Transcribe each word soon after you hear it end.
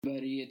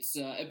Buddy, it's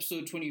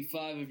episode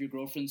 25 of your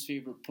girlfriend's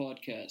favorite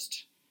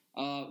podcast.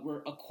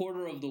 We're a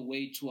quarter of the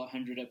way to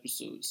 100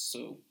 episodes,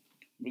 so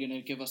we're going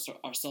to give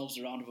ourselves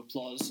a round of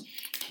applause.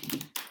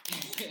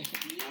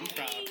 I'm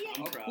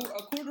proud.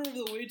 A quarter of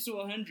the way to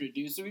 100,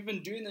 dude. So we've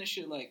been doing this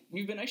shit,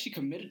 we've been actually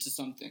committed to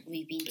something.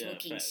 We've been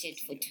talking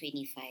shit for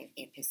 25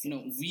 episodes.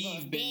 No,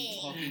 we've been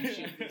talking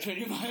shit for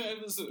 25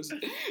 episodes.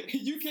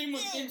 You came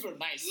when things were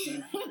nice,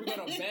 dude. We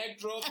got a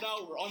backdrop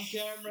now, we're on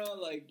camera,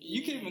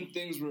 you came when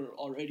things were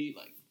already,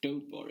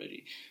 dope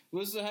already.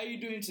 So how you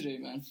doing today,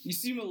 man? You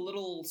seem a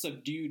little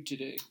subdued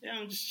today. Yeah,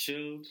 I'm just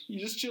chilled. You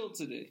just chilled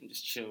today? I'm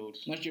just chilled.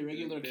 Not your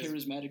regular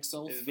charismatic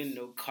self? There's been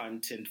no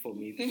content for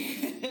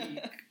me.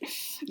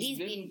 He's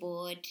been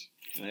bored.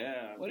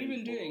 Yeah. What have you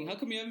been doing? How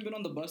come you haven't been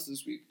on the bus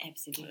this week?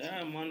 Absolutely.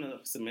 Yeah, I'm on a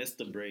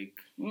semester break.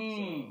 So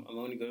I'm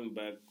only going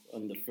back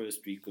on the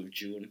first week of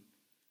June.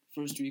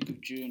 First week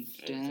of June.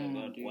 Damn,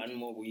 I've got one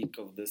more week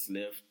of this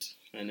left,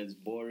 and it's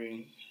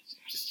boring.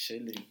 Just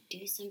chilling.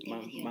 Do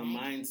something. My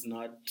mind's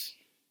not.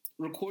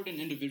 Record an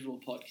individual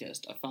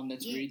podcast. I found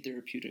that's very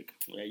therapeutic.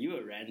 Yeah, you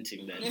were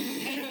ranting then.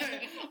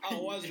 I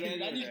was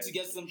ranting. I need to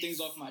get some things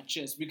off my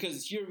chest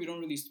because here we don't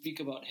really speak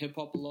about hip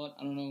hop a lot.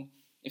 I don't know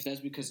if that's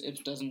because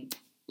Ips doesn't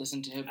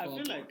listen to hip hop. I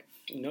feel like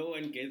no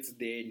one gets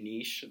their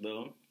niche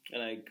though.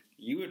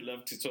 You would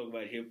love to talk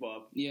about hip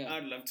hop. Yeah.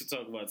 I'd love to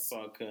talk about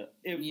soccer.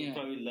 Ips would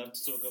probably love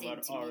to talk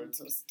about art.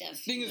 Stuff.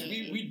 Thing is,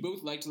 we'd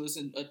both like to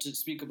listen to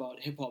speak about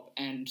hip hop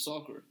and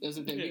soccer. That's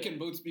the thing. We can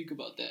both speak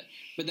about that,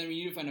 but then we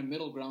need to find a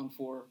middle ground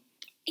for.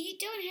 You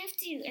don't have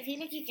to. I feel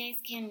like you guys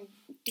can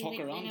do talk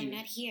it around when I'm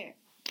not here.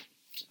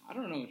 I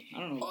don't know.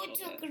 Or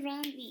talk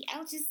around me.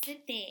 I'll just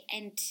sit there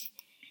and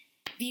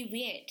be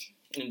weird.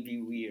 And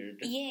be weird.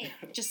 Yeah.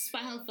 Just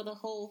smile for the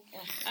whole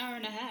hour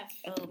and a half.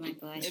 Oh my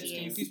gosh. Can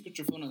you please put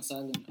your phone on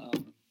silent?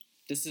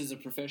 This is a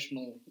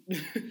professional.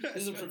 This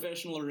is a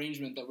professional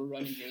arrangement that we're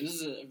running here. This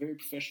is a very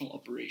professional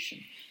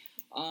operation.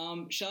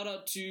 Shout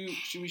out to.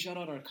 Should we shout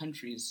out our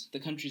countries? The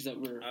countries that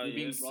we're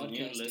being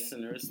broadcast. New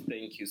listeners,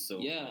 thank you so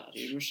much.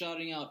 We're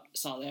shouting out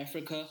South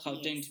Africa,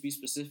 Gauteng to be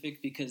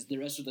specific, because the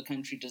rest of the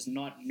country does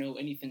not know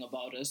anything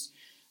about us.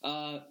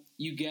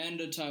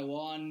 Uganda,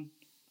 Taiwan,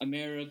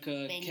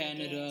 America,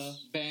 Canada,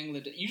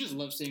 Bangladesh. You just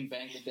love saying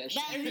Bangladesh.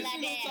 Every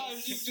single time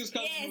you just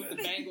come with the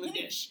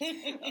Bangladesh.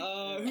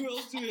 Who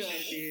else do we have?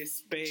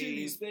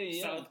 Chile,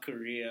 Spain, South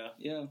Korea.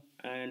 Yeah.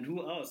 And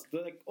who else?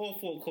 All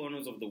four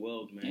corners of the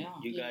world, man. Yeah.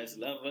 You guys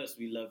love us.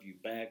 We love you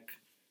back.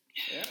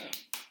 Yeah.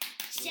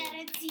 Shout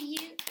out to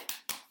you.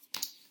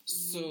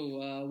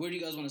 So, where do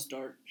you guys want to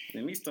start?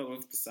 Let me start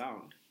with the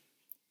sound.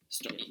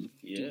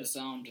 Do the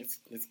sound.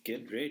 Let's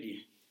get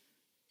ready.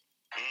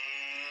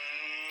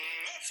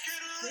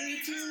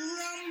 Ready to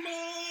rumble!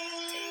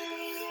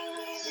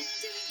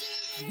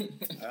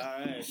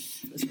 Alright,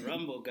 let's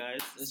rumble,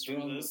 guys. Let's do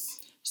this.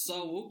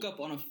 So I woke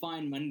up on a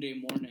fine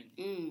Monday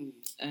morning,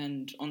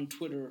 and on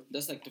Twitter,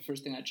 that's the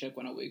first thing I check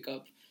when I wake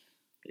up.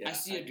 Yeah, I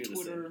see a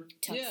Twitter...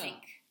 Toxic,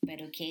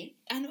 but okay.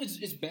 I know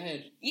it's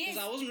bad. Because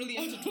I wasn't really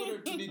into Twitter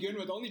to begin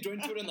with. I only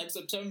joined Twitter in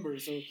September,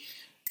 so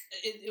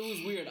it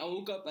was weird. I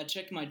woke up, I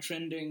checked my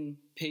trending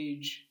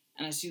page,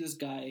 and I see this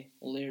guy,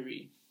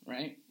 Larry,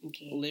 right?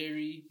 Okay.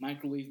 Larry,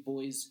 Microwave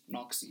Boys,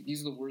 Noxie.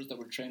 These are the words that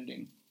were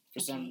trending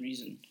for some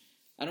reason.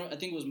 I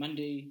think it was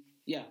Monday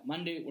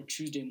or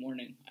Tuesday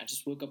morning. I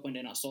just woke up one day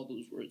and I saw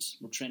those words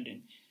were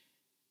trending.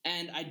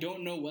 And I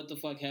don't know what the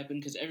fuck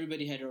happened because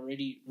everybody had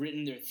already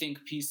written their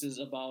think pieces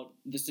about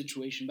the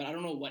situation, but I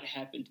don't know what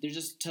happened. They're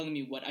just telling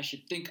me what I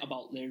should think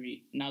about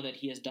Larry now that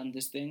he has done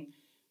this thing,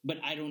 but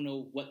I don't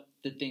know what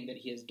the thing that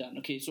he has done.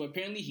 Okay, so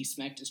apparently he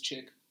smacked his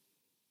chick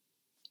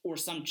or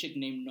some chick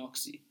named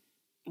Noxie.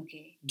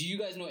 Okay. Do you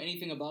guys know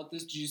anything about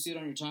this? Did you see it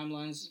on your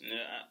timelines?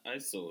 Yeah, I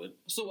saw it.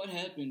 So what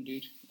happened,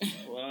 dude?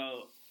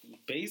 Well,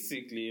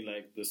 basically,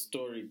 the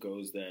story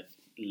goes that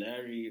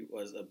Larry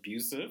was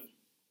abusive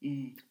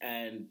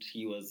and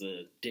he was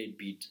a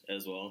deadbeat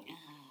as well.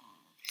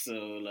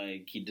 So,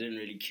 he didn't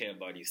really care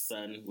about his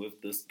son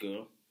with this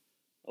girl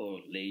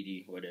or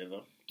lady, whatever.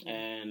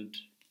 And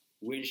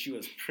when she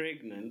was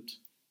pregnant,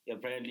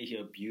 apparently he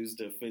abused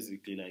her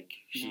physically.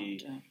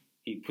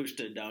 He pushed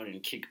her down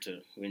and kicked her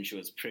when she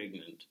was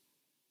pregnant.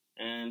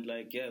 And,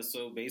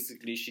 so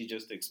basically she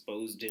just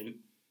exposed him,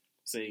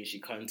 saying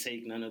she can't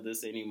take none of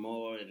this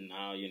anymore. And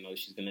now,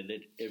 she's going to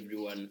let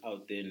everyone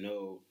out there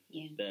know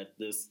that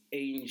this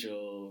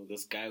angel,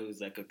 this guy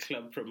who's a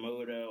club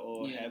promoter,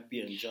 all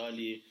happy and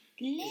jolly.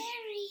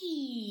 Larry!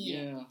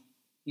 Yeah.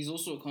 He's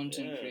also a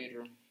content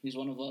creator. He's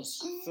one of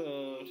us.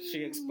 So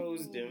she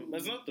exposed him. But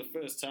it's not the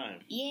first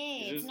time.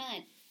 Yeah, it's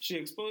not. She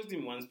exposed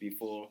him once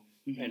before.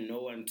 And no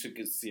one took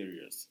it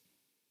serious.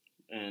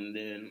 And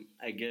then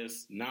I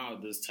guess now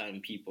this time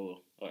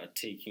people are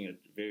taking it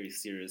very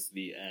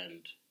seriously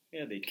and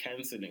they're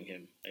canceling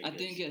him. I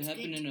think it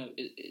happened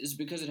it's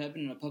because it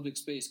happened in a public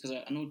space because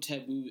I know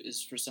Taboo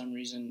is for some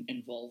reason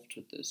involved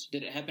with this.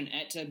 Did it happen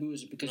at Taboo or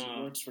is it because it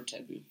works for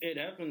Taboo? It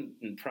happened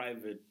in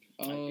private,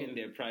 like in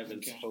their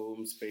private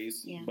home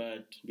space. Yeah.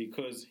 But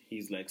because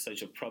he's like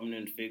such a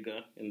prominent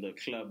figure in the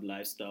club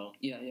lifestyle,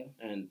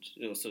 and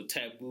also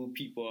Taboo,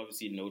 people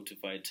obviously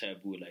notified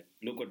Taboo, like,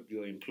 look what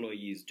your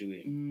employee is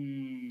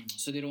doing.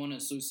 So they don't want to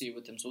associate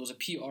with him. So it was a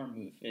PR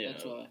move. Yeah,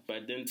 that's why.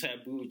 But then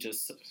Taboo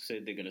just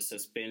said they're gonna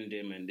suspend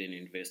him and then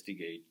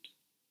investigate.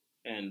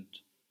 And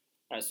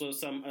I saw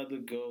some other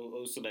girl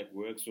also like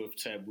works with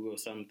Taboo or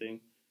something.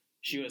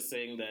 She was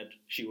saying that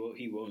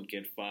he won't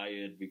get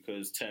fired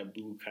because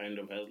Taboo kind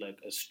of has like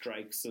a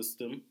strike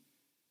system.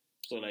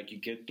 So like you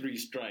get 3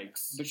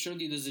 strikes. But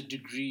surely there's a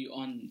degree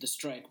on the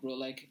strike, bro.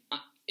 Like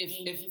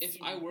if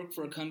I work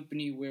for a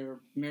company where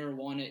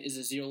marijuana is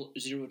a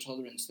zero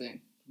tolerance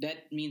thing,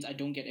 that means I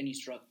don't get any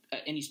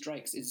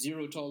strikes. It's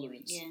 0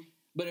 tolerance. Yeah.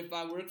 But if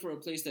I work for a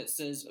place that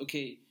says,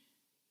 okay,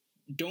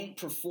 don't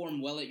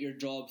perform well at your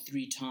job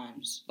 3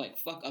 times, like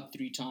fuck up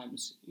 3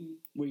 times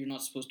where you're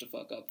not supposed to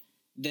fuck up,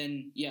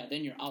 then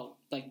you're out.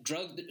 Like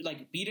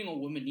beating a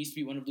woman needs to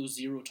be one of those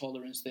 0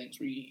 tolerance things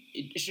where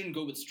it shouldn't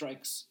go with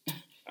strikes.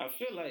 I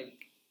feel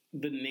like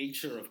the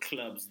nature of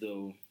clubs,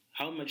 though,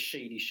 how much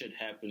shady shit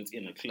happens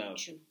in a club.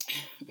 True.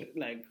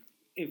 Like,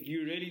 if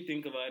you really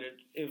think about it,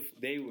 if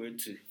they were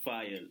to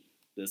fire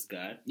this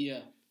guy,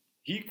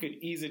 he could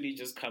easily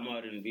just come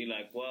out and be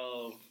like,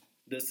 well,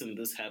 this and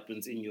this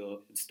happens in your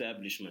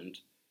establishment.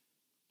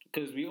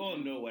 Because we all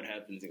know what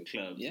happens in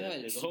clubs. Yeah,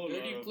 it's a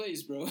dirty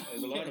place, bro.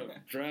 There's a lot of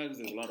drugs,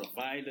 there's a lot of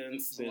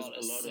violence, there's a lot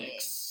of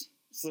sex.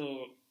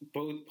 So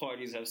both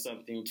parties have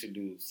something to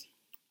lose.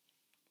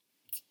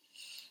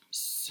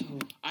 So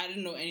I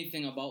didn't know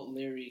anything about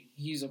Larry.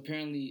 He's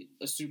apparently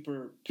a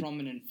super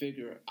prominent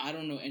figure. I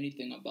don't know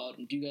anything about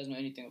him. Do you guys know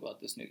anything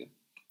about this nigga?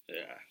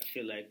 Yeah, I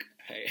feel like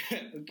okay.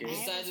 I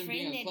Besides have a him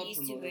being friend a club that used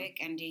promoter. to work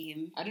under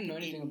him. I didn't know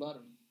anything about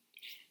him.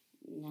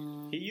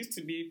 No. He used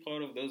to be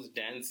part of those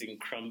dancing,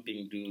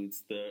 crumping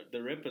dudes, the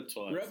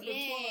repertoire.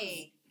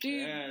 Repertoires.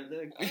 Dude. Yeah,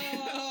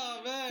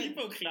 Oh, man.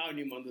 people clown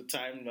him on the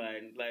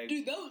timeline. Like,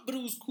 Dude, but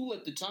it was cool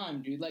at the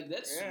time, dude. Like,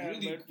 that's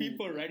really but cool.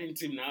 people writing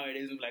to him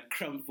nowadays and like,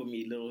 crump for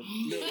me, little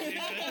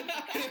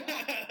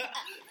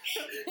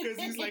because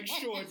he's like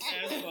short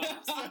as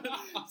well.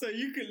 So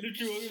you can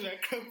literally be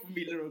like, crump for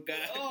me, little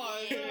guy. Oh,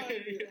 yeah.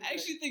 I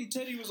actually think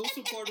Teddy was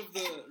also part of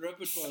the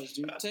repertoires,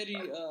 dude.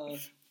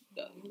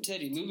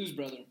 Teddy, Lulu's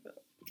brother.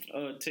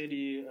 Oh,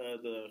 Teddy,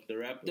 the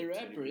rapper. The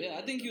rapper, Teddy, yeah.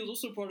 I think he was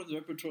also part of the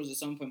repertoires at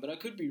some point, but I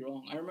could be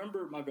wrong. I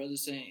remember my brother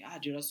saying,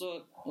 dude, I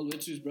saw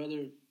Oluwetu's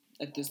brother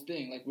at this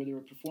thing, like where they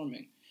were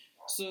performing.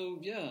 So,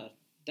 yeah,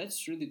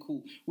 that's really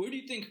cool. Where do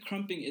you think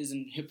crumping is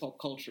in hip-hop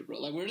culture, bro?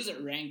 Like, where does it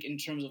rank in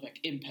terms of, like,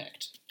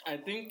 impact? I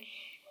think...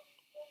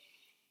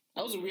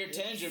 That was a weird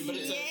tangent, but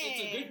it's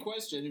a good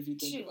question if you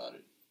think about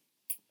it.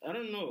 I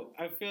don't know.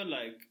 I feel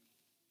like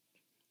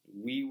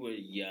we were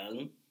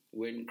young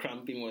when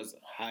crumping was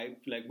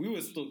hype. Like, we were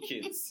still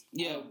kids.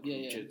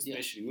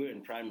 Especially, we were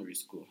in primary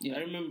school. Yeah. I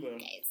remember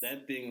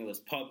that thing was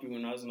popping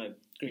when I was in, like,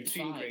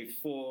 between grade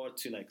 4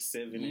 to, like,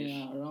 7-ish.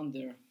 Yeah, around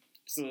there.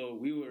 So,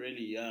 we were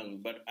really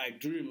young. But I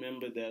do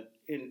remember that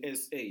in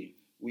SA,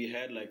 we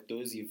had, like,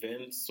 those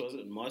events. Was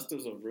it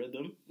Masters of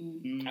Rhythm?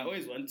 Mm-hmm. I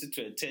always wanted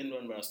to attend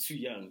one, but I was too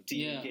young to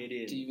even get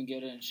in. To even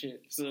get in,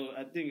 shit. So,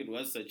 I think it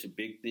was such a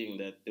big thing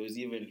that there was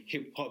even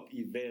hip-hop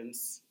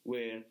events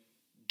where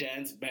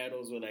dance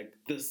battles were like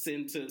the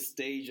center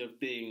stage of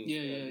things.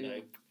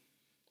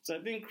 So I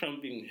think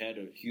crumping had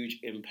a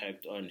huge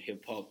impact on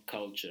hip hop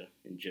culture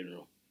in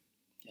general.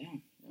 Yeah,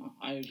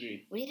 I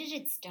agree. Where did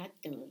it start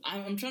though?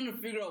 I'm trying to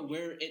figure out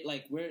where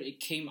it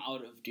came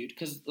out of, dude.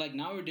 Because like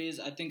nowadays,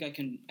 I think I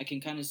can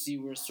kind of see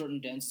where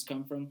certain dances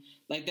come from.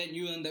 Like that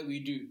UN that we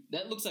do,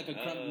 that looks like a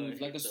crump move,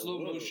 like a slow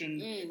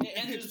motion. It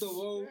enters the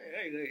whoa.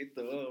 Hit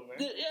the whoa,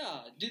 man.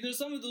 Yeah, dude. There's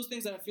some of those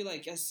things that I feel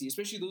like I see,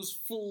 especially those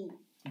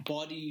full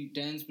body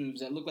dance moves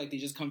that look like they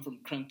just come from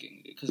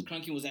crunking, because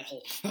crunking was that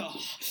whole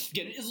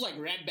it was like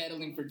rap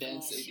battling for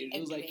dancing, dude. It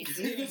was like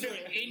niggas were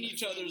in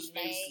each other's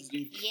faces,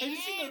 dude. Have you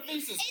seen their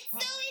faces? It's so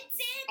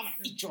intense. I'm gonna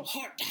eat your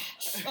heart.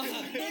 Those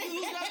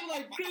guys were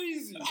like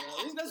crazy, bro.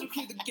 Those guys were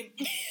crazy.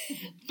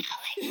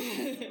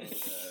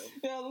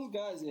 Yeah, those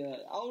guys. Yeah,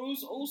 I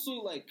was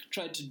also like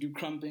tried to do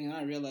crumping, and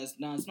I realized,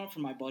 nah, it's not for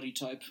my body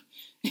type.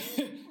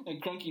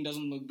 And crunking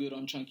doesn't look good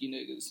on chunky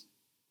niggas.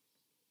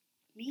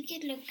 Make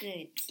it look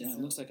good. Damn, it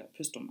looks like I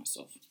pissed on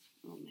myself.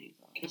 Oh my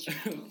gosh.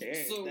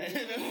 Okay, so that's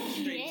a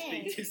strange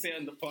thing to say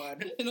on the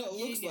pod. You know, it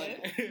looks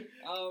like.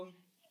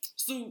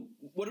 So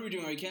what are we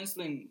doing? Are we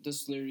canceling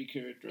this Larry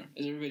character?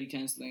 Is everybody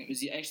canceling him?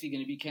 Is he actually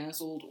going to be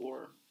cancelled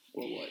or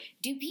what?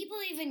 Do people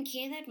even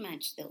care that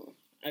much though?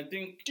 I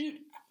think, dude,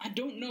 I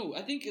don't know.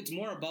 I think it's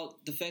more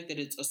about the fact that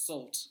it's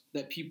assault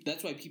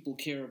that's why people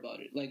care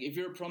about it. Like, if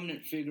you're a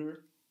prominent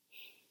figure.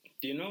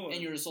 Do you know what?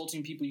 And you're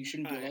assaulting people you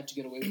shouldn't be allowed to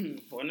get away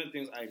with. One of the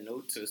things I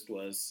noticed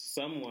was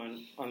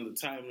someone on the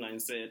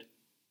timeline said,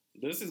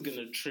 this is going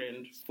to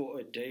trend for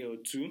a day or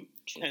two,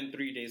 and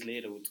 3 days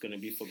later it's going to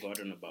be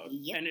forgotten about.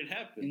 Yep. And it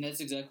happened. And that's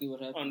exactly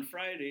what happened. On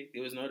Friday,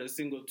 there was not a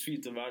single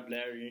tweet about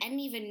Larry. I didn't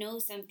even know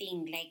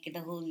something like the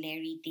whole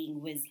Larry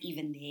thing was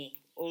even there.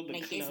 all the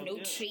Like, there's club, no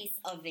yeah. trace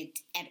of it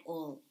at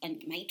all on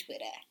my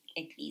Twitter,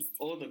 at least.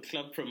 All the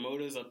club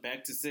promoters are back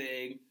to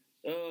saying,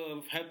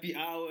 "Oh, happy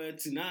hour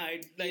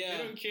tonight." Like, Yeah,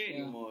 they don't care yeah.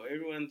 anymore.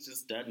 Everyone's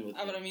just done with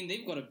But it. I mean,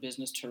 they've got a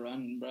business to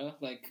run, bro.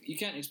 Like, you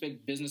can't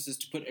expect businesses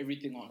to put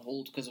everything on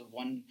hold because of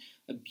one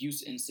abuse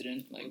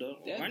incident. Like,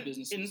 they have One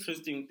businesses.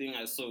 interesting thing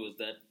I saw was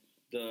that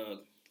the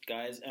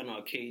guys in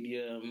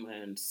Arcadium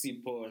and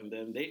Sipo and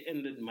them, they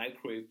ended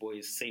Microwave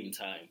Boys same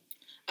time.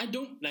 I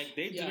don't Like,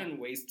 they Yeah. didn't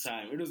waste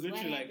time. It was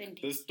literally What like happened?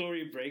 the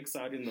story breaks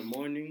out in the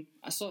morning,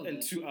 I saw and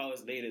that. 2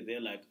 hours later,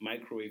 they're like,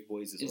 Microwave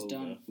Boys is It's over.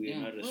 done. We're Yeah.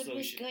 not What was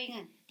associated. going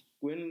on?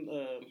 When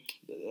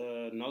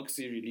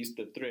Noxie released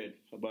the thread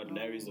about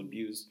Larry's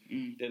abuse,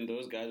 then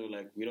those guys were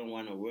like, we don't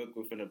want to work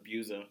with an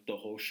abuser. The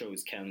whole show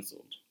is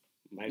cancelled.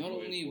 Not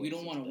only we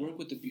don't want to work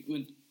with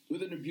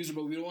with an abuser,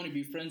 but we don't want to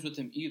be friends with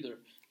him either.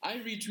 I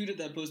retweeted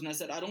that post and I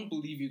said, I don't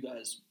believe you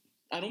guys.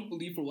 I don't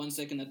believe for 1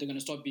 second that they're gonna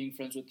stop being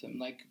friends with him.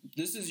 Like,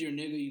 this is your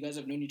nigga. You guys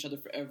have known each other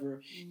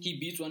forever. He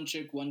beats one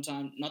chick one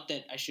time. Not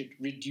that I should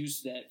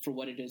reduce that for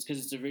what it is, because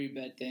it's a very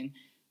bad thing.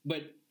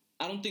 But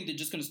I don't think they're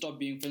just gonna stop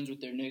being friends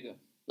with their nigga.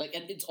 Like,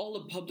 and it's all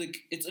a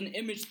public. It's an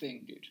image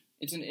thing, dude.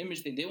 It's an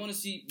image thing. They want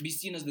to be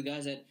seen as the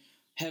guys that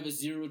have a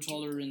zero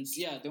tolerance.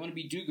 Yeah, they want to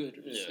be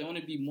do-gooders. Yeah. They want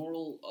to be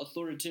moral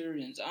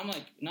authoritarians. I'm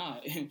like,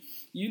 nah.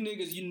 You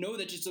niggas, you know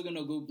that you're still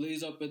gonna go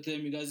blaze up with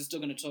him. You guys are still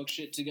gonna talk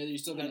shit together. You're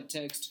still gonna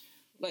text.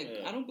 Like,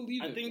 I don't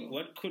believe it. I think bro.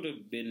 what could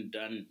have been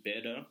done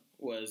better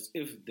was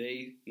if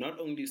they not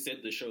only said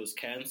the show's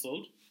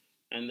cancelled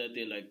and that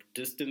they're like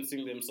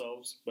distancing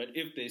themselves, but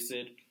if they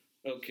said,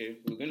 okay,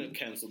 we're going to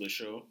cancel the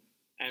show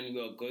and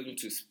we are going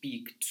to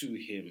speak to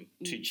him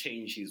to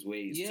change his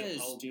ways, to Yes,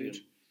 help dude.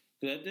 him.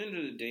 Because at the end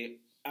of the day,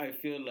 I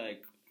feel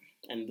like,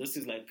 and this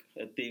is like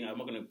a thing, I'm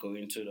not going to go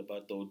into it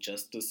about the whole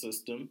justice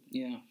system,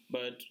 Yeah.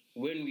 but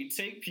when we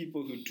take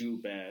people who do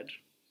bad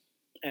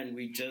and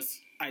we just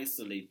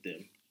isolate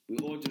them, we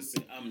all just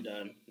say, I'm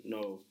done.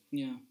 No.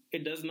 Yeah.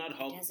 It does not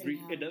help.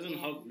 It doesn't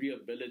help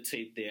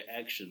rehabilitate their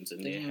actions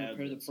and their Doesn't repair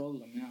the habits.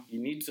 problem. Yeah. You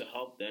need to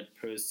help that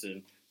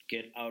person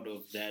get out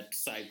of that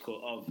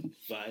cycle of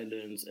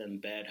violence and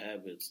bad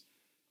habits.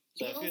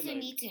 So They I feel also like,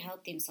 need to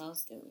help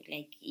themselves, though.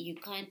 Like, you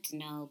can't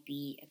now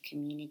be a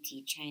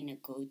community trying to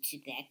go to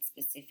that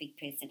specific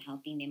person,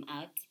 helping them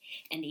out,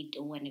 and they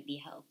don't want to be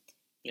helped.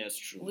 yeah, it's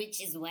true.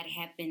 Which is what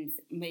happens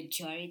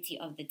majority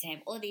of the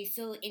time. Or they're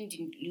so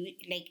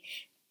like,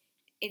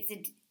 it's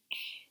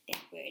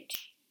that word,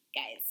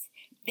 guys.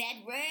 That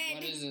word.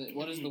 What is it?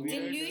 What is the word?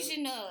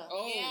 Delusional.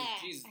 Oh, yeah.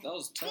 jeez, that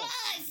was tough.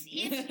 Gosh,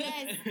 yes,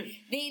 guys.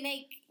 They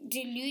like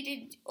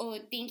deluded or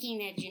thinking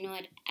that, you know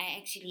what, I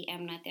actually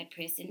am not that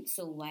person,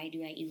 so why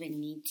do I even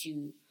need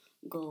to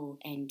go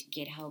and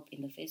get help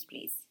in the first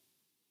place?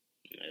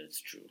 Yeah, it's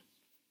true.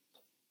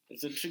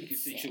 It's a tricky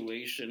It's sad.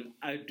 situation.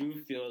 I do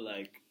feel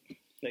like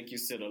you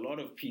said, a lot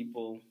of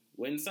people,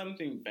 when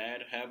something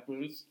bad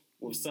happens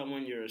with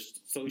someone you're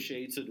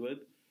associated with,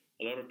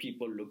 a lot of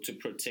people look to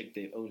protect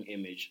their own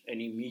image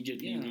and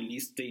immediately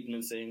release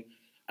statements saying,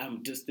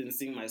 I'm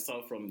distancing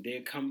myself from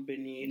their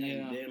company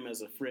and them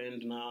as a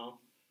friend now.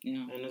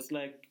 Yeah. And it's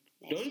like,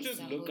 That's don't just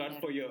just a look whole out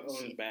lot for of your own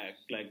bullshit. back.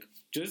 Like,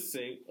 just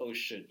say, oh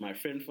shit, my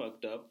friend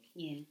fucked up.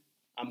 Yeah.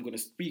 I'm going to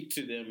speak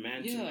to them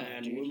man to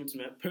man, dude. woman to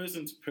man,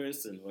 person to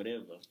person,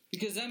 whatever.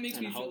 Because that makes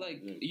And me feel help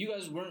like them. you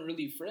guys weren't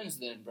really friends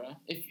then, bruh.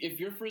 If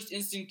your first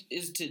instinct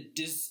is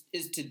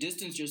to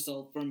distance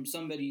yourself from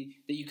somebody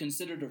that you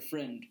considered a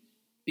friend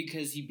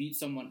because he beat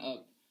someone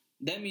up,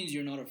 that means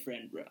you're not a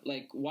friend, bruh.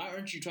 Like, why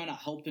aren't you trying to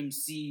help him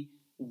see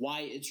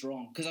why it's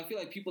wrong? Because I feel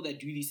like people that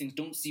do these things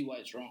don't see why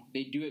it's wrong.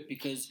 They do it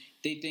because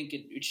they think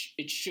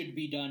it should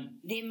be done.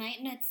 They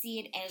might not see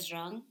it as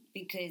wrong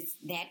because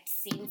that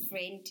same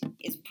friend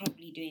is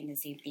probably doing the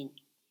same thing.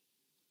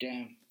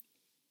 Damn.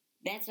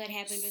 That's what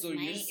happened with So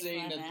my you're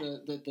saying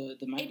father. that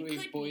the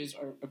microwave could boys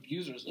are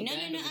abusers? a No,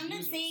 band of I'm not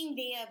abusers. saying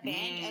they are a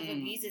band of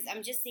Mm. abusers.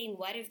 I'm just saying,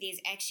 what if there's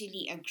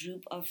actually a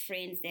group of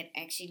friends that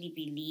actually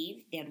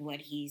believe that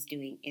what he's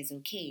doing is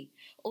okay?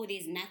 Or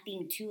there's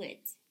nothing to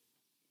it.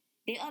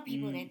 There are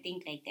people that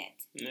think like that.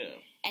 Yeah.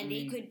 And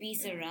they could be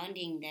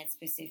surrounding that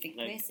specific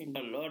Like, person.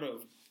 a lot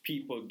of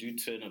people do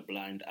turn a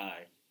blind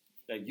eye.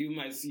 Like, you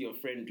might see your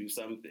friend do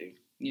something.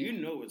 You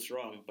know it's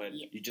wrong, but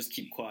Yeah. you just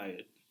keep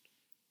quiet.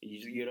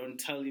 You don't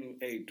tell him,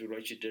 hey, dude,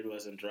 what you did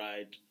wasn't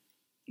right.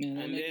 Yeah,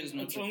 that And nigga's then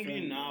not it's your only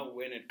friend, now bro.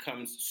 when it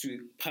comes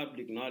to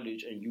public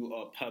knowledge and you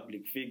are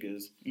public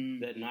figures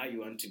that now you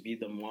want to be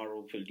the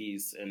moral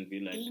police and be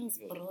like, Things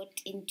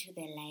brought into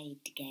the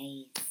light,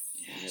 guys.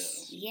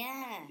 Yes.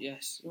 Yeah.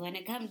 Yes. You want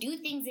to come do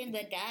things in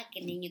the dark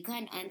and then you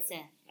can't answer.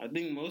 I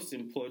think most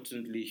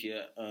importantly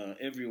here,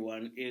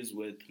 everyone is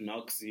with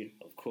Noxie,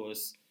 of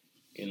course.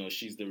 You know,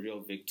 she's the real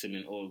victim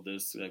in all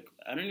this. Like,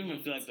 I don't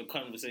even feel like the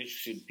conversation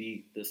should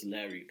be this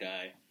Larry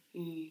guy.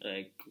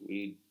 Like,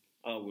 we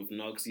are with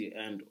Noxie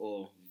and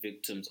all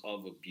victims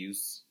of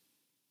abuse.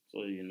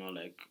 So, you know,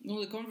 like... No,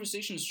 the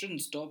conversation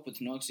shouldn't stop with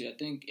Noxie. I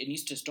think it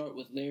needs to start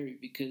with Larry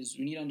because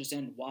we need to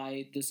understand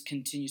why this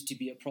continues to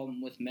be a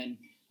problem with men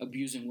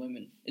abusing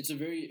women. It's a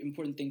very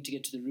important thing to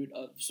get to the root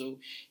of. So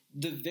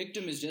the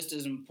victim is just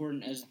as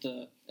important as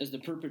the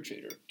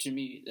perpetrator to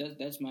me.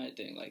 That's my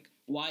thing. Like,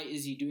 why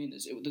is he doing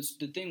this?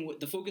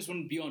 The focus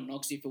wouldn't be on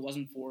Noxie if it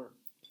wasn't for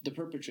the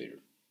perpetrator.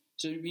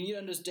 So we need to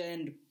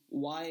understand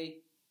why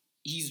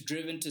he's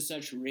driven to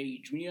such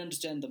rage. We need to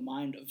understand the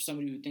mind of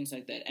somebody who thinks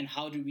like that, and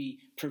how do we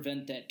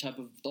prevent that type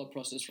of thought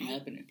process from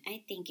happening?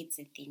 I think it's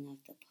a thing of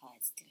the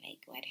past,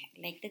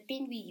 like the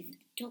thing we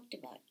talked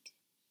about,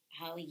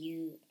 how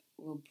you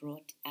were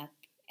brought up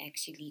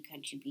actually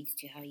contributes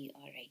to how you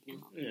are right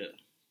now.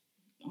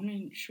 Yeah. I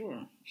mean,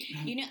 sure.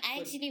 I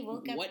actually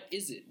woke up. What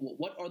is it?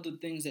 What are the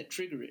things that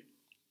trigger it?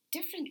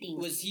 Different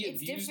things. Was he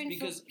abused?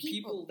 Because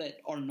people that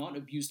are not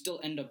abused still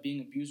end up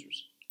being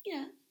abusers.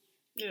 Yeah.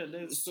 Yeah,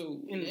 so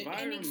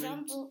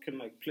environment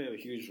can play a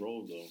huge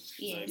role though.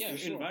 Yeah.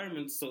 Sure.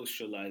 Environment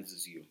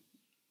socializes you.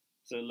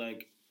 So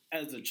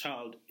as a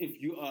child,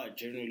 if you are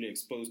generally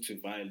exposed to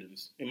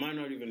violence, it might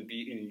not even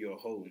be in your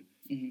home.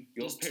 Mm-hmm.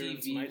 Your Just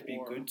parents TV might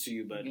be good to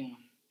you, but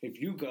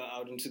if you go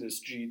out into the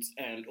streets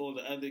and all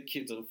the other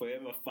kids are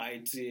forever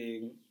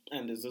fighting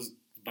and there's this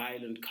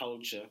violent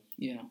culture,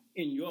 in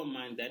your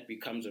mind that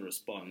becomes a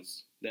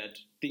response that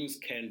things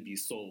can be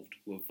solved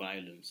with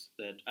violence.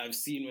 That I've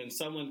seen when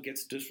someone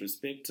gets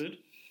disrespected,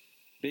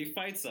 they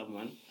fight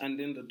someone and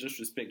then the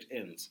disrespect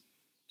ends.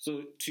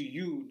 So to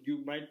you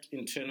might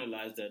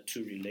internalize that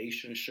to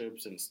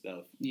relationships and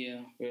stuff.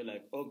 Yeah. Where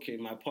okay,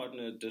 my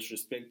partner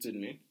disrespected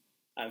me.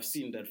 I've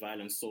seen that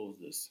violence solve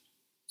this.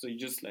 So you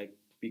just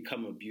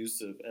become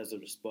abusive as a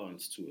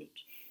response to it.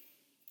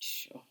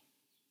 Sure.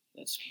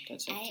 That's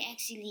I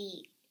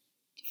actually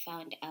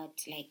found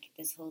out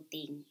this whole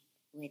thing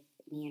with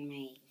me and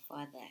my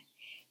father.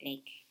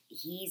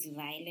 His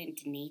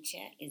violent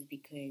nature is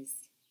because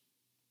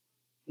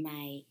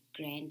my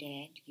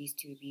granddad used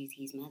to abuse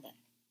his mother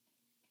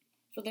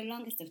for the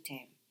longest of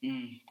time.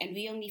 And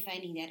we're only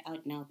finding that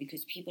out now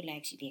because people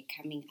actually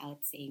are coming out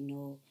saying,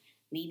 no,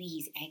 maybe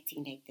he's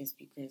acting like this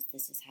because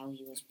this is how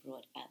he was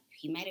brought up.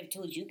 He might have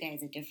told you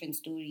guys a different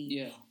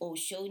story or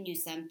shown you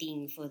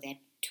something for that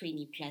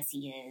 20 plus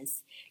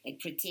years,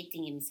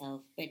 protecting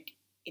himself, but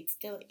it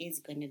still is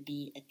going to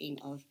be a thing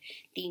of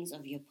things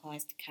of your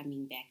past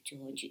coming back to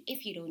haunt you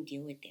if you don't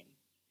deal with them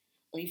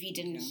or if you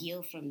didn't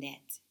heal from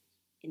that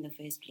in the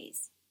first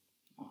place.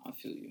 Oh, I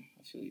feel you.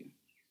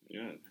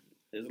 Yeah,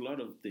 there's a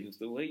lot of things.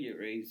 The way you're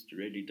raised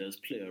really does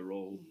play a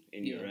role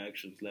in your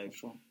actions.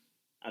 Sure.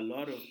 A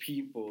lot of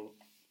people,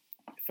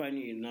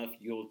 funny enough,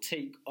 you'll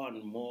take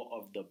on more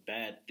of the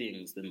bad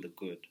things than the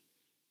good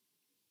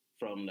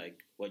from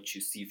what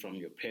you see from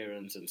your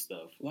parents and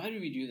stuff. Why do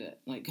we do that?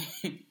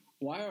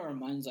 Why are our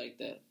minds like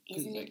that?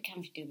 Isn't it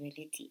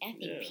comfortability? I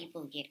think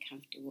people get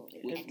comfortable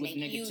with that. With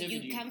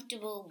negativity. You're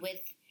comfortable with...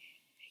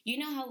 You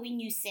know how when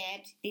you're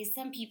sad, there's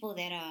some people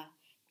that are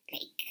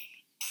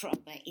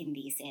proper in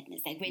their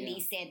sadness. When they're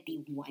sad,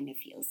 they want to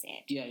feel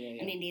sad. Yeah.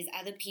 And then there's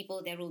other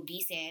people that will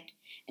be sad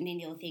and then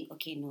they'll think,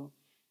 okay, no,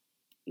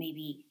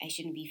 maybe I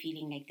shouldn't be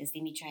feeling like this.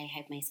 Let me try and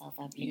hype myself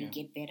up. Let me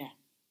get better.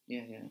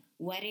 Yeah.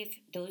 What if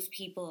those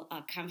people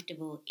are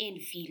comfortable in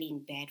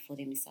feeling bad for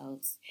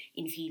themselves,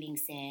 in feeling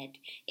sad,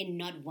 in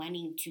not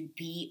wanting to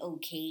be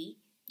okay?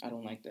 I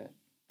don't like that.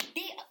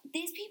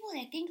 There's people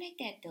that think like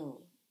that,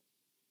 though.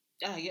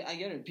 I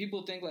get it.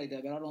 People think like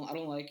that, but I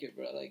don't like it,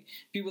 bro.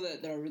 People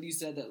that are really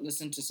sad, that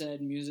listen to sad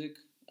music.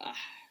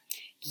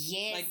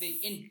 Yes.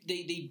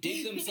 They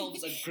dig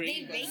themselves a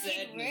grave of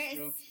sadness,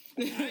 bro.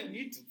 I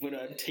need to put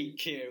on take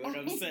care when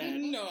I'm sad.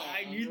 No,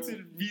 I need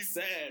to be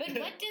sad. But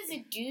what does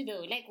it do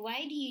though?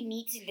 Why do you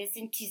need to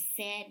listen to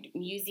sad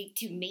music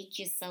to make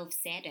yourself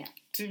sadder?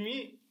 To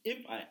me, if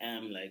I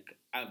am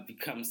I've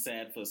become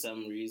sad for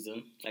some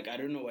reason, I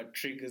don't know what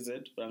triggers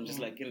it, but I'm just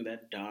in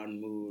that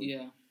down mood.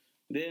 Yeah.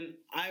 Then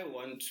I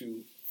want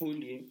to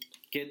fully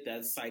get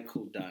that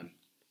cycle done.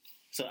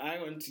 So I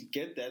want to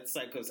get that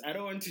cycle. I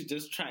don't want to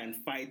just try and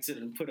fight it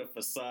and put a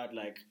facade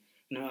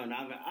no,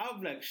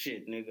 I'm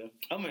shit, nigga.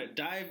 I'm going to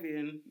dive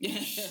in,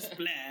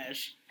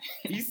 splash,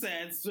 be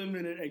sad, swim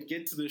in it, and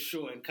get to the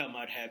shore and come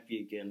out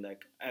happy again.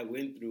 I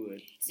went through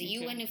it. So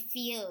you want to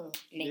feel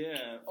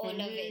all of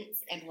it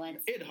at once.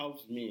 It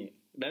helps me.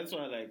 That's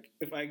why,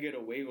 if I get a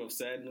wave of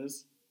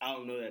sadness,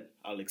 I'll know that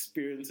I'll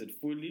experience it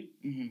fully,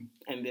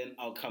 and then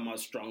I'll come out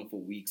strong for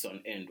weeks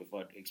on end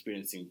without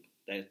experiencing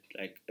that,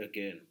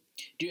 again.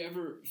 Do you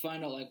ever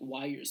find out,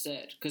 why you're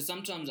sad? Because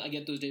sometimes I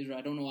get those days where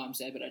I don't know why I'm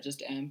sad, but I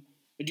just am.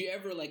 But do you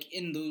ever,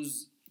 in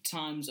those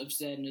times of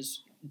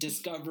sadness,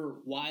 discover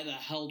why the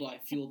hell do I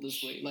feel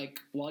this way?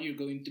 While you're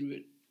going through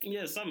it?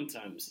 Yeah,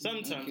 sometimes.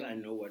 Sometimes I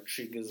know what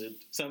triggers it.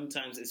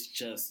 Sometimes it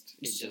just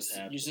happens.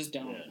 You're just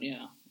down.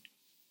 Yeah.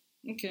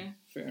 Okay,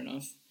 fair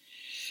enough.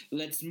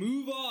 Let's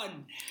move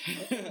on.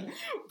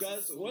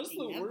 Guys, what's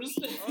the worst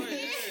thing? Oh,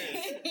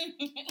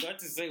 yeah. Got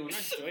to say, we're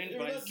not joined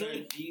by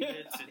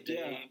Zandila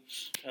today.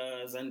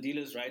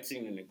 Zandila's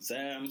writing an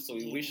exam, so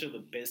we wish her the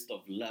best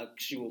of luck.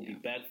 She will be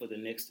back for the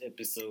next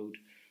episode.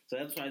 So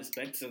that's why it's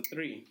back to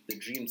 3, the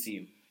dream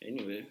team.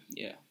 Anyway,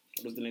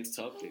 what was the next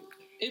topic?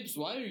 Ibs,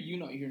 why are you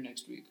not here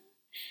next week?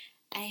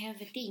 I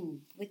have a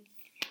thing with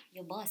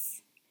your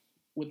boss.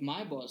 With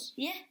my boss.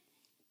 Yeah.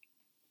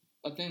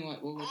 A thing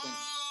like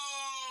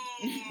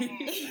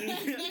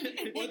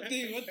what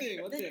thing? What thing?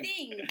 The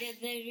thing,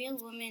 the real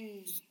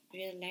woman,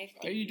 real life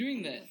thing. Are you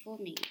doing that?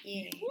 Performing,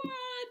 yeah.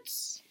 What?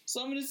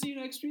 So I'm gonna see you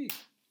next week.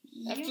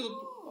 After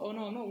oh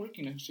no, I'm not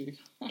working next week.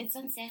 It's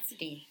on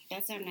Saturday.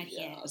 That's why I'm not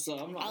here. So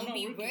I'm I'll not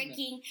be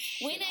working.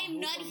 When I'm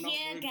not I'm not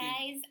here, working.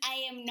 guys, I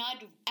am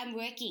not. I'm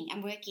working.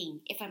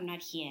 If I'm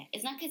not here.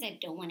 It's not because I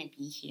don't want to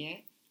be here.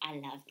 I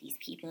love these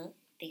people.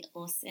 They're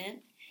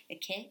awesome.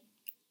 Okay?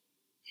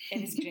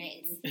 That is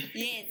great.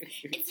 Yes.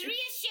 It's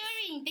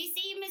reassuring. They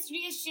say you must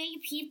reassure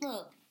your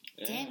people.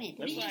 Yeah. Damn it.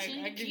 That's why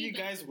Reassure I the give you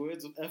people. guys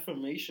words of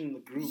affirmation in the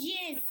group.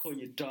 Yes. I call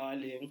you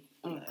darling.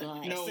 Oh,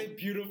 God. No. I say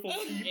beautiful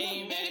people.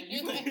 Hey man,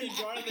 you call me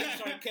Jonathan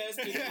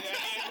sarcastically.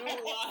 I know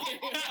why.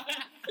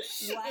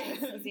 Why?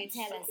 They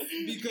tell us.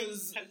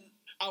 Because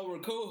our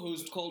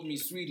co-host called me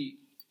sweetie.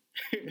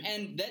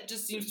 And that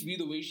just seems to be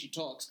the way she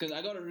talks. Because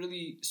I got a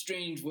really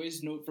strange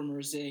voice note from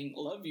her saying,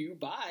 love you,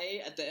 bye,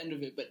 at the end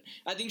of it. But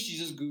I think she's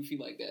just goofy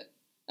like that.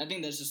 I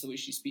think that's just the way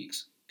she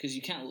speaks. Because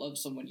you can't love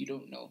someone you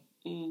don't know.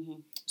 Mm-hmm.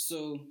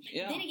 So,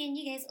 yeah. Then again,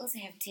 you guys also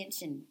have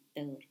tension,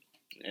 though.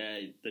 Yeah,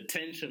 the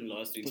tension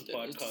last week's Put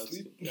that- it's podcast,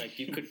 sweet. like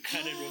you could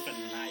cut it with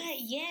a knife.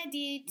 Yeah,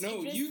 dude.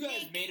 No, It was you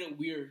guys like- made it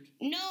weird.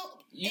 No,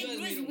 You guys it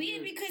was made it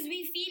weird weird. because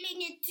we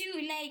feeling it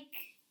too. Like,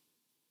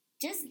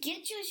 just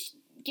get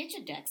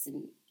your ducks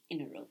in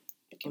a row.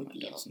 The Get my whole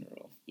deal. ducks in a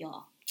row. Yeah.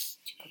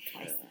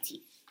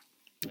 Capacity.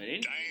 But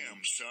anyway,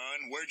 Damn,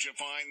 son, where'd you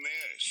find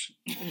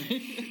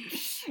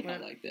this? I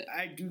like that.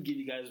 I do give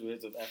you guys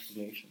words of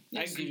affirmation.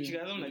 Yes, I greet you you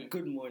guys. I'm do. like,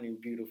 good morning,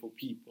 beautiful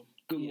people.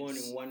 Good Yes.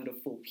 morning,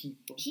 wonderful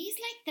people. He's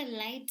like the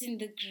light in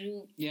the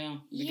group. Yeah,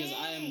 because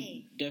I am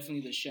Yay.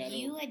 definitely the shadow.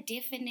 You are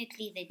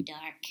definitely the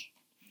dark.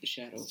 The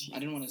shadow. I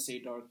didn't want to say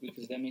dark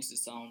because that makes it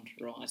sound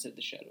wrong. I said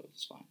the shadow.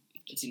 It's fine.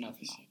 It's enough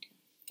The now.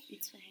 shadow.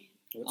 It's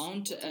fine.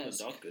 On to what's in the ask.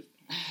 docket?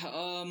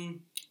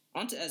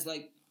 On to ask.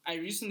 Like, I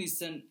recently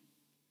sent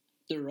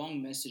the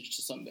wrong message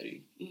to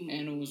somebody, Mm.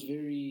 and it was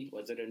very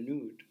Was it a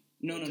nude?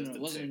 no, Or just it a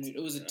wasn't a text? nude.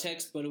 It was a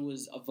text, but it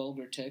was a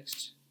vulgar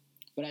text.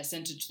 But I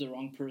sent it to the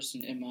wrong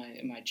person in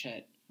my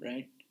chat.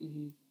 Right.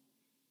 Mm-hmm.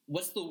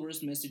 What's the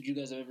worst message you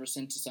guys have ever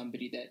sent to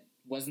somebody that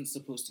wasn't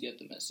supposed to get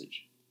the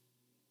message?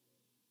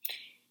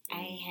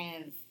 I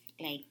have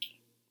like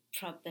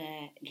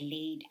proper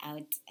laid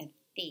out a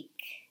thick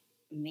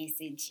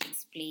message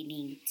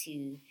explaining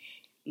to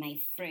my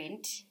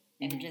friend.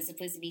 And it was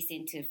supposed to be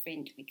sent to a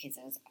friend because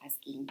I was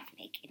asking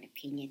like an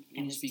opinion. And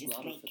I You was speak just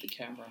louder like, for the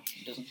camera.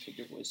 It doesn't pick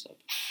your voice up.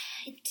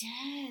 it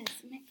does.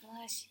 Oh my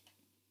gosh.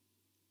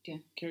 Yeah,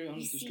 carry on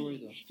You with the see. story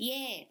though.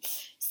 Yeah.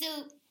 So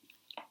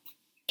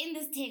in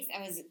this text,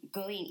 I was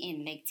going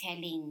in like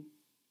telling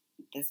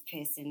this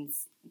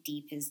person's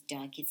deepest,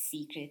 darkest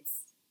secrets.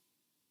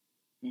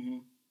 Mm-hmm.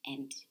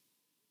 And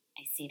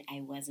I said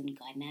I wasn't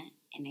gonna,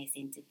 and I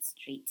sent it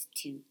straight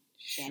to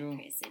that Sure.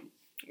 person.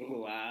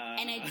 Wow.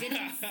 And I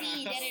didn't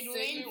see that it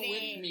Say went it there.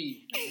 with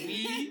me.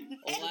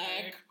 We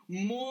lack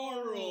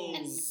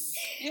morals.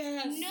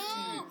 Yes.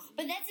 No,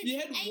 but that's the You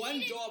thing. had I one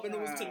needed- job and it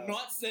was to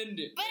not send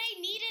it. But I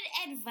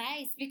needed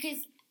advice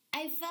because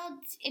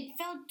it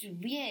felt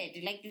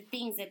weird, like the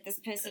things that this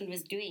person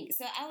was doing.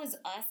 So I was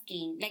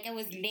asking, like I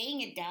was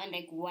laying it down,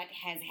 like what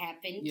has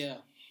happened. Yeah.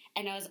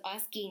 And I was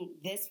asking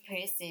this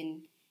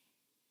person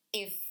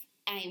if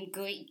I'm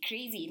going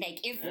crazy,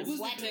 like if What was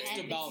what the text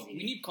happened about? to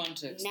We need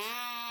context. Nah.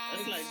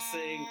 That's like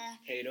saying,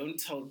 hey, don't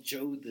tell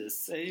Joe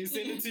this. And you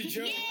send it to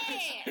Joe.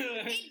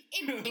 Yeah,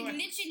 it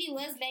literally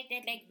was like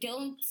that. Like,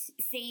 don't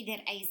say that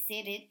I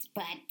said it,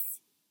 but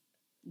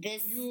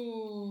this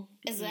Yo.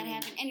 is what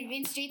happened. And it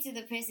went straight to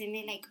the person.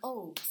 They're like,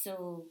 oh,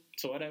 so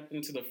So what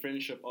happened to the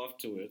friendship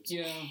afterwards?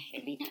 Yeah.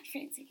 we're not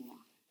friends anymore.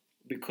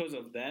 Because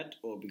of that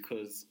or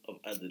because of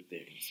other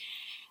things?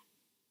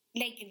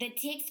 Like, the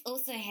text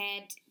also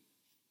had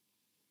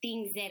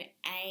things that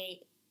I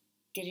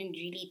didn't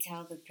really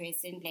tell the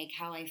person, like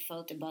how I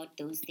felt about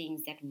those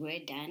things that were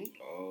done.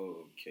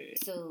 Oh, okay.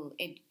 So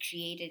it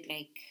created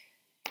like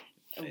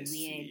a I weird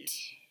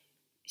see.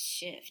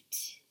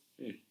 shift.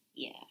 Hmm.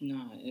 Yeah.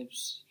 Nah,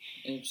 Ips.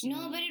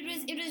 No, but it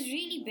was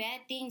really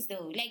bad things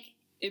though. Like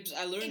Ips,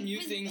 I learn it new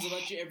was- things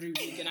about you every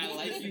week, and I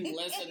like you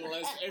less and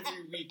less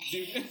every week,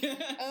 dude.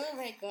 oh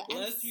my god.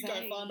 Last week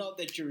I found out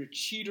that you're a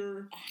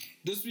cheater.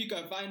 This week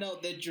I find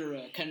out that you're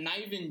a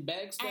conniving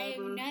backstabber.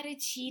 I'm not a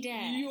cheater,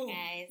 Yo,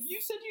 guys. you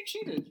said you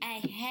cheated.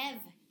 I have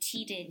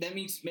cheated. That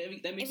makes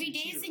Every you day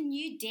cheater. is a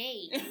new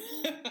day.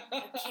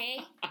 Okay?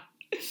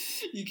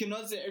 You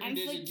cannot say every I'm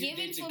day is a new day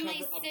forgiven to for cover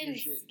my up your sins.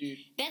 shit, dude.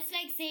 That's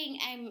like saying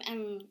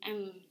I'm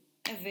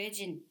a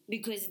virgin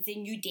because it's a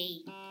new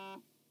day.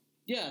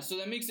 Yeah, so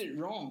that makes it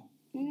wrong.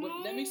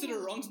 But that makes it a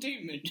wrong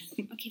statement.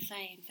 Okay,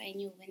 fine.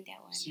 You win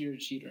that one. So you're a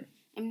cheater.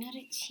 I'm not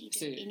a cheater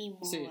Say it.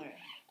 anymore. Say it.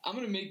 I'm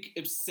gonna make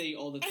Ips say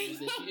all the things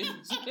that she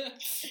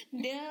is.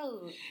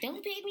 No,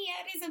 don't paint me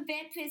out as a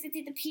bad person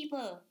to the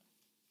people.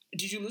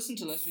 Did you listen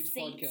to last week's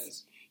Saints.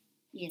 podcast?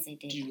 Yes, I did.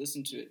 Did you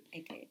listen to it?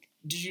 I did.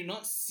 Did you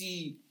not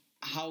see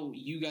how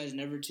you guys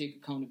never take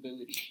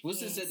accountability.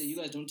 Wilson said that you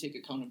guys don't take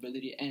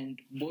accountability, and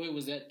boy,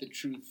 was that the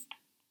truth.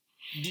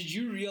 Did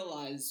you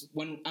realize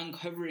when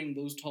uncovering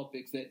those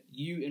topics that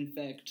you, in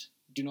fact,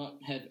 do not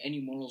have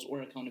any morals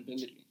or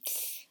accountability?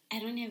 I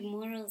don't have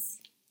morals.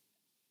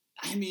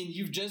 I mean,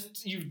 you've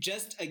just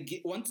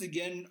once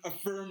again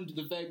affirmed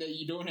the fact that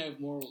you don't have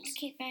morals.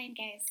 Okay, fine,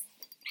 guys.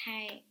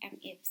 Hi, I'm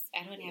Ips.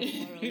 I don't have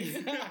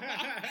morals.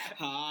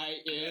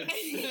 Hi, Ips.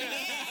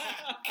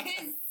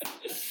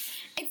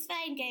 It's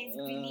fine, guys.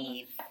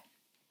 Believe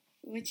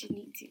what you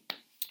need to.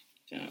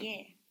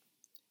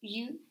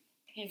 Yeah.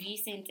 Have you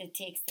sent a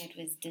text that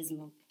was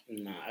dismal?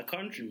 Nah, I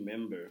can't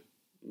remember.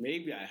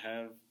 Maybe I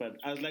have, but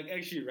I was like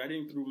actually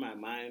running through my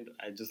mind.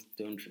 I just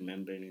don't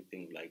remember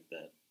anything like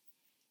that.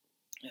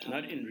 Yeah.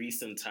 Not in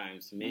recent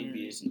times. Maybe in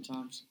recent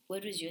times.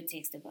 What was your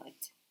text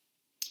about?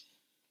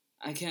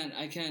 I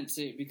can't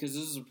say because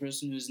this is a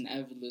person who's an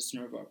avid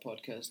listener of our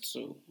podcast,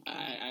 so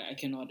I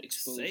cannot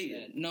expose say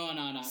that. It. No.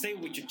 Say it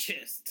with your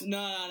chest.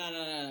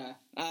 No.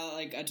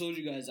 Like I told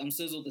you guys, I'm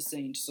Sizzle the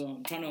Saint, so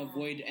I'm trying to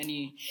avoid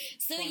any.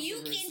 So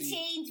you can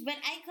change, but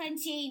I can't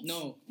change.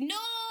 No, it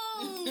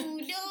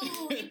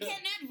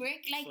cannot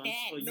work like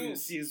that. No,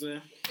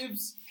 Caesar.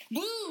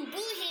 Boo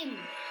him.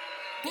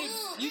 Boo.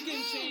 You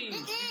can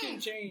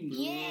change.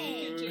 Yeah.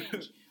 You can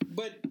change.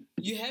 But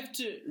you have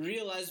to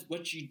realize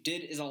what you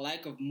did is a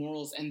lack of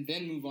morals and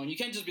then move on. You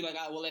can't just be like,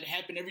 well, it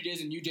happened, every day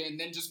is a new day, and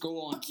then just go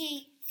on.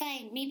 Okay,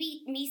 fine.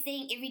 Maybe me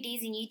saying every day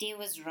is a new day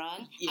was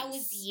wrong. Yes. I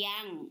was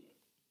young.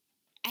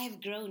 I have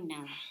grown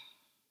now.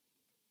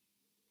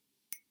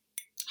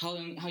 How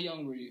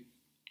young were you?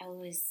 I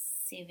was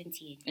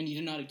 17. And you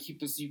didn't know how to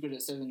keep a secret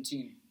at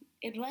 17?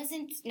 It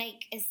wasn't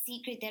like a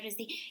secret that was...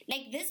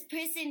 Like, this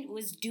person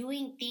was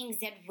doing things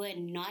that were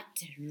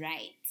not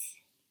right.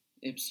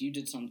 Ips, you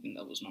did something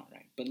that was not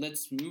right. But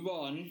let's move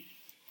on.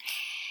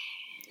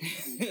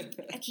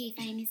 Okay,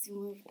 fine, let's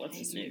move on. What's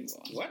his name?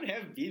 What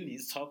have been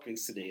these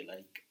topics today?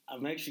 Like,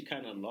 I'm actually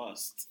kind of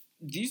lost.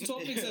 These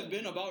topics have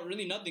been about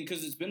really nothing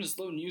because it's been a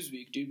slow news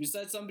week, dude.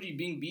 Besides somebody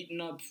being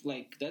beaten up,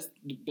 like, that's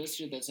the best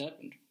shit that's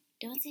happened.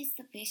 Don't say it's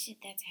the best shit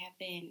that's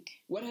happened.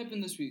 What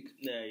happened this week?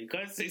 Yeah, you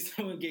can't say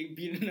someone getting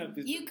beaten up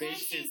is the best shit. You can't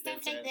say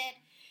stuff like that.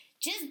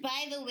 Just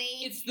by the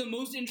way... It's the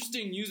most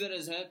interesting news that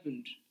has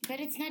happened.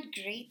 But it's not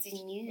great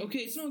news. Okay,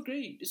 it's not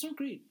great. It's not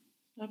great.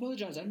 I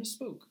apologize. I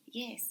misspoke.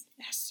 Yes.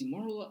 Yes,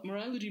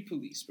 morality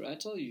police, bro. I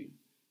tell you.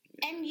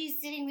 And you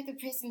sitting with a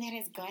person that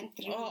has gone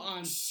through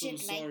I'm shit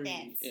so sorry,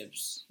 like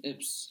that.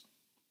 Ips.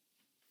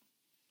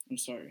 I'm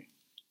sorry.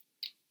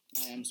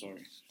 I am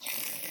sorry.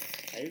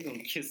 How you gonna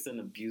kiss an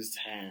abused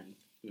hand?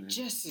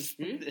 Justice,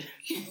 bro.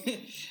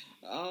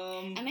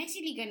 I'm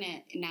actually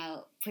gonna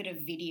now put a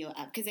video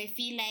up because I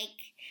feel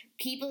like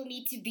people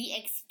need to be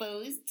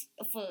exposed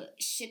for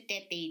shit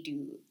that they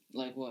do.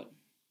 Like what?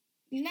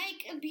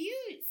 Like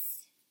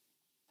abuse.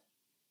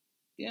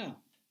 Yeah.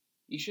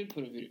 You should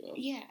put a video up.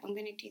 Yeah, I'm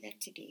gonna do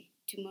that today.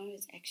 Tomorrow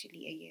is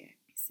actually a year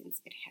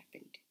since it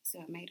happened, so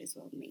I might as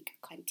well make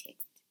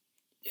context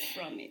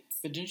from it.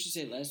 But didn't you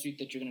say last week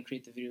that you're gonna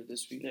create the video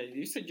this week? Yeah,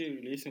 you said you're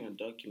releasing a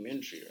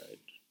documentary, right?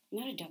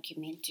 Not a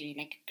documentary,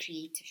 like a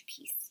creative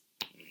piece.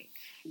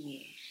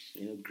 Yeah.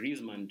 You know,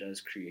 Griezmann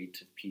does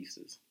creative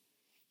pieces.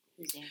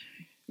 Who's that?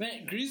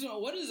 Man,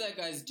 Griezmann, what is that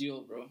guy's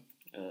deal, bro?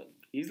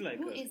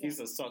 He's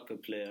a soccer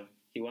player.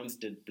 He once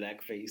did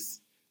blackface,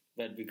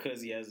 but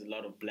because he has a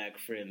lot of black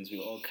friends, we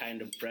all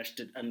kind of brushed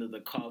it under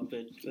the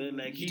carpet.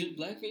 Like he did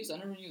blackface? I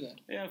never knew that.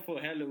 Yeah, for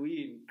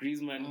Halloween,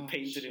 Griezmann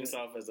painted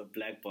himself as a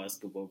black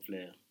basketball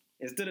player.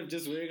 Instead of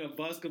just wearing a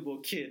basketball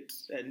kit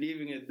and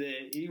leaving it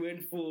there, he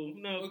went full,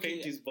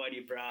 paint his body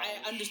brown. I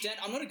understand.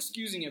 I'm not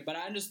excusing it, but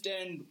I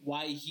understand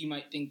why he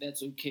might think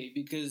that's okay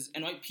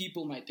and why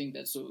people might think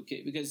that's so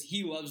okay, because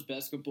he loves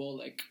basketball,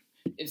 like,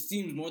 it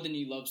seems more than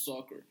he loves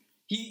soccer.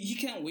 He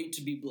can't wait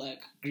to be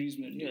black,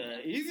 Griezmann. Yeah,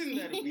 isn't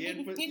that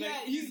weird? But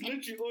he's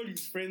literally all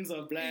his friends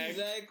are black.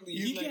 Exactly.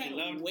 He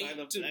can't wait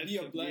to be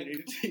a black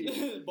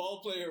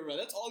ball player, bro.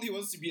 That's all he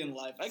wants to be in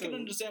life. I can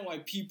understand why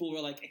people were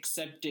like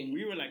accepting.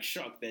 We were like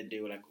shocked that they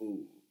were like, "Oh,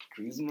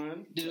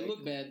 Griezmann." Did it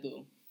look bad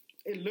though?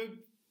 It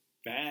looked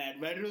bad,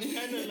 but it was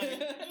kind of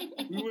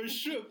like we were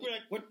shook. We're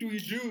like, "What do we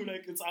do?"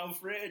 Like, it's our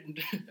friend.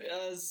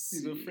 Yes,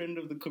 he's a friend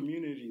of the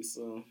community.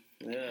 So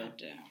yeah.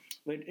 Damn.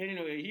 But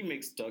anyway, he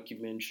makes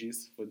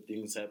documentaries for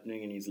things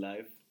happening in his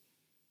life.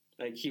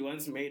 Like, he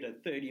once made a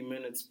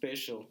 30-minute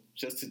special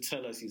just to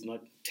tell us he's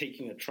not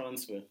taking a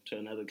transfer to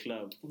another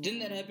club. Didn't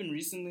that happen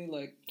recently,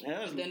 like,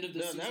 at the end of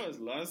the season? That was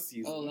last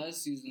season. Oh,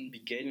 last season.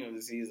 Beginning of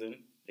the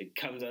season. It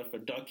comes out for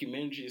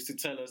documentaries to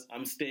tell us,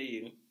 I'm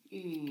staying.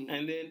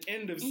 And then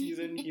end of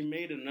season, he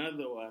made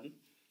another one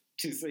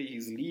to say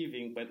he's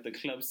leaving, but the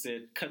club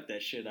said, cut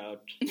that shit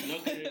out.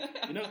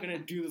 You're not gonna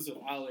do this with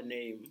our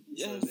name.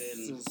 Yes. So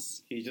then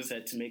he just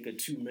had to make a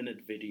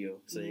 2-minute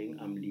video saying,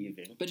 I'm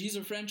leaving. But he's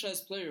a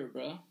franchise player,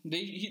 bro.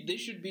 They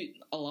should be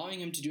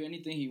allowing him to do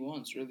anything he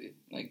wants, really.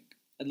 Like,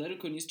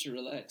 Atletico needs to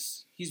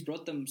relax. He's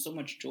brought them so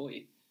much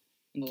joy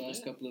in the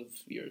last couple of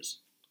years.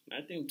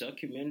 I think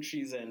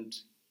documentaries and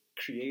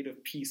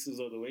creative pieces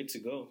are the way to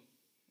go.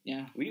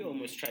 Yeah. We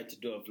almost tried to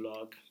do a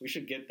vlog. We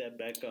should get that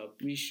back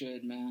up. We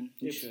should, man.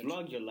 We should.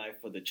 Vlog your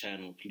life for the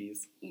channel,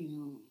 please.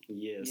 No.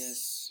 Yes.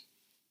 Yes.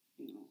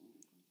 No.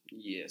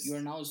 Yes. You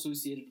are now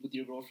associated with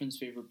your girlfriend's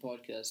favorite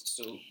podcast,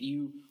 so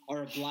you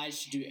are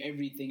obliged to do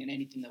everything and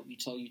anything that we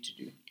tell you to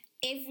do.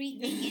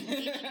 Everything and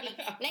anything.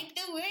 Like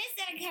the words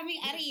that are coming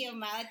out of your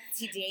mouth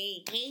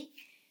today, okay?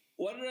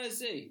 What did I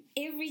say?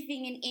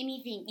 Everything and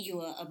anything.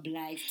 You are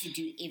obliged to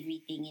do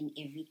everything and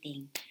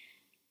everything.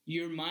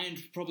 Your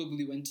mind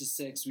probably went to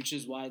sex, which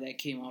is why that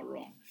came out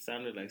wrong.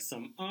 Sounded like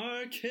some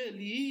R.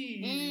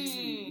 Kelly.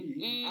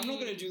 I'm not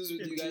going to do this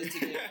with you guys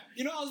today.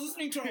 You know, I was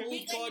listening to our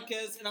old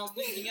podcast and I was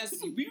thinking, yes,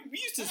 we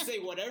used to say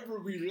whatever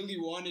we really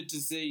wanted to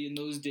say in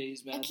those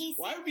days, man. Okay,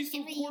 why are we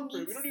so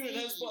corporate? We don't even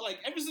have spot. Like,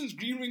 ever since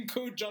Green Wing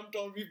Code jumped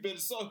on, we've been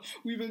so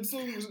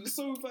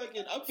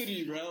fucking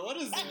uppity, bro. What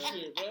is this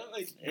shit, bro?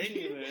 Like,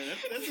 anyway,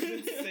 that's a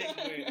good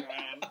segue,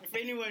 man. If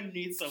anyone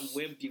needs some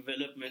web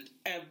development,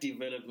 app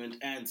development,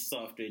 and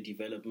software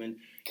development,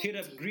 hit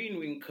up Green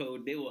Wing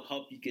Code. They will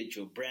help you get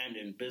your brand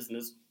and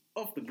business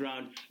off the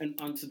ground and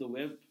onto the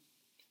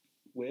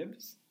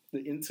webs, the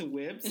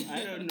interwebs.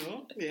 I don't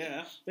know.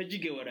 Yeah, but you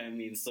get what I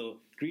mean. So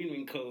Green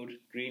Wing Code,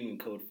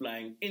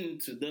 flying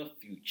into the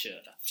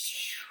future.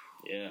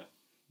 Yeah.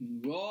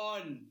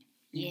 Run.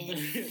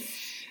 Yes.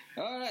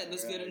 All right,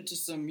 let's get into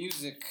some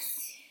music.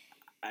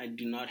 I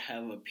do not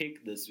have a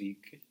pick this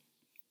week.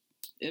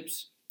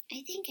 Ips?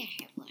 I think I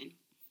have one.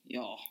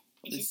 Yo.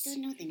 I just don't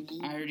know the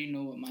name. I already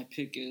know what my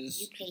pick is.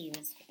 You play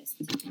yours first.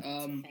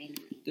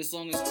 This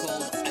song is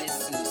called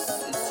ISIS.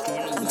 It's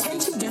Jordan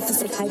Attention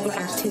Deficit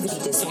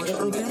Hyperactivity Disorder,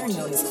 or better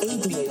known as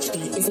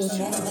ADHD, is a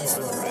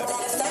mechanism that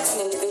affects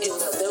an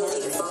individual's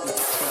ability to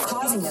focus,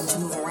 causing them to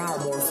move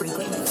around more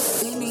frequently.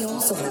 They may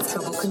also have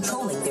trouble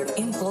controlling their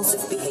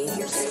impulsive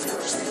behaviors.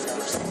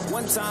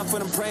 One time for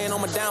them praying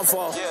on my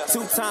downfall.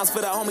 2 times for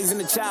the homies in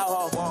the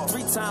child hall.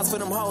 3 times for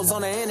them hoes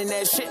on the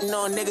internet shitting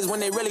on niggas when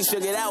they really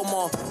should get out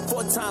more.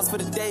 4 times for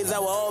the days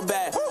that were all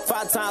bad.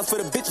 5 times for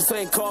the bitches who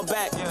ain't called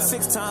back.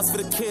 6 times for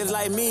the kids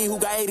like me who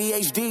got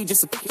ADHD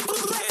just to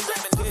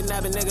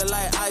kidnap a nigga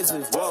like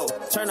ISIS. Whoa.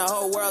 Turn the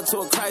whole world to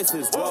a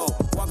crisis. Whoa.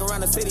 Walk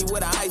around the city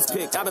with an ice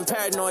pick. I've been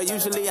paranoid,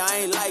 usually I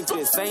ain't like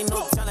this. Ain't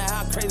no telling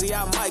how crazy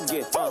I might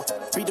get.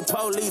 Beat the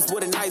police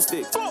with a nice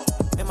stick.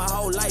 In my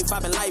whole life,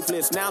 I've been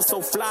lifeless. Now I'm so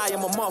fly,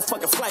 I'm a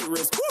motherfucking flight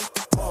risk.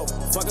 Whoa.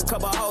 Fuck a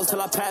couple hoes till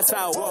I pass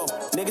out. Whoa.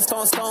 Niggas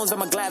throwing stones at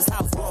my glass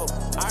house. Whoa.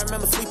 I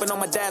remember sleeping on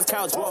my dad's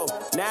couch. Whoa.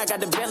 Now I got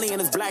the Bentley and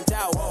it's blacked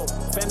out. Whoa.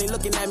 Family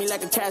looking at me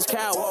like a cash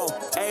cow. Whoa.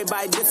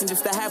 Everybody dissing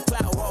just to have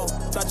clout. Whoa.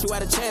 Thought you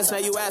had a chance, now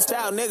you asked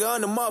out. Nigga,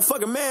 I'm the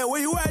motherfucking man. Where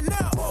you at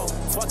now? Whoa.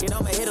 Fuck it,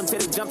 I'ma hit him till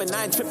they jumping.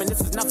 I ain't tripping,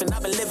 this is nothing.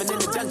 I've been living in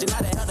the dungeon.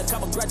 I done held a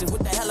couple grudges.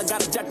 What the hell I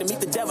got a duck to meet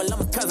the devil?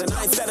 I'm a cousin.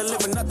 I ain't settling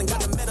with nothing.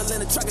 Got a medal in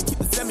the truck and keep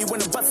the semi when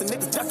I'm busting.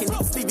 Niggas ducking.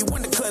 Stevie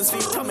Wonder couldn't see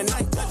it coming.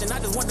 I ain't judging. I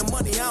just want the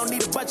money. I don't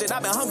need a budget.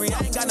 I've been hungry.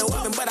 I ain't got no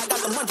oven, but I got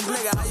the munchies,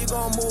 nigga. How you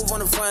gonna move on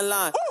the front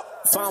line?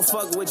 If I don't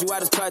fuck with you, I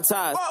just cut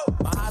ties.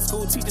 My high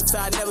school teacher said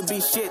I'd never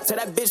be shit. To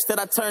that bitch that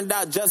I turned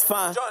out just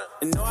fine.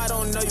 And no, I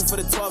don't know you for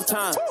the 12th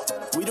time.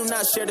 We do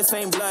not share the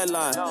same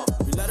bloodline.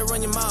 You let her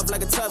run your mouth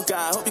like a tough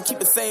guy. Hope you keep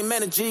the same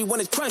energy when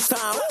it's crunch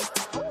time.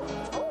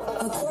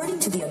 According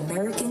to the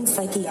American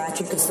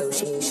Psychiatric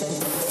Association,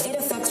 it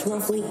affects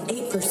roughly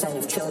 8%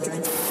 of children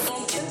and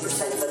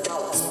 2% of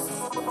adults,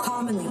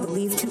 commonly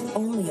believed to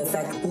only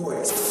affect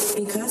boys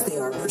because they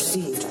are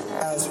perceived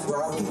as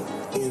rowdy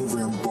and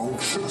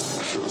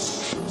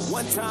rambunctious.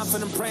 1 time for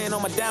them praying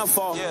on my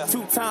downfall.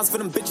 2 times for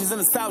them bitches in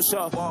the South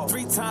Shore.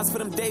 3 times for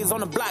them days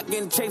on the block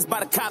getting chased by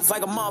the cops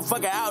like a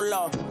motherfucking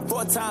outlaw.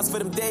 4 times for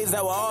them days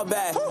that were all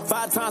bad.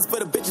 5 times for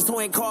the bitches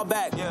who ain't called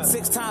back.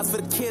 6 times for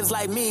the kids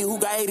like me who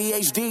got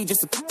ADHD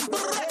just to...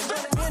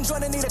 Me and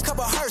Jordan need a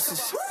couple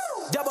hearses.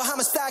 Double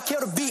homicide, kill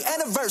the beat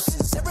and the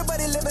verses.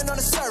 Everybody living on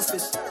the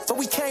surface, but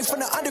we came from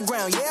the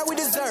underground, yeah, we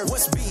deserve.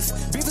 What's beef?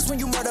 Beef is when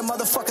you murder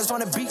motherfuckers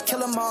on the beat. Kill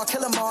them all,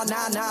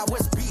 nah,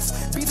 what's beef?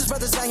 Beef is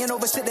brothers lying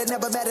over shit that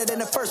never mattered in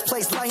the first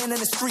place. Lying in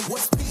the street,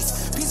 what's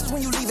peace? Peace is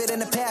when you leave it in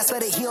the past,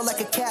 let it heal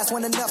like a cast.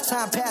 When enough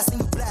time passed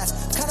and you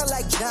blast. Kinda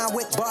like John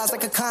Wick, bars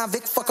like a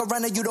convict. Fuck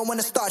around and you don't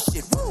wanna start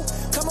shit. Woo!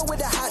 Coming with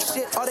the hot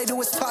shit, all they do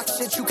is talk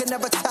shit. You can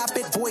never top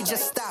it, boy,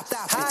 just stop.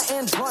 High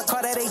and drunk,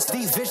 call that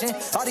HD vision.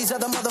 All these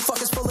other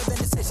motherfuckers full of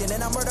indecision.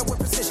 And I murder with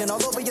precision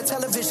all over your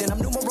television. I'm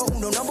numero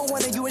uno, number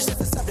 1 and you is just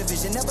a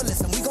subdivision. Never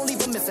listen, we gon' leave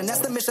them missing. That's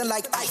the mission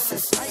like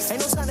ISIS. Ain't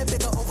no time to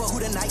bicker over who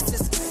the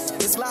nicest.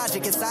 It's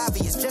logic, it's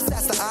obvious, just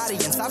ask the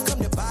audience. I've come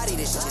to body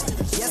this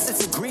shit. Yes,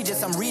 it's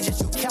egregious, I'm Regis,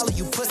 you Kelly,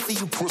 you pussy,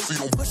 you pussy.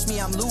 Don't push me,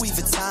 I'm Louis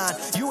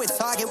Vuitton. You at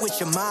Target with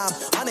your mom.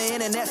 On the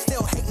internet,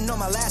 still hating on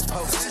my last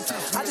post.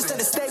 I just had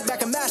a steak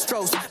back in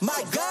Mastro's.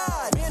 My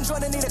God, me and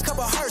Jordan need a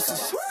couple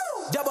hearses.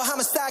 Double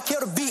homicide, kill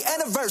the beat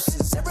and the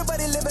verses.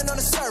 Everybody living on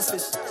the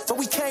surface, but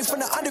we came from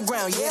the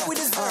underground, yeah, we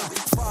deserve it.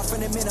 Far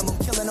from the minimum,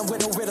 killing them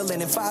with no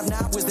riddling. And 5'9"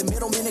 was the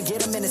middleman to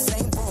get them in the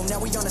same room.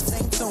 Now we on the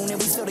same tune, and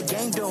we still the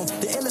game doomed.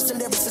 The illest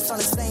lyricists on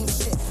the same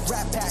shit. Rap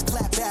Rat pack,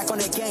 clap back on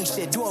that gang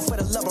shit. Do it for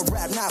the love of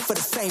rap, not for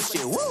the fame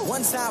shit. Woo!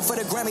 1 time for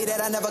the Grammy that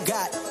I never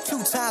got.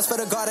 2 times for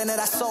the garden that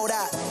I sold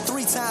out.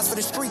 3 times for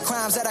the street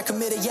crimes that I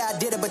committed. Yeah, I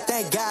did it, but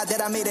thank God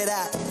that I made it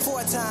out.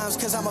 4 times,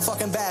 cause I'm a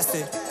fucking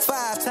bastard.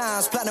 5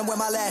 times, platinum with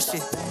my last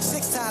shit.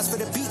 6 times for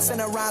the beats and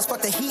the rhymes.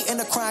 Fuck the heat and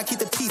the crime, keep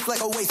the peace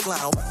like a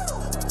waistline.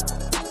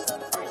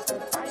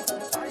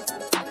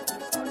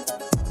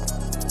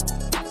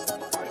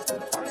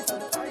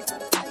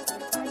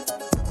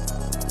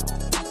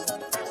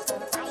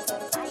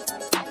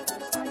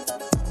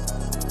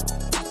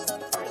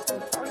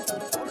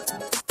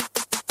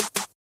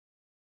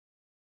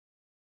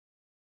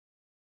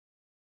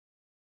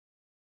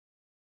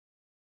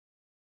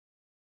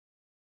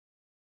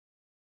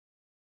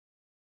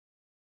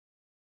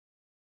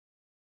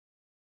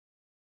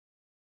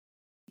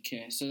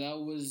 Okay, so that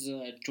was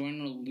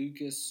Joyner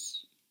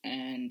Lucas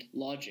and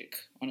Logic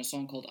on a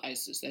song called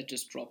Isis that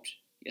just dropped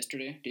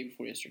yesterday, day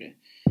before yesterday.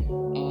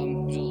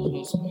 Who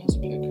else has a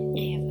pick?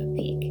 I have a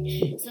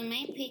pick. So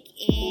my pick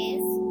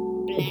is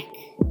Black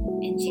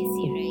and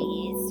Jessie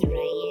Reyes,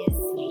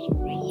 whatever.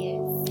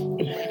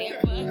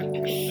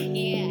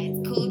 Yeah,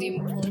 it's called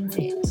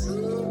Imported.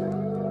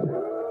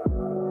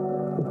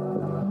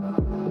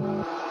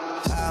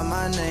 Hi,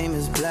 my name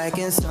is Black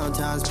and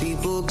sometimes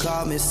people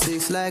call me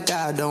 6 like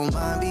I don't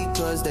mind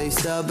because they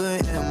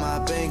stubborn and my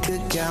bank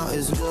account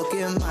is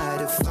looking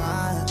mighty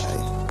fine. Hey,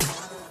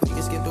 we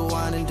can skip the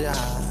wine and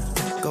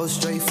dine, go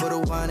straight for the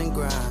wine and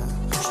grind.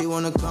 She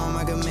wanna come,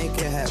 I can make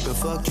it happen,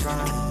 fuck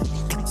trying.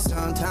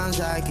 Sometimes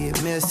I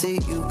get messy,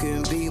 you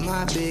can be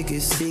my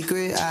biggest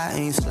secret. I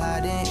ain't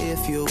sliding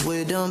if you're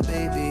with them,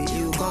 baby,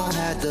 you gon'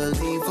 have to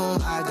leave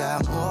them. I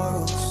got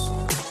morals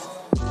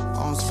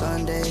on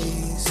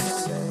Sundays,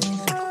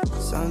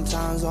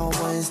 sometimes on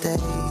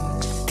Wednesdays.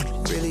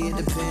 Really it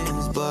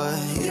depends, but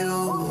you're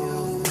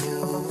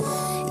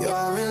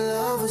in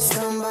love with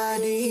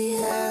somebody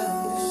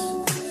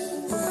else.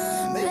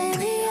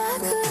 Maybe I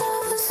could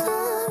offer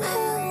some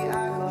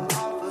help.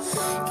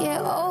 Get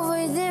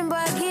over them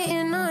by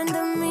getting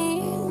under me.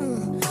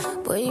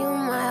 But you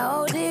might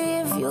hold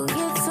it if you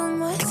get too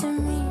much of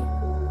me.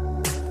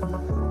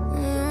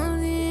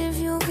 Only if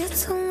you get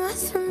too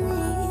much of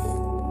me.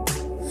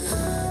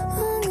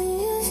 Only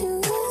if you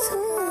get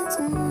too much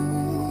of me.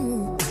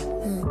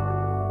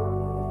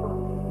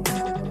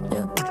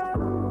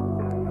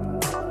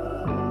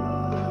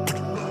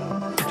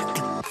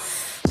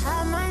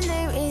 Hi, my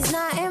name is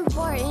not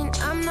important.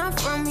 I'm not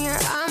from here,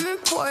 I'm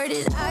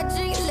imported. I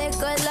drink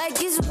liquor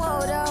like it's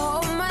water.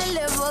 Hold my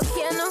liver,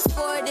 can't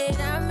afford it.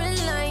 I've been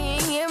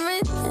lying here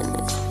and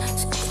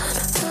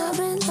I've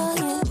been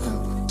lying.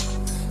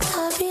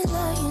 I've been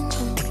lying.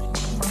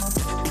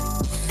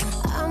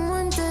 I'm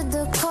under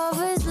the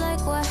covers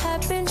like what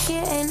happened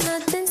here ain't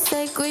nothing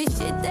sacred.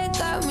 Shit that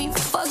got me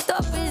fucked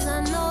up is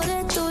I know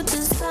that dude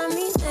just got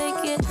me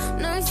naked.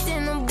 Nursed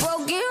in a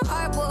broken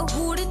heart, but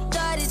who'd have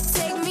thought it'd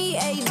take me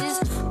ages?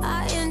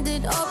 I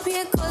ended up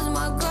here cause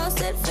my girl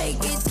said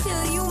fake it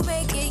till you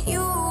make it.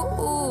 You're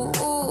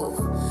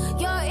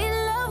in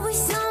love with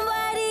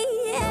somebody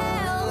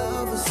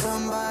else.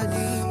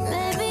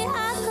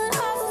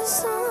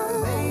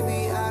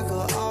 Maybe I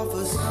could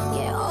offer some.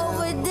 Get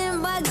over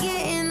them by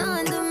getting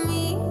under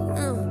me.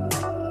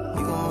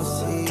 You gon'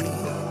 see,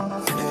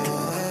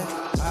 yeah.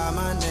 Hi,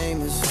 my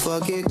name is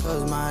fuck it,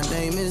 cause my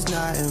name is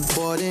not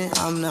important.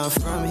 I'm not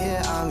from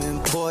here, I'm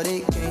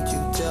imported. Can't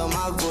you tell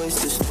my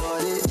voice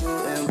distorted? You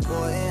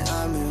important,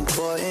 I'm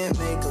important.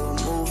 Make a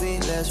movie,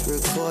 let's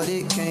record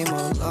it. Came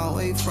a long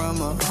way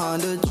from a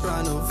Honda,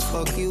 tryna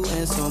fuck you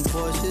and some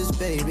Porsches,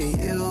 baby.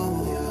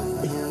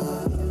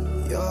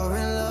 You're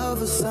in love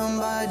with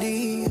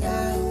somebody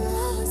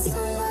else.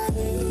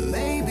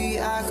 Maybe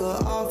I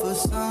could offer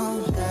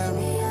some help.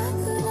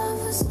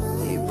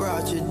 He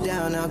brought you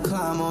down, now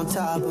climb on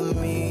top of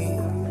me.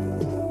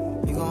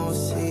 You gon'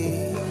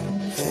 see,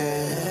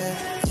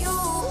 yeah.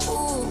 You're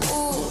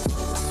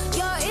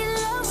in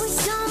love with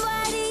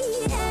somebody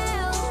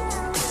else.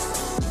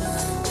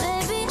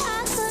 Maybe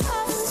I could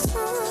offer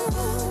some.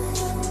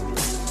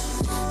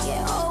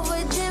 Get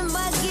over them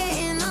by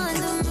getting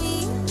under me.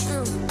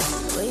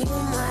 But you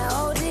might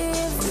hold it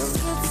if you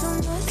get too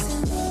much of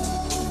me.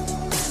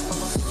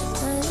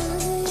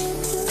 Only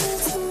if you get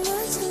too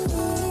much of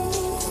me.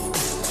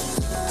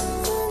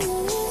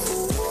 Only if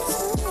you get too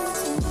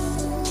much of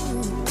me.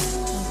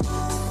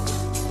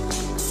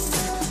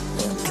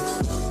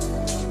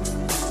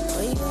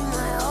 But you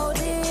might hold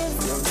it if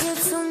you get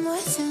too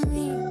much of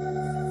me.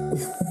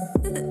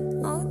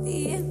 Only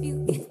if you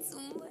get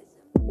too much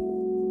of me.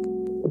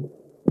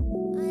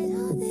 I'd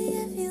hold it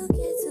if you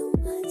get too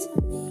much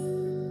of me.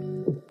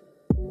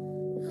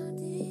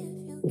 Only if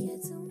you get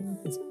too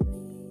much of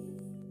me.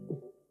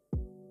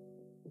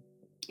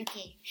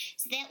 Okay,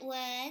 so that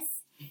was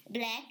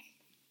Black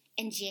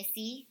and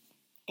Jessie,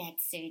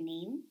 that's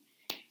surname.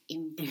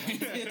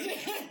 Imported.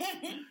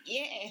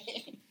 Yeah.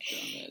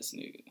 Dumbass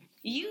nigga.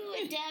 You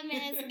a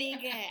dumbass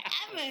nigga.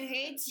 I'ma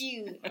hurt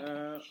you.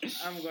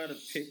 I'm gonna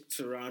pick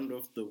to round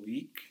off the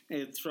week.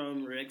 It's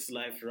from Rex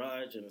Life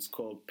Raj and it's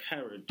called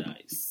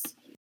Paradise.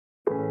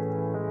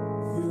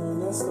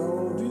 That's the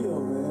whole deal,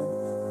 man.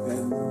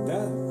 And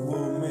that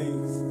will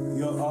make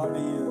your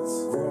audience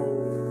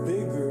grow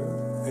bigger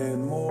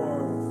and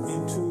more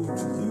in tune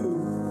to you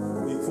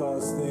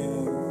because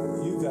then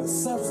you got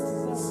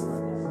substance.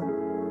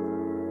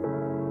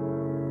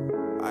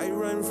 I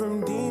run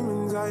from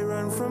demons, I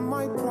run from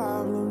my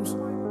problems.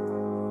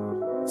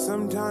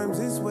 Sometimes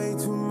it's way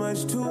too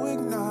much to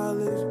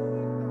acknowledge.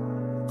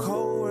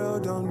 Cold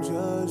world, don't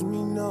judge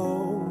me,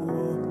 no.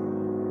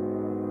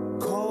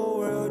 Cold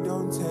world,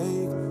 don't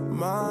take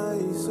my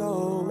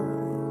soul.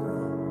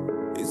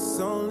 It's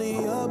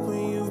only up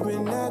when you've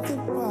been at the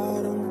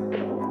bottom.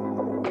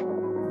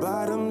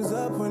 Bottoms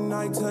up when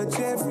I touch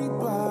every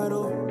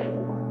bottle.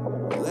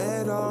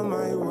 Let all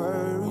my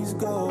worries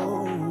go.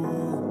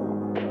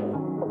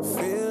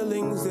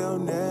 Feelings they'll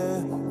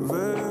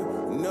never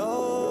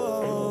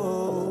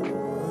know.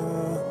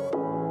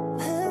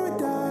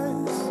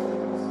 Paradise.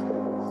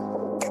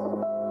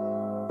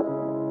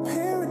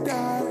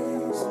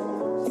 Paradise.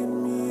 Give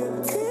me a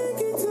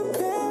ticket to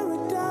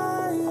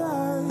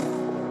paradise.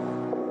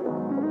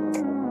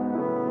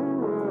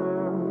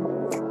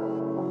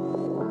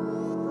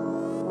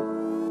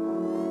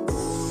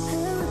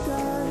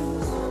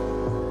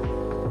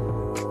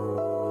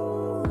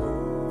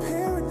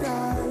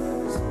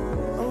 Paradise.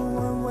 A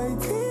one-way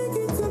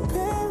ticket to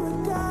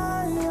paradise.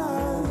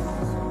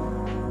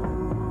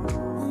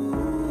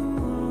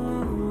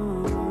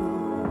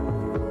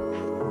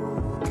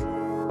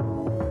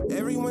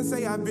 Everyone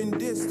say I've been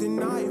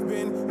distant, I've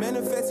been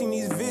manifesting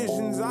these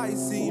visions I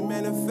see,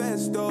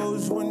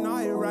 manifestos when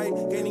I write,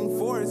 gaining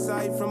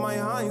foresight from my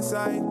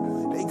hindsight.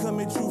 They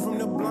coming true from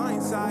the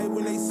blind side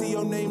when they see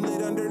your name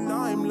lit under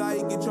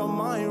limelight. Get your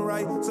mind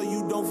right so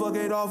you don't fuck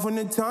it off when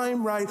the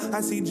time right.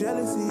 I see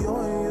jealousy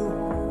on you,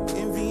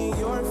 envy in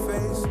your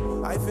face.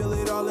 I feel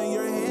it all in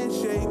your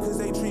handshake, cause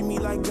they treat me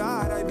like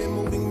God. I've been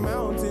moving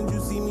mountains, you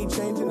see me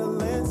changing the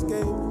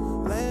landscape.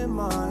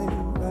 Landmine,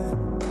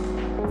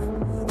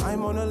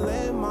 I'm on a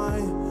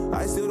landmine.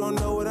 I still don't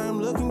know what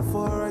I'm looking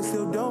for. I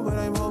still don't, but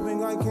I'm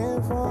hoping I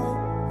can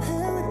find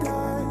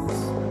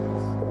paradise.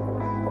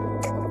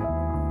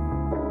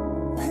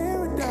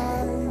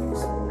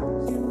 Paradise.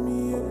 Give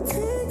me a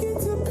ticket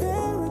to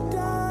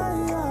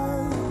paradise.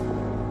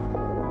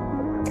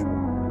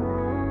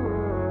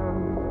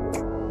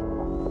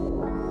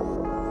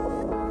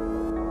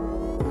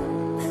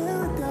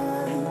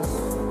 Paradise.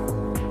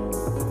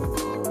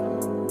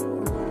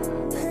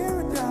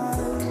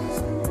 Paradise.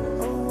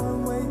 A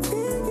one-way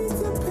ticket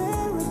to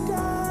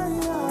paradise.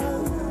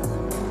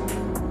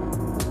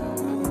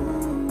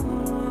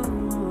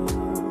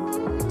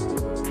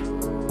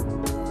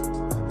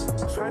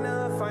 Tryna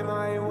find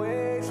my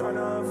way,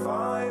 tryna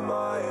find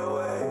my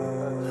way.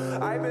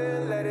 I've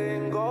been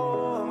letting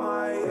go of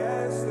my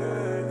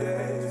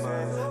yesterdays.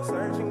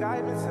 Searching,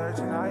 I've been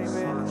searching, I've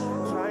been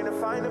trying to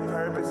find a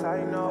purpose.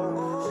 I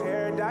know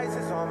paradise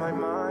is on my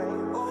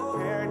mind.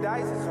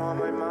 Paradise is on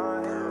my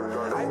mind.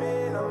 I've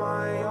been on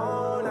my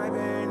own, I've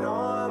been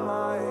on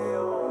my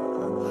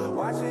own.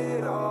 Watch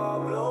it all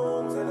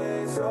bloom till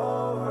it's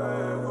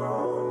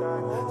overgrown.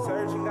 I'm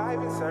searching, I've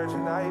been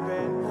searching, I've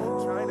been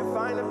trying to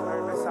find a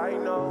purpose. I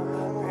know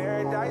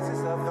paradise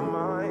is of the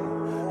mind.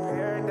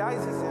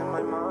 Paradise is in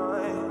my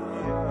mind.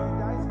 Paradise is in my mind.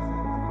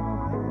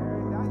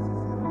 Paradise is in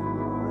my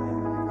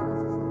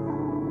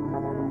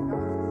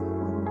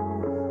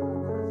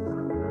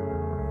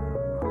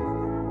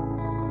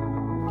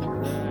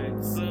Alright,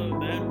 so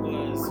that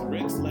was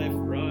Rex Life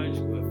Raj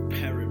with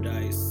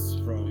Paradise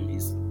from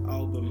his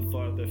album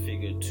Father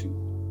Figure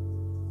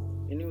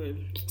 2. Anyway,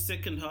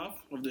 second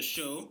half of the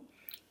show.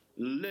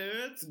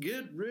 Let's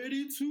get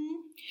ready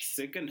to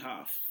second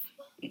half.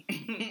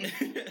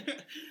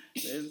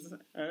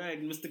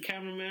 Alright, Mr.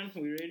 Cameraman,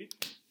 we ready?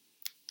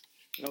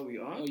 Oh, we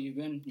are? Oh, you've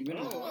been.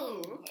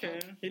 Oh, okay.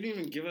 He didn't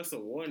even give us a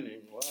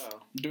warning.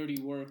 Wow. Dirty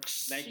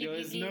works. Like there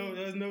was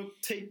no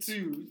take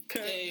two.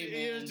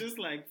 Hey, it was just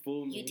like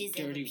full. You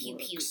deserve dirty a pew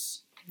pew.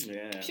 works.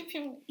 Yeah. Pew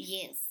pew.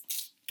 Yes.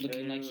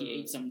 Looking like he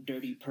ate some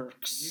dirty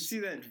perks. Did you see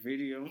that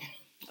video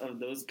of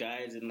those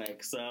guys in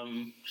like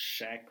some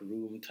shack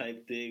room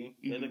type thing?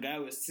 Where the guy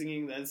was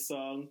singing that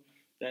song,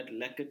 that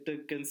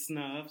Lekkatuk and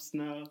Snuff.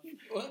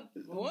 What?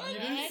 You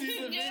didn't see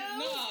the video?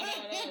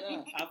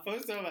 No. I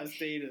posted on my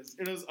status.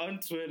 It was on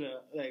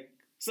Twitter. Like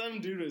some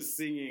dude was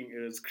singing. It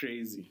was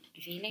crazy. I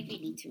feel like we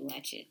need to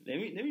watch it. Let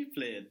me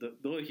play it.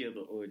 Don't hear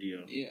the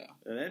audio. Yeah.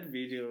 That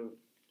video,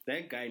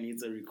 that guy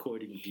needs a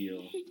recording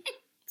deal.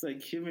 It's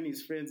like him and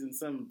his friends in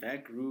some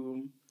back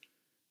room,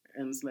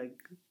 and it's like.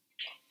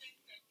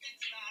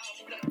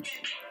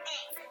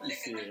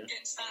 Let's see here.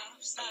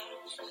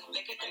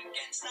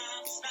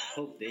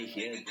 Hope they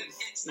hear this.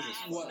 This is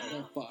What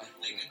the fuck?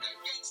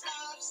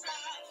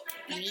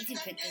 You need to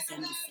put this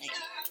on the site.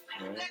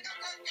 Right.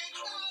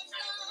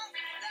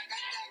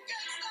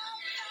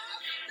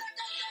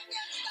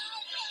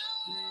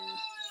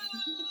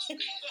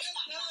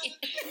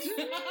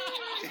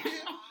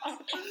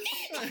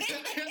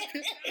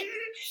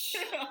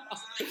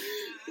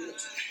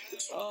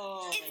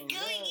 Oh, it's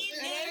going in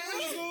there.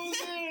 It goes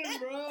in,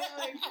 bro.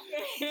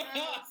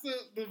 So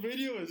the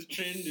video was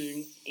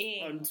trending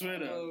on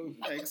Twitter.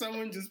 Like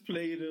someone just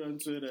played it on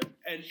Twitter,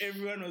 and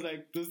everyone was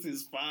like, "This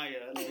is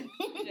fire!" Like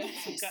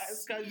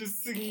this guy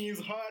just singing his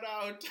heart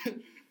out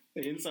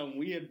in some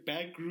weird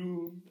back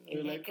room.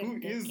 We're like, "Who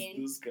is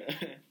this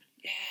guy?"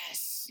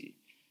 Yes.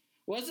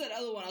 What's that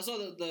other one? I saw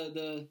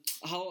the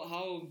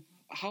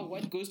how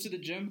white goes to the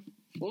gym.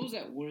 What was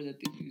that word that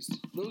they used?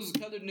 Those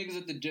colored niggas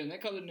at the gym. That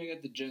colored nigga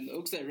at the gym. The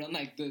oaks that run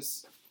like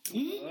this.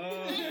 Like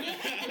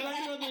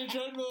on the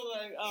treadmill,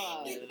 like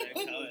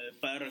like how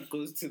Farah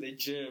goes to the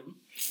gym.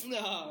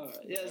 No,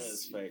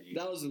 yes,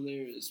 that was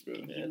hilarious, bro.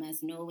 You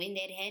must know when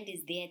that hand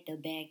is there at the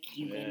back,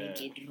 you're gonna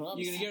get robbed.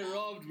 You're gonna get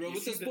robbed, bro.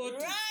 With the sport.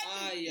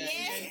 Yeah.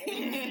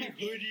 Uzi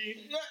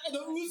hoodie. Yeah, the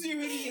Uzi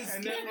hoodie is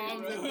and then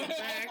arms in the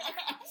back,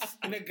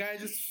 and the guy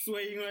just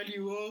swaying while he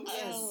walks.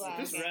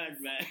 Just run,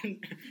 man.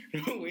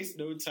 Don't waste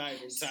no time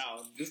in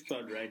town. Just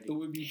start riding. The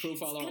would be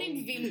profile.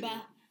 Scream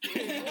Vimba.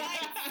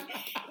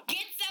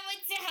 Get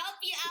someone to help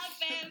you out,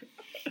 fam.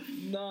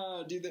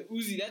 Nah, dude, the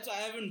Uzi. That's why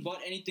I haven't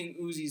bought anything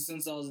Uzi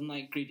since I was in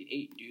like grade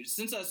 8, dude.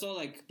 Since I saw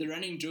like the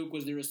running joke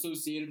was they're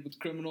associated with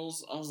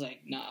criminals, I was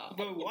like, nah.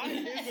 But why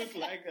is it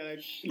like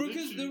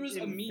because there was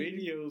a meme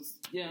videos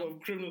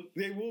of criminals?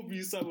 There will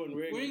be someone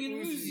wearing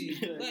an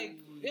Uzi. Like,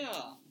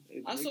 yeah.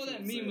 I saw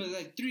that meme with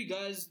like 3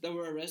 guys that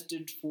were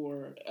arrested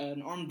for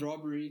an armed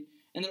robbery,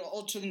 and they're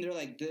all chilling there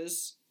like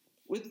this.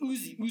 With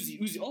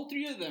Uzi, all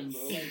 3 of them,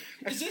 bro. Like,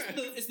 it's just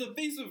it's the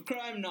face of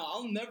crime now.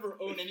 I'll never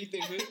own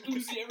anything with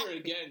Uzi ever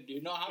again,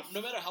 dude. No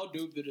matter how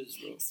dope it is,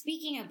 bro.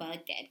 Speaking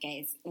about that,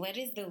 guys, what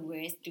is the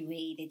worst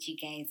way that you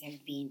guys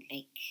have been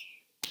like?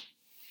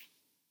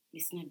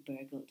 It's not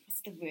burgled.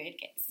 What's the word,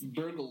 guys?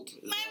 Burgled.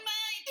 My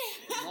mind.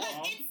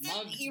 It's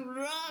mugged.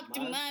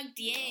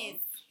 Yes.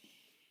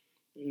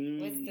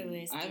 What's the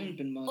worst? I haven't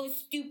been mugged. Oh,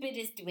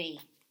 stupidest way.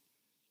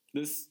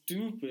 The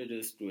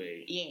stupidest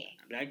way.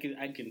 Yeah. I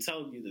can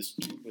tell you the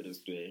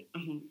stupidest way.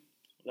 Mm-hmm.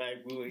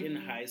 Like we were in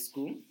high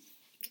school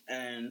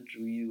and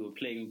we were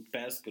playing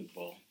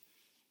basketball.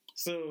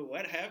 So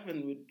what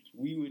happened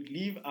we would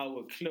leave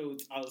our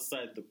clothes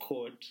outside the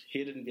court,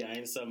 hidden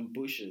behind some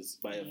bushes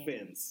by a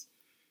fence.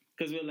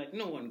 Because we're like,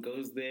 no one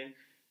goes there,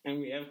 and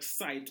we have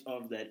sight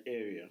of that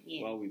area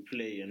while we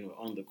play and we're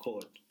on the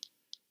court.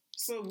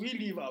 So we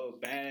leave our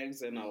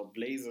bags and our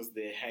blazers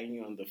there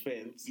hanging on the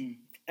fence.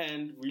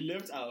 And we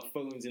left our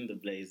phones in the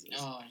blazers.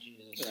 Oh,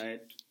 Jesus.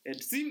 Right?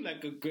 It seemed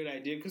like a good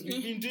idea because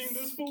we've been doing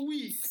this for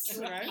weeks,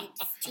 right?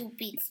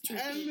 Stupid.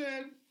 And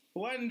then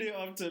one day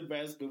after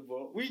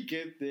basketball, we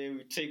get there,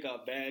 we take our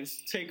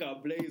bags, take our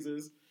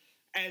blazers,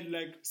 and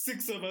like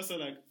 6 of us are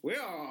like,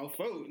 where are our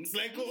phones?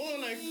 Like, all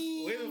like,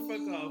 where the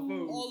fuck are our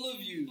phones? All of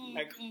you.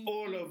 Like,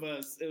 all of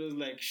us. It was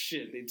like,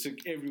 shit, they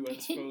took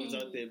everyone's phones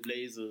out their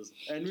blazers.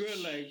 And we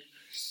were like,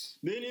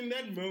 then in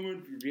that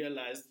moment, we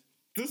realized,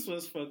 this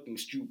was fucking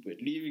stupid,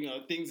 leaving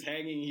our things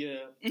hanging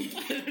here. You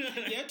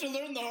have to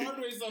learn the hard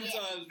way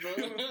sometimes, bro.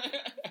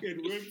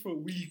 It worked for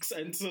weeks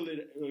until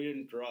it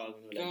went wrong.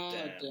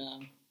 Like,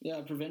 damn. Yeah,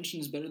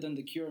 prevention is better than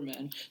the cure,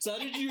 man. So how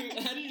did you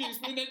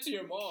explain that to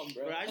your mom,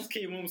 bro? I just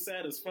came home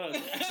sad as fuck.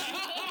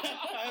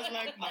 I was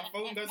like, my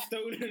phone got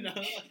stolen.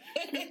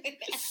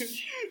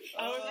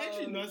 I was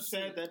actually not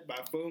sad that my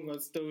phone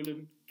got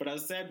stolen, but I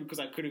was sad because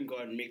I couldn't go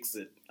and mix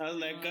it. I was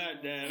like,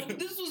 God damn.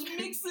 This was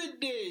Mix-It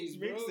days,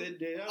 bro. Mix-It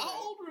days.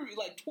 How old were you?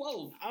 Like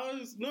 12?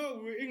 We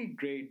were in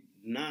grade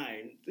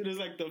 9. It was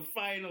like the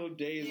final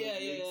days of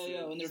Mix-It.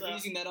 Yeah. When they're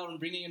freezing that out and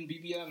bringing in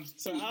BBM.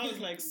 So I was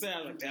like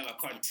sad, like, damn, I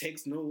can't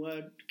text no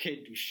one,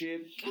 can't do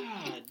shit.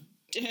 God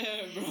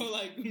damn, bro,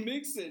 like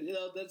Mix-It,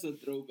 that's a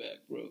throwback,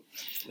 bro.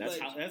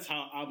 That's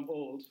how I'm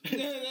old.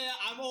 Yeah,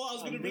 I'm old. I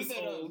was gonna bring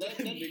that up. That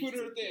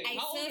Twitter thing.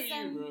 How old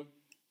are you,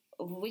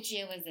 bro? Which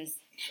year was this?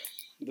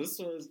 This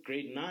was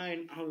grade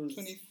 9. I was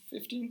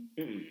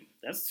 2015.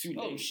 That's too late.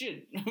 Oh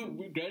shit,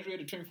 we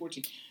graduated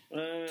 2014.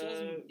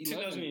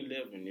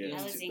 2011. Yeah,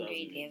 I was in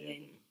grade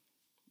 11.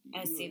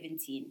 I was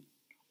 17.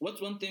 What's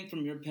one thing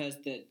from your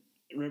past that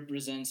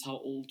represents how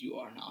old you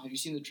are now? Have you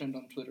seen the trend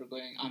on Twitter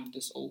going, I'm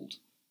this old?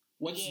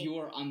 What's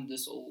your I'm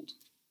this old?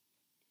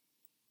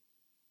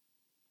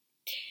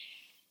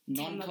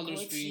 Non-color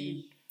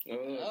screen.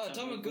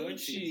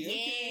 Tamagotchi.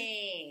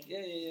 Okay.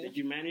 Yeah. Did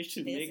you manage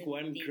to make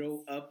one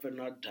grow up and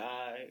not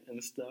die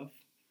and stuff?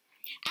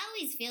 I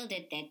always failed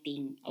at that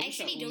thing. I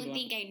actually don't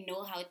think I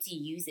know how to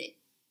use it.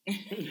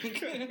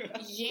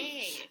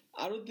 Yeah.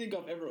 I don't think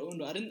I've ever owned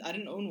one. I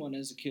didn't own one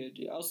as a kid.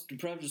 I was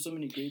deprived of so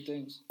many great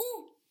things.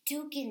 Ooh,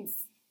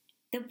 tokens.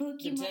 The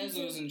Pokemon. The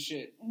Tazos and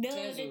shit. No,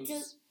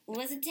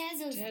 was it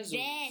Tazos?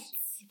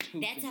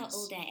 That's how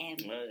old I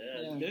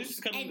am. They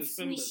just come in the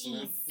Simbas,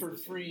 man. For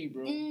free,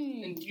 bro.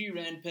 And 3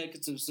 rand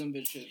packets of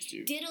Simba chips,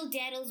 dude. Diddle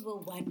Daddles were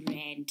 1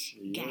 rand,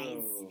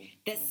 guys.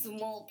 The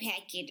small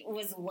packet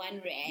was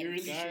 1 rand. You're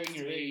really showing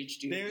your age,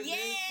 dude.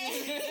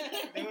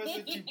 There was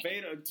a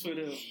debate on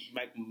Twitter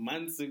like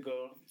months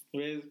ago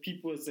where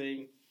people were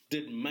saying,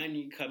 did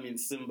money come in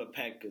Simba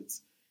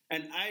packets.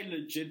 And I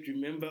legit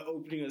remember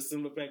opening a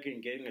Simba packet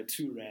and getting a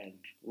 2 rand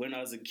when I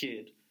was a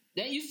kid.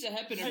 That used to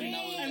happen every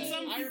now and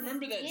then. I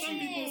remember that Some too.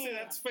 people say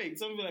that's fake.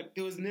 Some people like,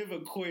 there was never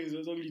coins, there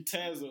was only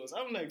Tazos.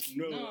 I'm like,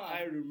 no,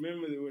 I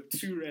remember there were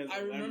 2 rands.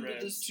 I remember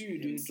this too,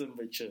 dude.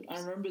 Simba chips. I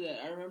remember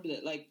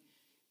that. Like,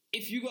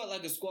 if you got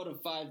like a squad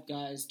of 5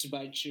 guys to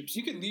buy chips,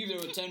 you could leave there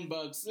with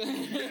 $10.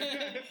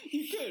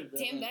 You could, bro.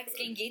 $10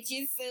 can get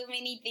you so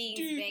many things.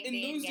 Dude, back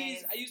in then, those guys.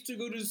 days, I used to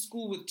go to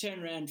school with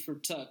 10 rand for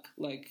tuck.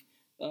 Like,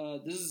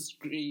 this is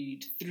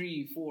grade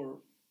 3, 4,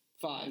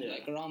 5,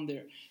 like around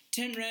there.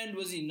 10 rand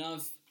was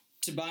enough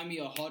to buy me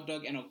a hot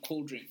dog and a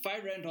cold drink.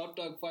 5 rand hot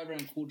dog, 5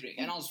 rand cold drink.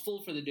 And I was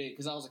full for the day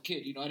because I was a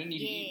kid, you know, I didn't need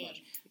to eat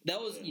much. That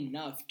was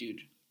enough,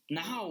 dude.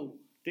 Now,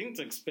 things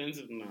are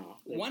expensive now.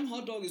 Like, one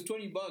hot dog is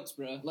 $20,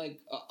 bro. Like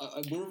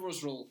a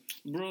Burvos roll.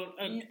 Bro,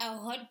 a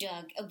hot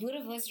dog, a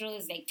Burvos roll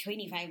is like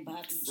 $25.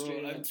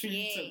 Bro, a 2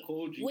 liter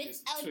cold drink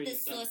without is 20 the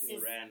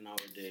sauces. rand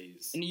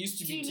nowadays. And it used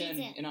to be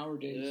 10 in our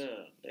days.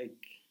 Yeah, like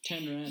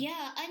 10 rand.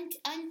 Yeah,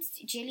 aren't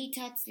jelly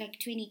tots like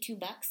 $22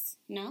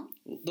 now?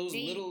 Those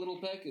little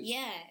packets.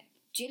 Yeah.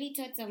 Jelly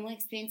tots are more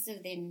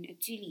expensive than a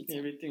 2 liter.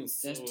 Everything's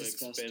so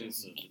disgusting.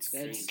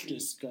 expensive. That's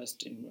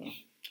disgusting, bro.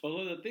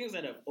 Although the things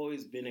that have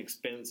always been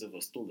expensive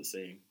are still the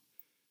same.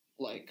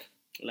 Like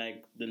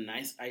the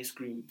nice ice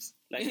creams.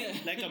 Like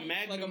a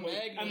Magnum.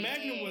 A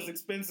Magnum was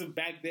expensive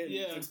back then.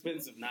 Yeah. It's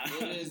expensive now.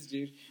 It is,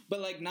 dude.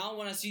 But like now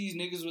when I see these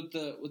niggas with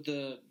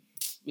the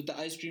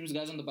ice creams,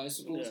 guys on the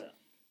bicycles,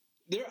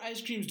 their ice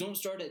creams don't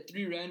start at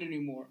 3 rand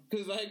anymore.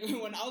 Because like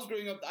when I was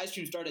growing up, the ice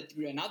cream started at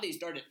 3 rand. Now they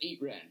start at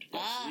 8 rand.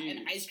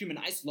 And ice cream and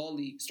ice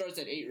lolly starts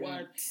at 8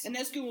 rand. And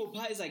Eskimo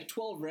pie is like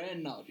 12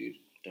 rand now, dude.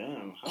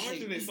 Damn. How much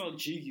do they sell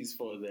Jiggies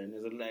for then?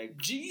 Is it like...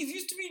 Jiggies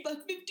used to be like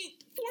 40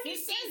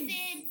 cents. 50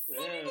 cents.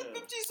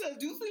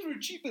 These things were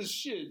cheap as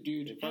shit,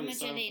 dude. How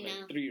much are they now?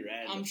 Like 3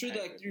 rand. I'm sure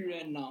they're like 3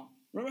 rand now.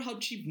 Remember how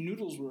cheap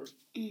noodles were?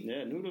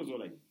 Yeah, noodles were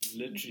like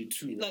literally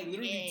 2 rand. Like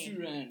literally 2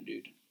 rand,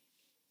 dude.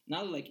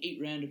 Now they're like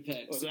 8 rand a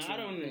pack. So I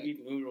don't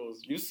eat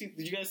noodles. Did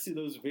you guys see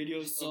those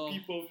videos of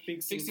people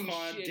fixing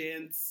car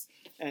dents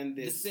and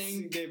their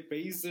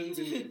basins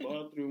in the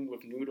bathroom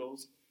with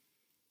noodles?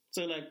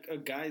 So like a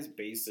guy's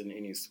basin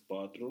in his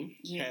bathroom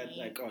had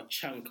like a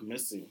chunk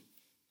missing.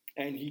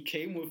 And he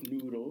came with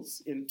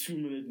noodles, in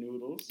 2-minute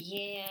noodles.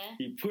 Yeah.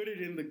 He put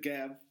it in the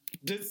gap,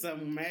 did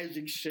some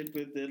magic shit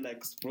with it,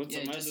 like brought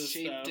some other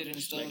stuff,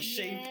 like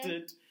shaped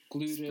it,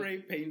 spray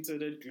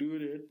painted it,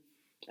 glued it.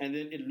 And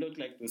then it looked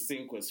like the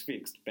sink was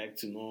fixed back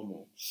to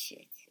normal.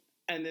 Shit.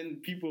 And then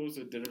people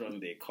also did it on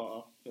their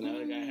car.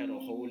 Another guy had a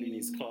hole in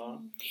his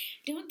car.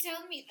 Don't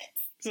tell me that.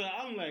 So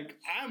I'm like,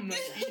 I'm not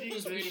eating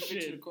this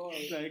shit.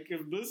 Like,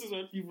 if this is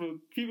what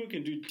people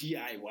can do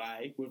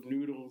DIY with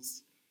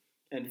noodles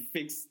and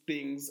fix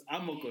things,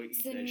 I'm gonna go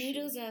eat that shit. So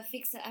noodles are a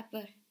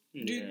fixer-upper.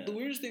 Dude, the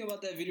weirdest thing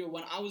about that video,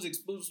 when I was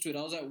exposed to it,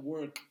 I was at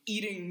work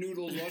eating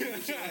noodles. Like,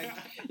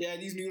 yeah,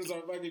 these noodles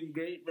are fucking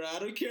great, bro. I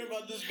don't care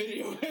about this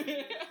video.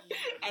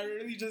 I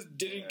really just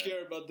didn't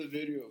care about the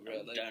video, bro.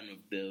 I'm done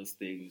with those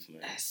things,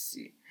 man. I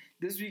see.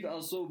 This week I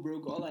was so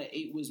broke. All I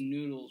ate was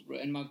noodles, bro,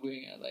 and my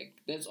guinya.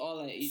 Like, that's all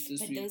I ate this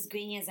week. But those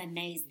guinyas are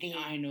nice there.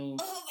 I know.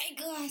 Oh my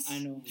gosh. I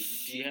know. Do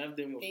you have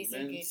them with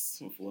mince?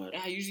 With what?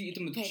 I usually eat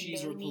them with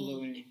cheese or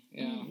polony.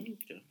 Yeah.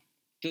 Okay.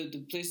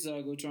 The places that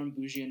I go to aren't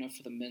bougie enough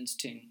for the men's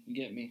ting. You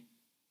get me?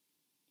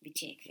 We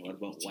check. What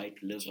about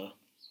white liver?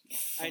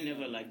 I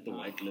never liked the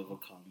white liver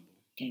combo.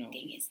 That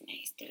thing is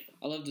nice too.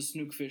 I love the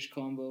snook fish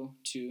combo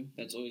too.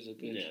 That's always a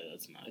good. Yeah,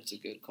 that's nice. That's a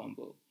good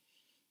combo.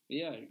 But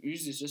yeah,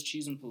 usually it's just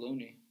cheese and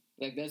polony.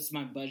 Like that's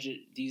my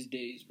budget these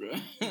days, bro.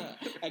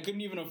 I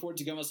couldn't even afford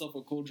to get myself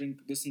a cold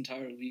drink this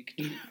entire week.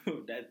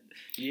 That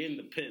you're in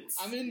the pits.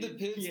 I'm in the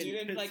pits,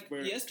 dude. And like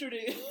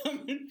yesterday,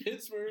 I'm in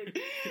Pittsburgh,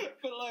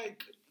 but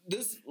like.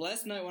 This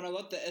last night when I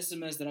got the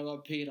SMS that I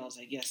got paid, I was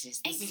like, "Yes,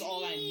 this is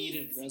all I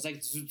needed." Bro. I was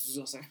like,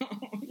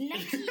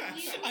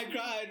 I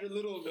cried a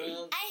little,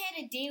 bro. I had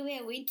a day where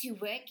I went to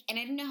work and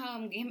I didn't know how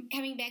I'm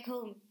coming back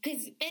home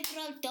because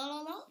petrol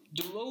Dololo.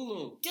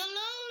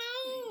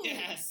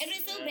 Yes, it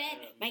was so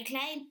bad. My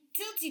client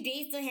till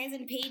today still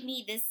hasn't paid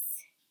me this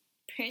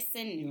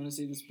person. You want to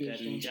say this bitch?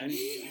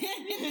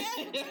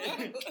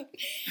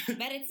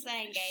 But it's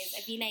fine, guys.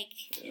 I feel like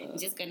I'm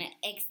just gonna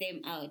X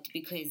them out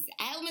because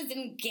I almost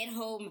didn't get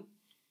home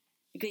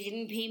because you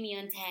didn't pay me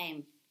on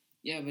time.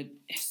 Yeah, but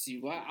see,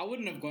 why I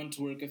wouldn't have gone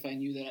to work if I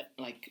knew that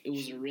like it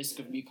was a risk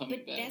of me coming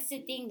back. But that's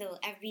the thing, though.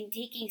 I've been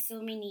taking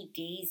so many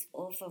days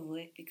off of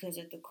work because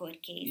of the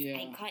court case. Yeah,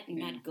 I can't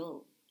not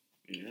go.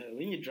 Yeah,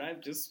 when you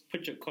drive, just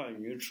put your car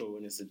in neutral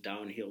when it's a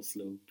downhill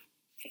slope.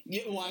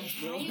 Yeah, once,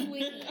 bro.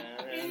 Highway.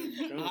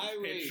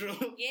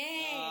 Petrol.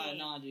 Yeah.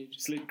 Nah, dude.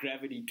 Just let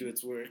gravity do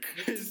its work.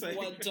 It's like,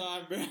 one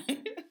time, bro.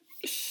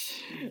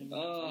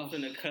 I'm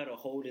gonna cut a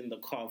hole in the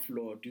car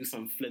floor, do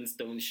some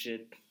Flintstone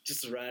shit,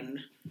 just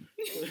run.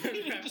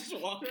 Just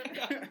walk.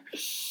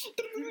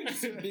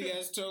 Big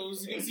ass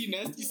toes. You can see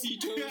nasty sea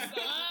toes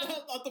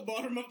at the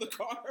bottom of the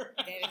car.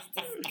 That is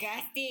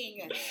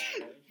disgusting.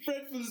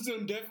 Fred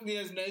Flintstone definitely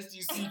has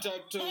nasty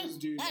C-type toes,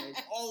 dude.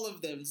 Like, all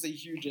of them. It's a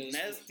huge ass.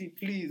 Nasty,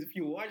 please. If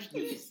you watch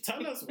this,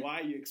 tell us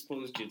why you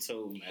exposed your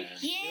toe, man.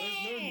 Yeah.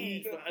 There was no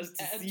need for us to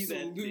see that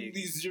thing.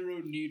 Absolutely zero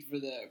need for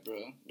that,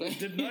 bro. It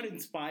did not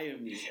inspire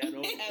me at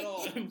all. At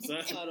all. I'm sorry.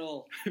 At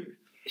all. That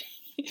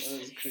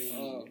was crazy.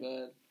 Oh,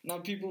 man. Now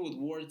people with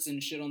warts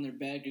and shit on their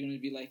back are going to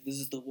be like, this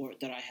is the wart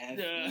that I have.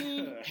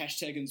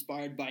 Hashtag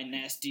inspired by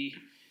nasty.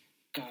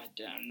 God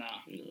damn, nah.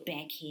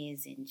 Back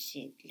hairs and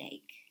shit,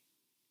 like...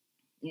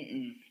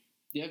 Mm-mm.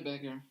 You have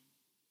back hair?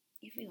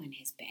 Everyone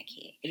has back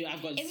hair. Yeah,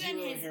 I've got Everyone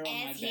zero has hair on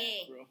my ass back,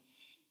 hair. bro.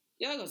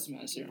 Yeah, I got some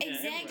ass hair.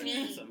 Exactly.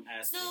 Everyone has some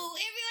ass So hair.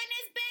 everyone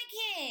has back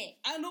hair.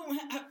 I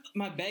don't have...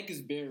 My back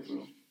is bare,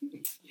 bro.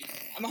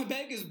 My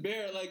back is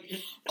bare. Like,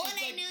 All it's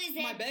I like know is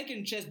that... my back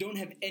and chest don't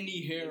have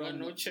any hair You got on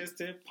no them. chest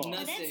hair? Pause. Oh,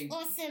 Nothing. that's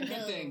awesome, though.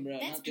 Nothing, bro.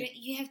 That's nothing. great.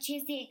 You have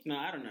chest hair. No,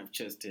 I don't have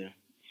chest hair.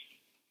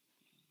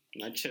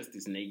 My chest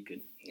is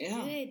naked.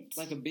 Yeah, Good.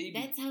 like a baby.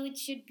 That's how it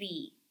should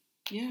be.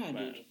 Yeah,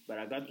 But, dude. but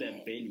I got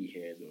that belly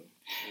hair,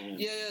 though.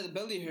 Yeah, the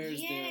belly hair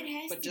is Yeah, there, it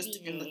has but to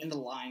just be in there. the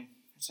line.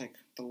 It's like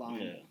the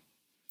line.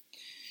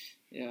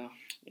 Yeah.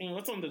 Yeah.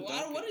 What's on the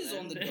docket? What is man?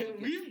 on the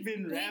docket? We've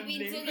been rambling.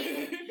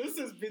 This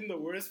has been the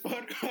worst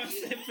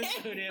podcast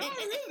episode ever. Oh,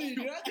 really?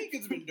 Dude, I think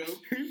it's been dope.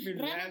 We've been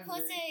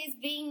rambling. Ramaphosa is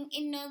being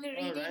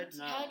inaugurated. All right,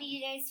 now. How do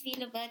you guys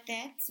feel about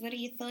that? What are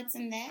your thoughts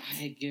on that?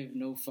 I give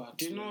no fucks.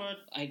 Do you know bro.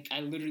 what? I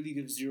literally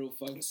give zero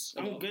fucks.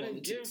 I'm about gonna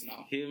politics give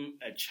now. him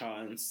a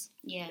chance.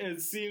 Yeah.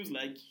 It seems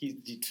like he's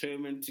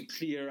determined to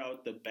clear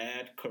out the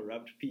bad,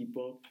 corrupt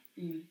people.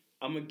 Mm.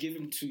 I'm gonna give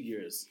him 2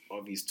 years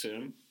of his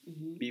term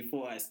Mm-hmm.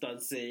 before I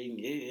start saying,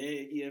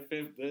 hey,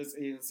 EFF this,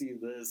 ANC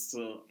this.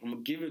 So I'm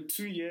gonna give it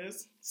 2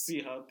 years, see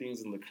how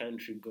things in the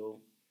country go.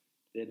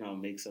 Then I'll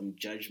make some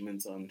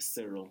judgments on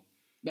Cyril.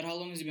 But how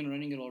long has he been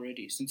running it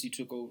already since he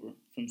took over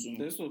from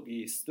Zuma? This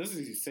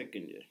is his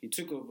second year. He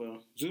took over.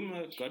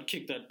 Zuma got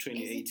kicked out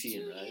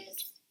 2018, right?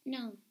 Years?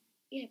 No.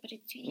 Yeah, but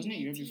it's 2019. Wasn't it a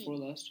year before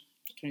last?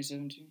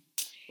 2017?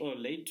 Oh,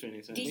 late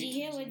 2017. Did you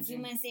hear what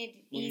Zuma said?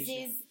 What He did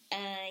he says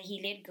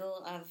he let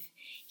go of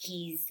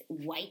his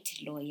white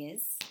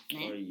lawyers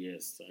Oh,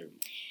 yes. I remember.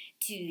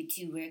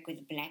 to work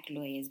with black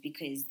lawyers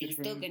because they're Good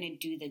for still him. going to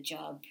do the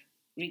job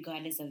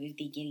regardless of if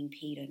they're getting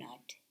paid or not.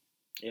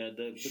 Yeah,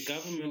 the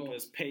government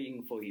was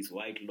paying for his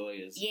white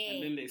lawyers. Yeah.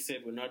 And then they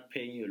said, we're not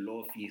paying your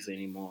law fees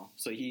anymore.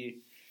 So he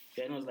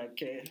then was like,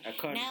 okay, I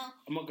can't, Now-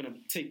 I'm not going to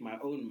take my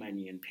own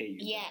money and pay you.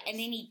 Yeah, guys. and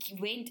then he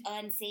went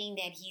on saying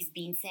that he's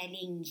been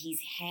selling his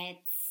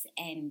hats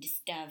and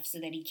stuff so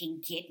that he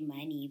can get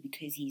money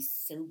because he's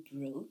so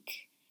broke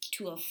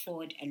to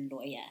afford a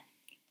lawyer.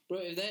 Bro,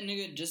 if that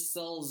nigga just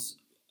sells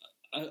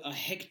a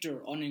hectare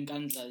on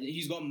Nkandla,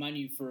 he's got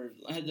money for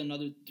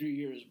another 3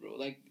 years, bro.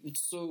 Like,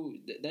 it's so...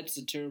 That's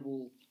a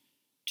terrible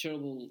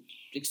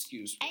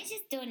excuse. I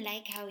just don't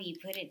like how he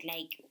put it.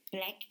 Like,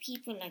 black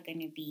people are going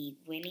to be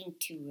willing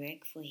to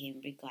work for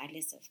him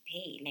regardless of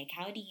pay. Like,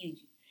 how do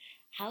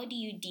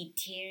you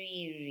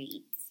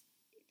deteriorate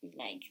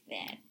like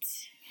that?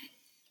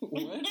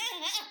 What?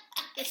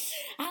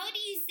 How do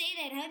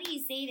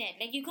you say that?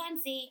 Like, you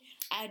can't say,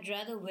 I'd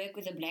rather work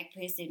with a black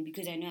person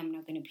because I know I'm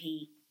not going to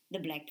pay the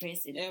black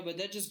person. Yeah, but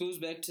that just goes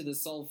back to the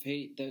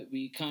self-hate that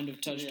we kind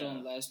of touched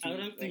on last week. I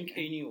don't think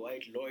any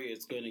white lawyer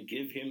is going to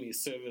give him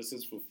his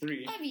services for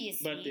free.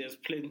 Obviously. But there's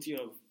plenty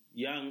of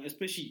young,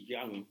 especially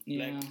young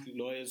black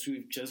lawyers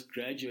who've just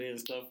graduated and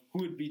stuff, who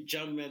would be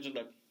jump managers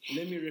like,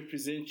 let me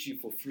represent you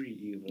for free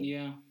even.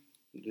 Yeah.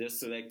 Just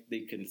so like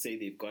they can say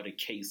they've got a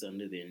case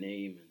under their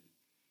name. And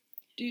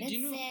Dude, That's do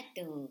you know... sad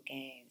though,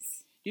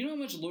 guys. Do you know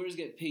how much lawyers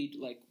get paid,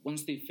 like,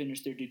 once they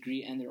finish their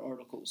degree and their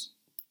articles?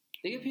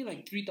 They get paid,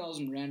 like,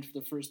 3,000 Rand for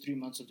the first 3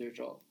 months of their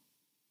job.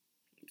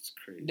 It's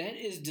crazy. That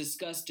is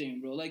disgusting,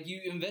 bro. Like,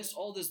 you invest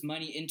all this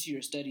money into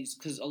your studies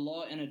because a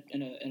law and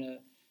a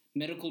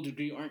medical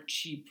degree aren't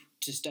cheap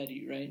to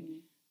study, right? Mm-hmm.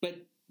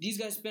 But these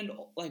guys spend,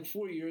 like,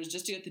 4 years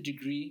just to get the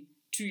degree,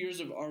 2 years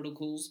of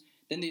articles,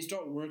 then they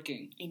start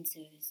working.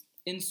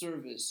 In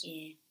service.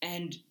 Yeah.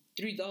 And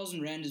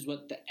 3,000 Rand is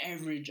what the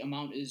average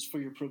amount is for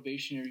your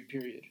probationary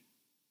period.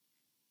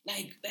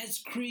 Like,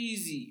 that's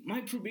crazy. My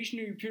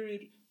probationary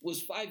period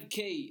was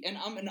 5K, and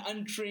I was an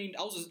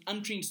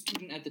untrained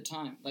student at the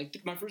time. Like,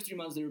 my first 3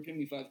 months, they were paying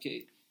me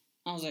 5K.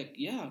 I was like,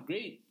 yeah,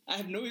 great. I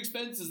have no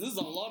expenses. This is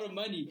a lot of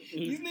money.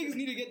 These niggas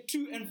need to get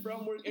to and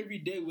from work every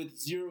day with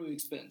zero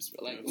expense.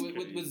 Like,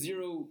 with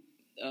zero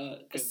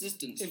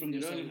assistance if from you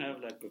their don't salary.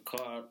 have like a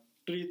car,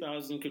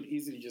 3,000 could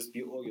easily just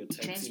be all your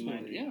taxi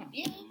Transport, money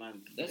yeah. a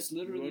month. That's Like,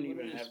 literally you what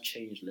don't it even is. have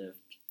change left.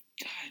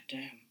 God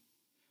damn.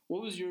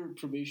 What was your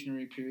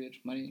probationary period,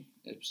 money,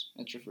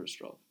 at your first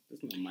job?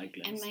 That's not my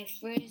glass. And my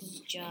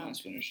first job, Mine's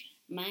finished.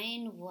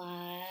 mine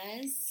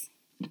was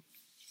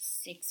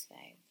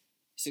 6'5".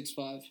 6'5".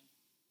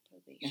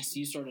 Probation. Yes,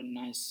 you started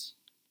nice.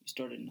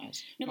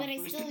 No, My but I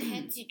first- still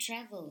had to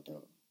travel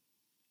though.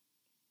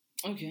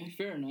 Okay,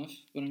 fair enough.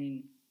 But I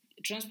mean,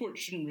 transport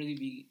shouldn't really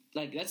be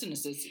like that's a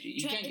necessity.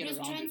 You can't It get was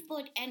around it.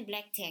 transport and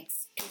black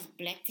tax because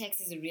black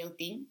tax is a real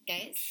thing,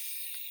 guys.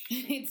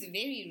 It's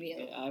very real.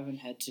 Yeah, I haven't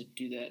had to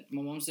do that.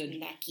 My mom said,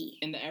 lucky.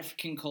 In the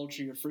African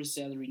culture, your first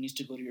salary needs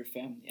to go to your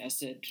family. I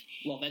said,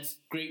 well, that's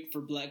great for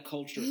black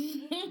culture.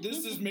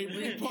 This is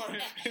Maybury Park.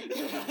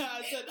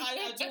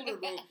 I told her,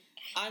 bro,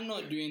 I'm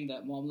not doing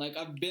that, Mom. Like,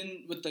 I've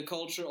been with the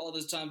culture all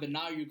this time, but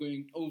now you're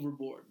going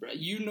overboard, bro.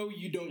 You know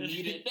you don't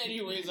need it.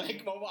 Anyways,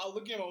 like, Mom, I'll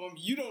look at my mom,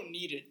 you don't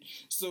need it.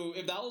 So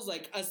if that was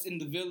like us in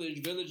the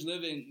village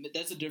living,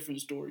 that's a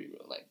different story,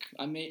 bro. Like,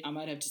 I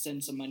might have to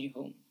send some money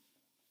home.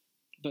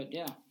 But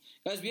yeah.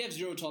 Guys, we have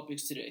 0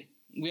 topics today.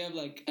 We have,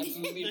 like,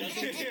 absolutely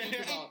nothing to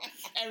think about.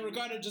 And we're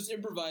kind of just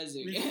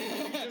improvising. We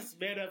just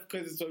made up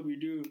because it's what we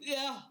do.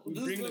 Yeah. We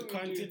bring the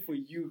content for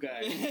you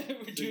guys.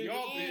 So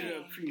y'all better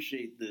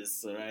appreciate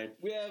this, alright?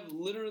 We have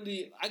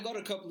literally... I got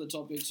a couple of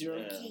topics here.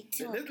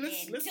 Yeah.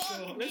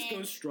 Let's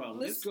go strong.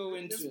 Let's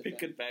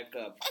pick it back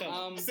up.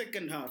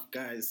 Second half,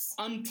 guys.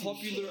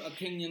 Unpopular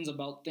opinions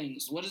about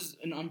things. What is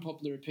an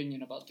unpopular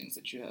opinion about things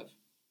that you have?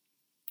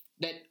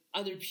 That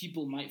other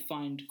people might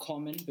find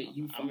common, but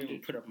you find I'm going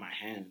to put up my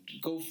hand.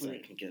 Go for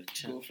it. I can get a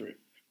chance. Go for it.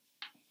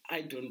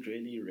 I don't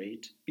really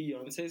rate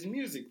Beyonce's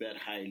music that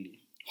highly.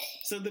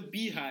 So the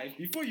Beehive,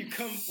 before you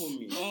come for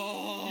me,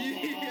 I'll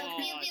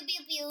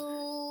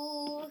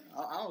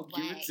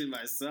give it to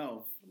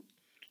myself.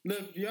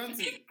 Look,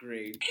 Beyonce's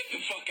great. Get the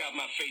fuck out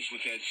my face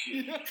with that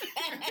shit. Get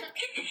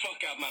the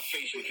fuck out my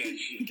face with that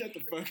shit. Get the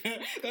fuck out.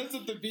 That's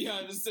what the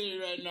Beehive is saying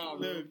right now,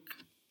 bro. Look,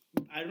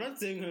 I'm not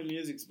saying her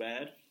music's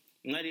bad.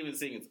 I'm not even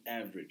saying it's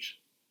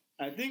average.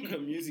 I think her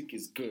music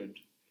is good,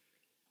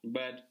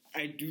 but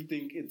I do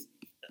think it's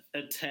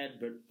a tad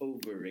bit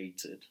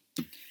overrated.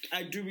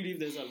 I do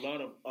believe there's a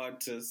lot of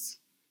artists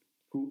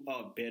who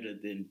are better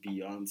than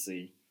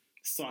Beyonce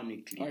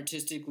sonically.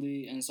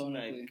 Artistically and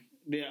sonically. Like,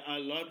 there are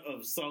a lot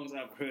of songs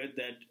I've heard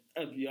that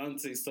a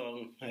Beyonce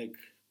song like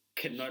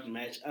cannot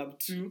match up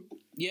to.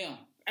 Yeah.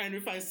 And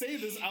if I say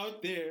this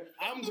out there,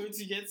 I'm going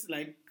to get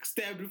like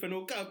stabbed with an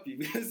okapi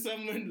because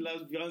someone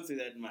loves Beyonce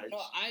that much.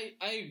 No,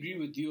 I agree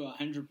with you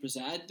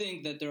 100%. I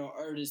think that there are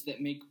artists that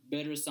make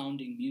better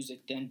sounding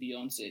music than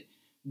Beyonce.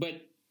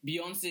 But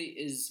Beyonce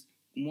is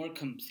more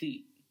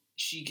complete.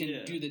 She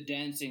can do the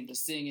dancing, the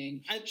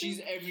singing.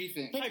 She's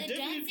everything. But the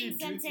dancing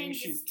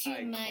sometimes is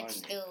too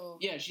much, though.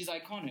 Yeah, she's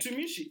iconic. To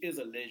me, she is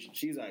a legend.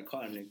 She's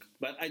iconic.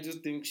 But I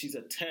just think she's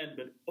a tad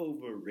bit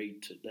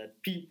overrated.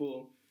 That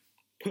people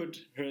put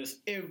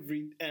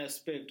every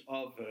aspect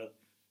of her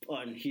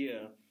on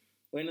here.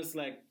 When it's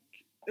like,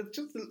 it's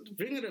just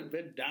bring it a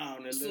bit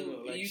down a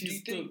little. Like,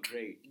 she's still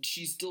great.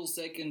 She's still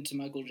second to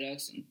Michael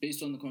Jackson,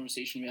 based on the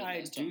conversation we had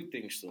last time. I do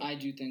think so. I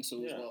do think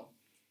so as well.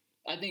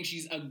 I think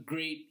she's a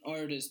great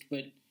artist,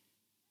 but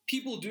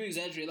people do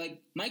exaggerate.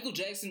 Like, Michael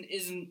Jackson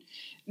isn't...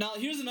 Now,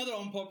 here's another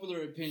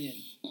unpopular opinion.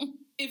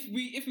 If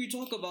we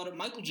talk about it,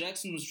 Michael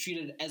Jackson was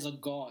treated as a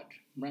god,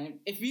 right?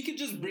 If we could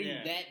just bring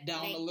that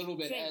down a little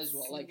bit as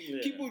well. Like,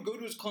 people would go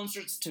to his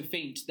concerts to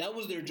faint. That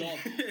was their job.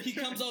 He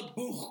comes out,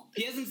 boom.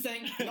 He hasn't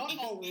sang not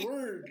a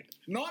word.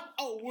 Not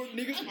a word.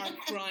 Niggas are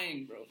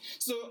crying, bro.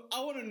 So,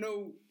 I want to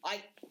know,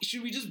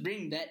 should we just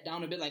bring that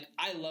down a bit? Like,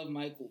 I love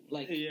Michael.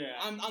 Like,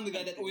 I'm the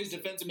guy that always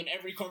defends him in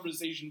every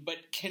conversation,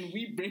 but can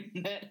we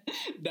bring that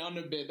down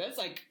a bit? That's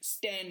like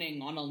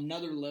standing on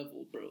another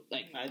level, bro.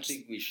 Like, I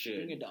think we should.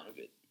 Bring it down a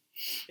bit.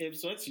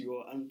 If what's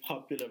your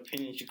unpopular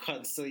opinion you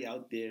can't say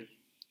out there?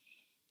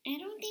 I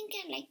don't think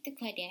I like the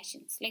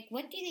Kardashians. Like,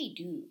 what do they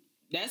do?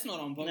 That's not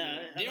unpopular.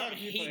 Nah, they are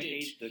hated.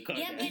 Hate the Kardashians.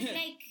 Yeah, but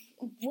like,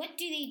 what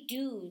do they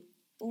do?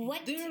 How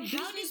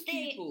does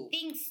their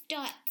thing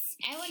start?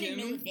 I want to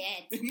know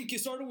that. It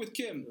started with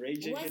Kim. Ray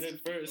J did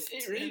it first.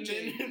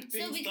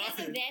 So because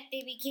of that,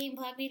 they became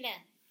popular.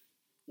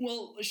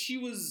 Well, she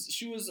was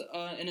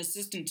an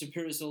assistant to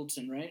Paris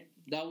Hilton, right?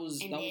 That was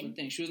the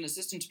thing. She was an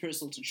assistant to Paris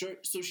Hilton.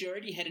 So she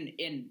already had an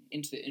in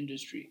into the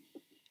industry.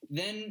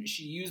 Then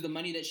she used the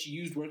money that she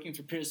used working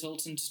for Paris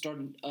Hilton to start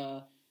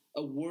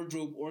a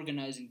wardrobe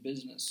organizing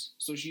business.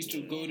 So she used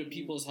to go to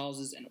people's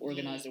houses and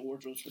organize their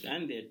wardrobes for them.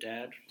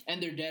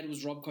 And their dad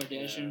was Rob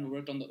Kardashian, who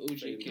worked on the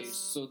OJ case.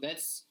 So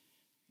that's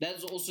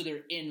also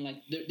their in.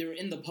 Like, they're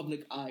in the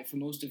public eye for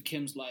most of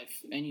Kim's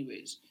life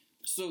anyways.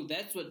 So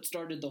that's what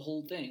started the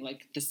whole thing.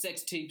 Like, the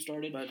sex tape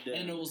started,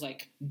 and it was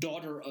like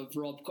daughter of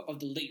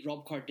the late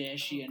Rob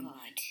Kardashian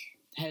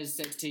has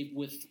sex tape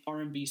with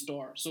R&B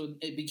star. So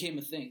it became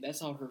a thing. That's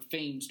how her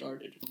fame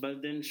started.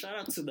 But then shout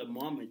out to the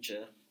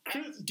momager.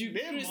 Chris,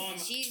 mom,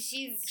 she's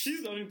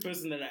the only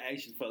person that I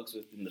actually fucks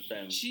with in the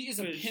family. She is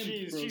a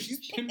pimp, bro.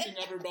 She's pimping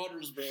out her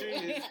daughters, bro. She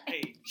is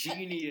a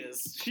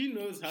genius. She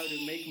knows how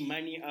to make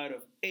money out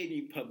of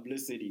any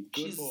publicity,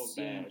 good or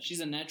bad. Yeah, she's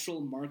a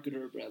natural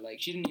marketer, bro.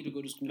 Like, she didn't need to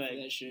go to school for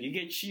that shit. You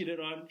get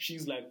cheated on,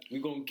 she's like,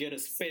 we're gonna get a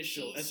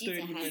special, a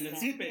 30-minute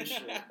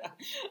special,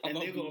 and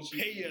they're gonna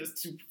pay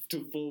us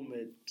to film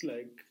it.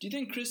 Like, do you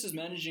think Chris is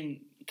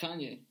managing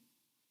Kanye?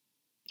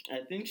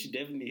 I think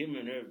him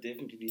and her have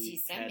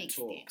definitely had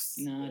talks.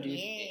 Nah, dude.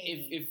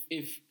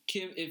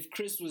 If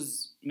Chris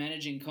was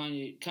managing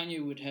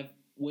Kanye would have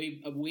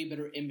a way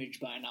better image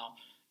by now.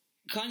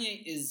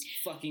 Kanye is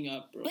fucking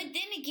up, bro. But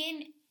then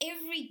again,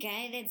 every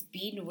guy that's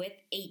been with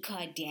a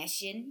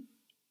Kardashian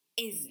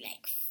is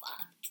like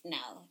fucked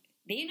now.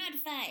 They're not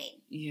fine.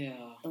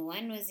 Yeah. The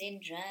one was in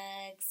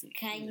drugs.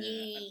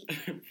 Kanye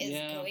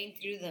is going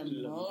through the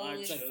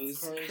most.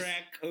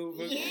 Crack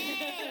over.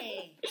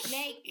 Yeah.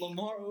 Like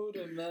Lamar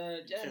Odom,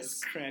 man.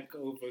 Just crack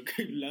over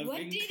loving what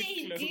do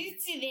they clothes. do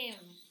to them?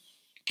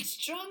 A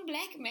strong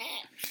black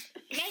man.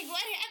 Like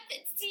what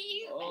happens to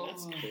you? Oh,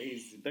 that's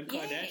crazy. The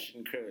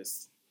Kardashian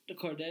curse. The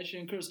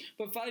Kardashian curse.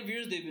 But 5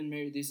 years they've been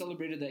married. They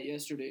celebrated that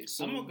yesterday.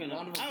 So I'm not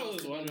gonna. I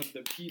was one of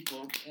the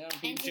people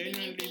who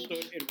genuinely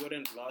thought it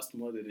wouldn't last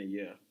more than a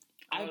year.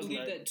 I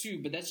believe that too,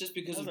 but that's just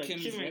because of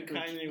Kim's Kim record.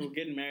 and Kanye will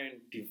get married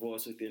and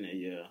divorced within a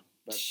year.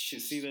 But to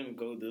see them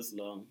go this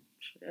long,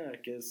 I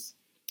guess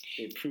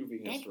they're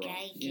proving us wrong. That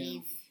guy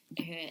gave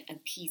her a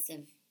piece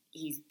of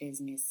his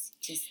business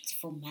just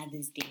for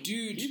Mother's Day.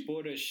 Dude, he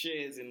bought her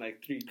shares in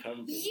like 3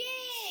 companies.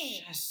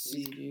 Yeah!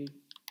 Dude.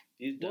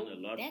 He's done a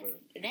lot for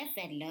her. That's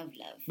that love.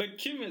 But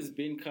Kim has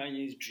been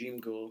Kanye's dream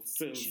girl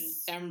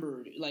since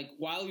Amber. Like,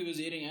 while he was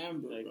dating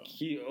Amber. Like,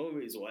 he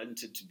always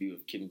wanted to be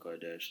with Kim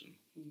Kardashian.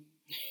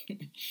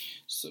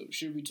 So,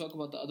 should we talk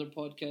about the other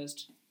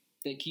podcast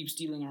that keeps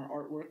stealing our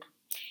artwork?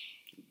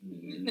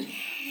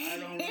 I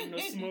don't want no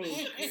smoke.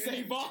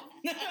 Save on.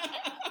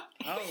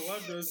 I don't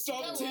want no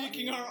Stop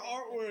taking our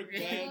artwork,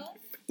 man.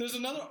 There's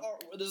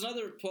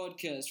another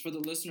podcast for the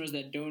listeners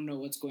that don't know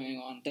what's going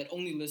on, that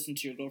only listen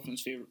to your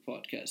girlfriend's favorite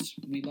podcast.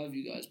 We love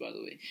you guys, by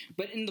the way.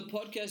 But in the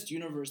podcast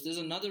universe, there's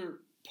another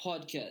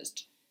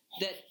podcast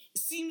that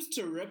seems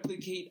to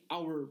replicate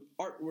our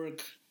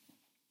artwork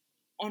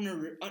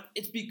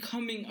it's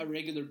becoming a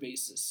regular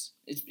basis.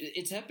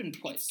 It's happened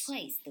twice.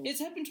 It's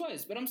happened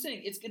twice, but I'm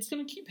saying it's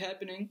going to keep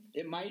happening.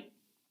 It might,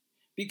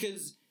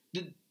 because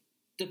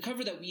the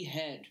cover that we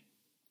had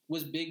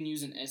was big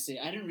news in SA.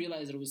 I didn't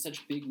realize that it was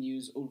such big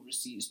news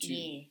overseas too.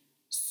 Yeah.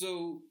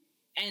 So,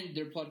 and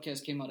their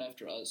podcast came out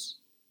after us.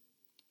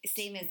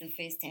 Same as the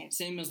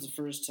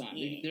first time.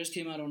 Yeah. Theirs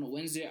came out on a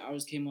Wednesday.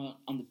 Ours came out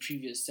on the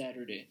previous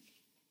Saturday.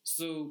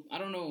 So I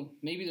don't know.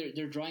 Maybe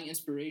they're drawing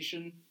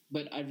inspiration,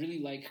 but I'd really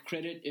like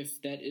credit if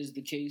that is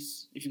the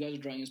case. If you guys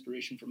are drawing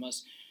inspiration from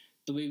us,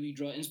 the way we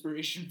draw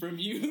inspiration from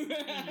you,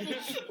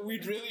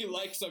 we'd really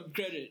like some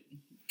credit.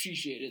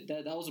 Appreciate it.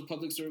 That was a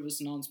public service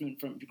announcement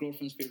from your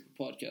girlfriend's favorite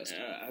podcast.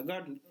 I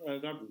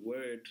got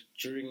word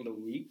during the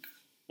week.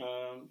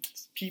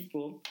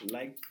 People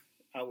like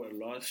our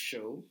last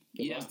show,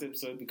 last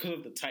episode, because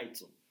of the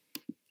title.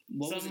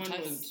 What was the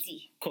title?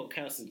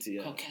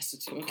 Caucasity.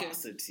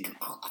 Caucasity.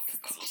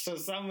 So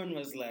someone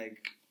was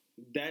like,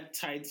 that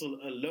title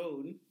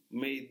alone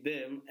made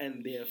them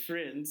and their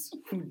friends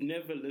who'd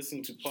never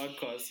listened to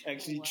podcasts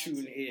actually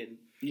tune in.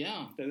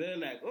 Yeah. So they're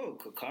like, oh,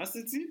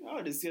 caucasity? I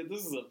want to see what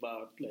this is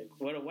about. Like,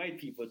 what are white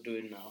people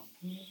doing now?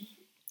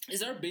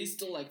 Is our base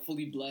still like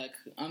fully black?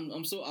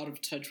 I'm so out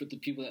of touch with the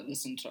people that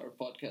listen to our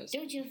podcast.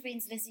 Don't your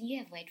friends listen? You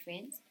have white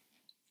friends.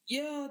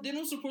 Yeah, they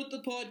don't support the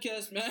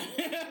podcast, man.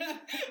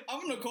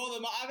 I'm gonna call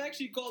them out. I've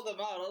actually called them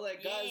out. I'm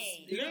like, guys,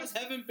 you guys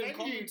haven't been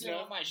commenting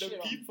on my shit.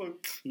 The people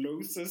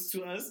closest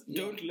to us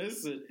don't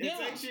listen. It's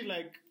actually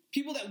like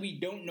people that we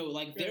don't know,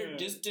 like they're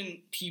distant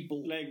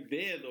people. Like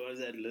they're the ones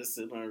that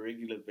listen on a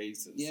regular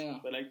basis. Yeah.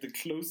 But like the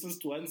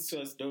closest ones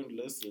to us don't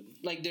listen.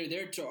 Like they're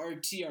there to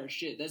RT our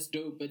shit. That's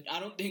dope, but I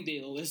don't think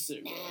they'll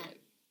listen.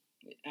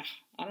 Like,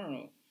 I don't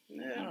know.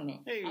 Yeah. I don't know.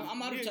 Hey,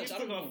 I'm out of touch. I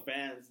don't know.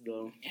 Fans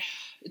though. Yeah,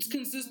 it's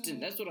consistent.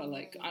 That's what I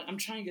like. I'm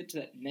trying to get to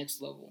that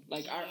next level.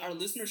 Like our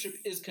listenership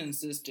is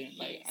consistent.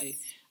 Like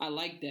I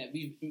like that.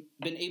 We've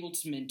been able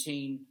to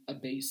maintain a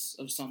base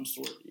of some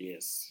sort.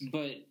 Yes.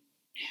 But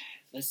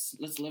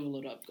let's level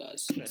it up,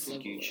 guys. Let's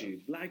level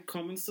YouTube. Like,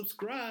 comment,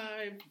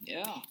 subscribe.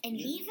 Yeah. And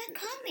leave a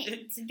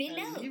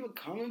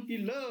comment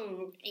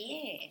below.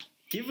 Yeah.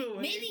 Give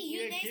away. Maybe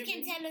you guys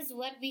can tell us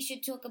what we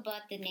should talk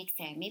about the next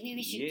time. Maybe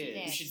we should do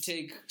that. We should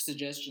take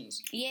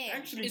suggestions. Yeah.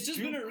 Actually, it's just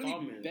been a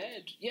really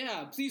bad.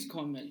 Yeah, please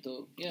comment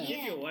though. Yeah.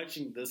 If you're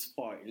watching this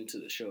far into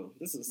the show,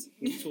 this is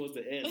towards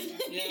the end.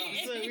 Yeah.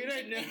 So we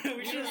don't know.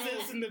 We should have said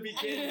this in the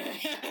beginning.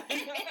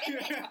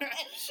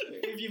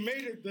 If you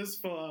made it this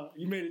far,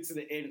 you made it to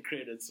the end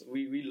credits.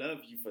 We love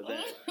you for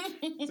that.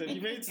 So if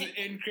you made it to the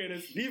end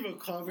credits, leave a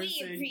comment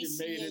saying you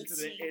made it to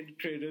the end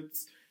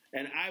credits.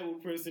 And I will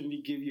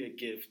personally give you a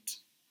gift,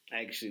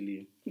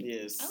 actually.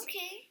 Yes.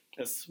 Okay.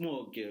 A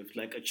small gift,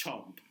 like a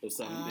chomp or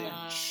something.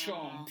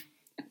 Chomp.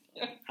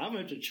 How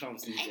much are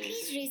chomps these days? And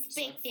please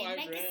respect them,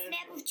 like a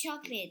slab of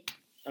chocolate.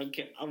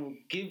 Okay, I will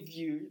give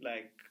you,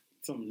 like,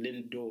 some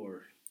Lindor.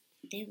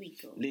 There we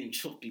go. Lind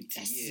chocolate,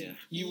 yeah.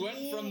 You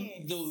went from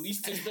the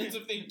least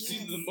expensive thing to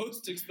the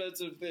most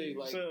expensive thing.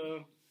 Like.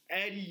 So,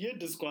 Addy, you're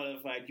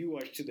disqualified. You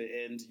watch to the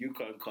end. You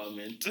can't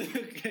comment.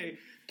 Okay.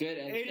 Good.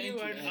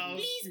 Anyone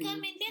else? Please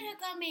comment. Let her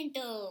comment,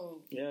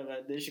 though. Yeah,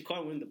 but then she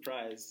can't win the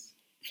prize.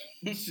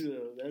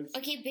 So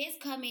okay, best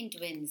comment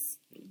wins.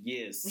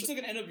 Yes. We're still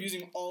going to end up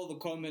using all the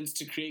comments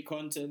to create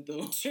content,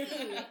 though.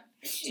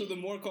 So the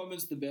more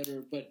comments, the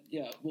better. But,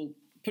 yeah, we'll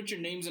put your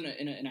names in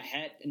a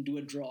hat and do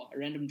a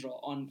random draw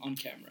on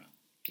camera.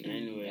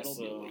 Anyway, That'll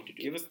be a so way to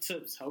do give it. us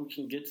tips how we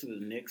can get to the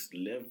next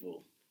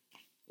level.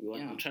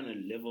 We're trying to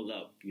level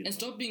up, you know. And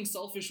stop being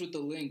selfish with the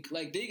link.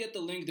 Like, they get the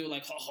link, they're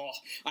like, ha,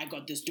 I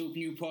got this dope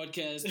new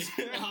podcast.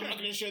 I'm not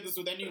gonna share this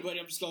with anybody.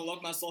 I'm just gonna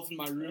lock myself in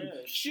my room.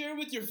 Yeah. Share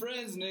with your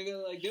friends,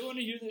 nigga. Like, they want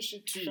to hear this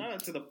shit too. Shout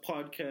out to the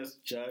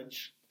podcast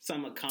judge.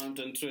 Some account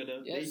on Twitter.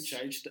 Yes. They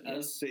judged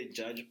us. They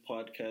judged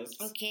podcasts.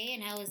 Okay,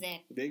 and how was that?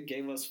 They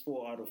gave us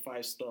 4 out of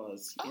 5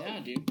 stars. Yeah,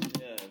 dude.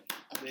 Yeah.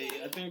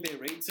 I think they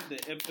rated the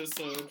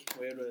episode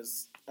where it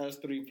was us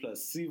 3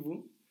 plus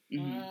Sivu.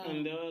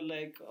 And they were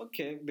like,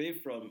 okay, they're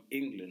from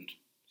England.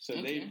 So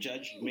they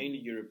judge mainly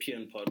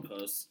European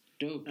podcasts.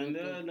 Dope. And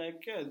they're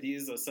like, yeah,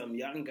 these are some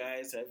young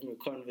guys having a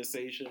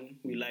conversation.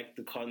 We like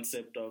the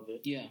concept of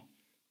it. Yeah.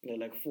 They're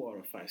like 4 out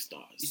of 5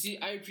 stars. You see,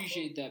 I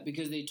appreciate that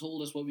because they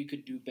told us what we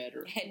could do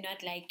better.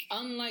 Not like...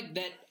 Unlike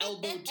that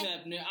elbow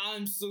tap,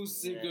 I'm so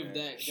sick of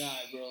that guy,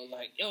 bro.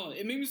 Like,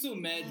 it made me so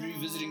mad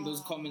revisiting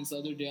those comments the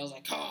other day. I was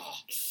like,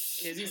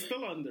 Is he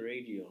still on the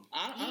radio?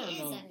 I don't know. He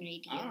is on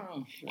radio. I don't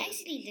know. I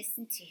actually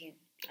listened to him.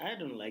 I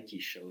don't like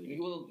his show.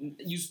 Well,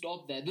 you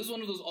stop that. This is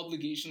one of those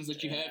obligations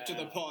that you have to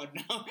the pod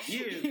now.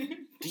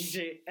 You,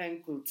 DJ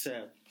Ankle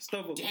Tap.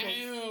 Stop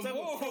appropriating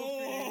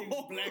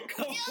black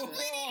culture.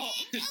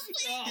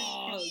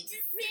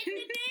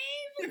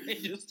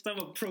 Just stop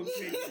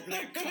appropriating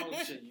black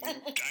culture.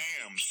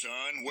 Damn,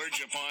 son, where'd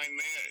you find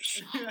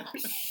this?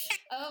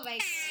 Oh my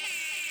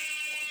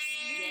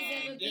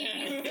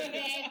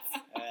God.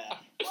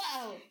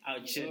 Wow.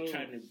 Out here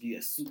trying to be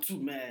a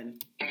Superman.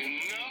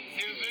 Enough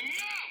is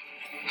enough.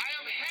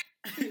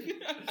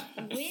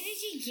 Where did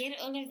you get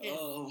all of this?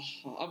 Oh,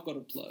 I've got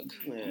a plug.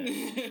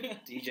 Yeah.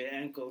 DJ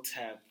Ankle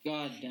Tap.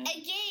 God damn.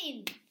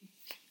 Again.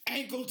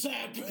 Ankle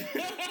tap.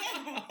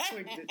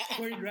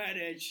 Point right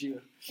at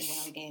you.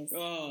 Wow, guys.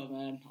 Oh,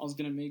 man. I was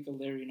going to make a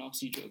Larry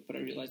Noxie joke, but I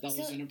realized that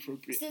was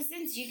inappropriate. So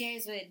since you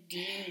guys were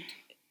deemed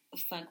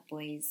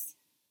fuckboys...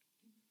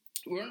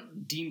 We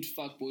weren't deemed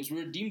fuckboys. We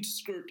were deemed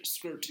skirt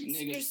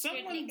niggas.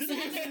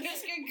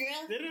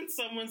 Didn't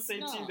someone say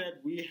to you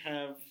that we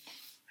have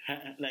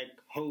like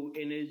hoe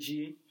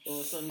energy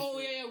or something? Oh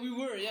yeah, we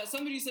were. Yeah,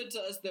 somebody said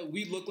to us that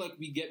we look like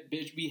we get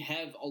bitch. We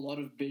have a lot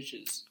of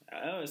bitches.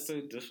 That was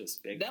so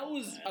disrespectful. That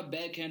was a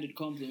backhanded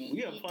compliment.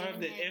 We are part of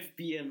the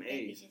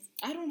FBMA.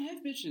 I don't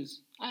have bitches.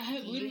 I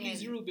have literally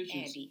 0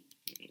 bitches.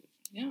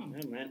 Yeah,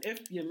 man.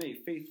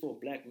 FBMA, Faithful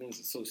Black Men's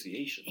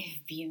Association.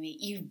 FBMA,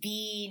 you've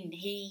been,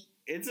 hey.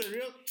 It's a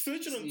real...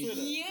 Search it on Twitter.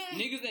 Yeah.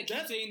 Niggas that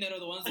keep saying that are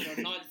the ones that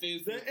are not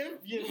faithful. The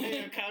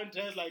FBMA account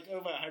has like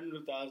over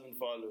 100,000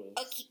 followers.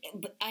 Okay,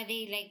 but are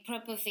they like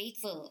proper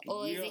faithful?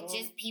 Or is it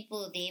just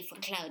people there for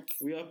clout?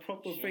 We are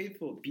proper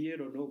faithful.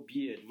 Beard or no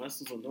beard.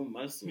 Muscles or no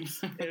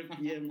muscles.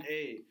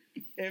 FBMA,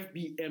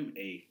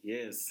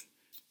 yes.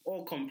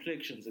 All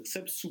complexions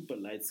except super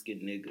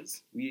light-skinned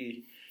niggas.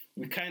 We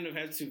kind of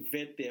had to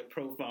vet their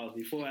profiles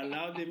before I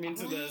allowed them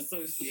into the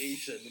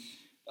association.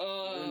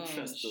 I don't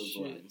trust those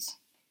ones.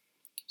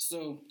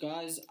 So,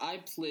 guys,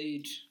 I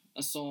played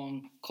a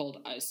song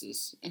called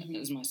Isis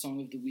as my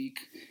song of the week.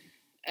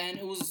 And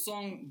it was a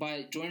song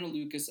by Joyner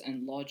Lucas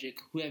and Logic,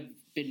 who have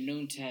been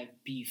known to have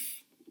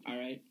beef. All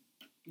right?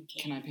 Okay.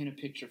 Can I paint a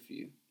picture for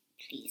you?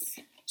 Please.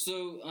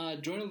 So,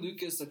 Joyner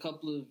Lucas, a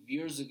couple of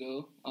years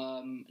ago,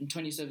 in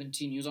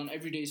 2017, he was on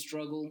Everyday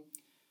Struggle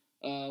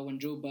when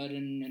Joe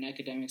Budden and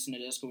Academics and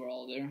Nadesco were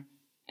all there.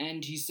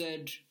 And he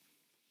said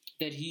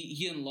that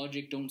he and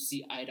Logic don't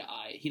see eye to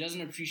eye. He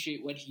doesn't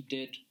appreciate what he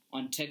did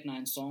on Tech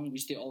Nine's song,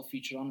 which they all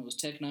featured on. It was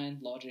Tech Nine,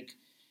 Logic,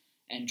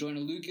 and Joyner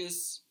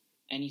Lucas.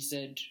 And he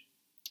said,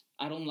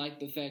 I don't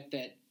like the fact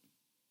that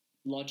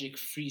Logic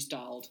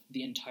freestyled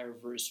the entire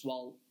verse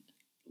while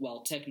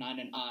Tech Nine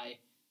and I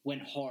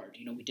went hard.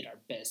 You know, we did our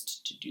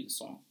best to do the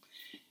song.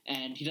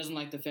 And he doesn't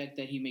like the fact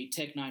that he made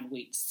Tech Nine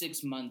wait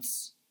 6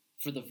 months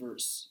for the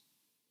verse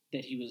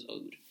that he was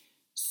owed.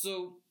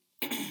 So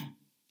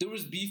there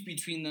was beef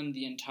between them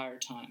the entire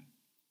time.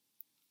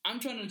 I'm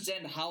trying to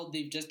understand how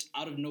they've just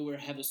out of nowhere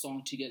have a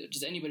song together.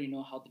 Does anybody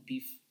know how the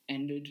beef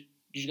ended?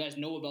 Did you guys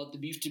know about the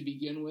beef to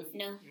begin with?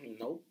 No.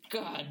 Nope.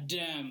 God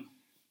damn.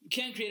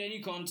 Can't create any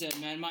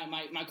content, man.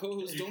 My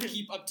co-hosts don't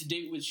keep up to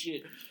date with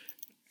shit.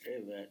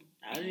 Hey, man.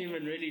 I don't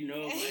even really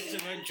know much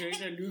about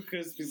Joyner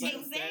Lucas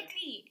besides that.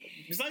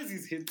 Besides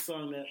his hit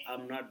song that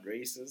I'm Not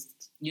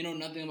Racist. You know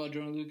nothing about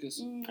Joyner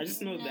Lucas? I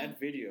just know that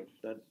video,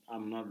 that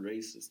I'm Not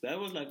Racist. That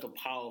was like a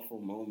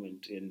powerful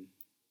moment in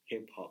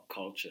hip-hop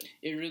culture.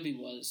 It really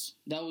was.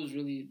 That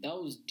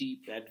was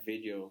deep. That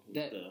video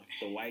with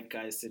the white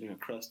guy sitting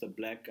across the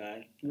black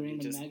guy. Wearing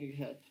the MAGA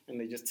hat. And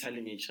they're just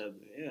telling each other,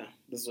 yeah,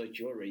 this is what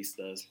your race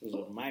does. This is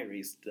what my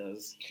race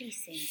does.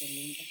 Please send the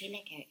link. I feel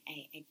like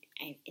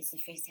I it's the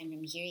first time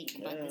I'm hearing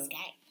about this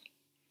guy.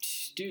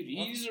 Dude,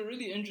 he's a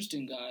really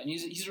interesting guy. And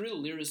he's a real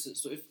lyricist.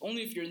 So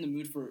if you're in the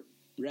mood for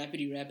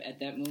rappity rap at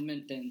that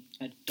moment, then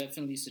I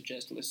definitely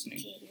suggest listening.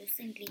 Okay,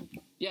 listen,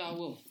 link. Yeah, I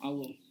will.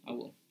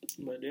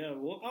 But yeah,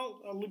 well,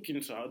 I'll look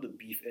into how the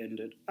beef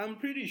ended. I'm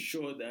pretty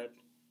sure that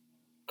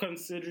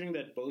considering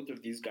that both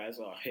of these guys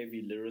are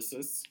heavy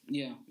lyricists,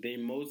 Yeah. they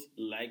most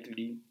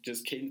likely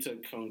just came to a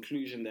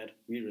conclusion that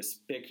we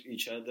respect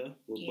each other.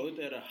 We're both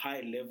at a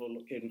high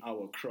level in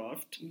our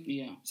craft.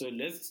 Yeah. So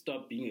let's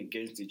stop being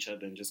against each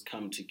other and just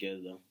come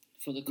together.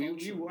 For the We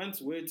culture. once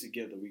were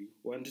together. We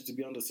wanted to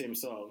be on the same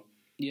song.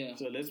 Yeah.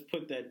 So let's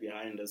put that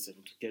behind us and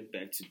get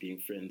back to being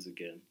friends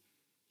again.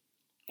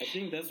 I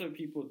think that's what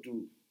people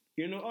do.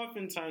 You know,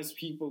 oftentimes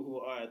people who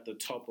are at the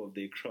top of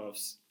their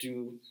crafts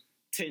do,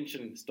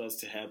 tension starts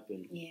to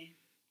happen. Yeah.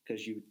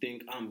 Because you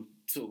think, I'm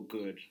so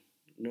good,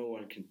 no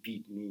one can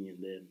beat me,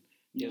 and then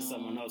there's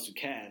someone else who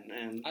can.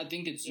 And I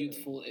think it's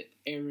youthful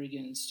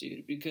arrogance,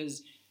 dude,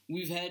 because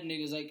we've had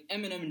niggas like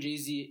Eminem and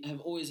Jay-Z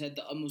have always had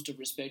the utmost of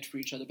respect for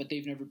each other, but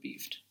they've never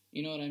beefed.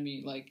 You know what I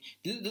mean? Like,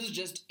 this is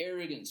just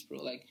arrogance, bro.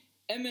 Like,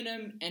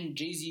 Eminem and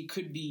Jay-Z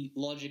could be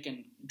Logic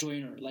and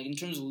Joyner, like, in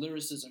terms of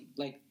lyricism.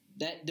 Like,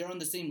 that they're on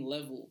the same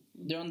level.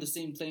 They're on the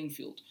same playing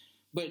field.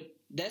 But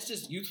that's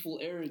just youthful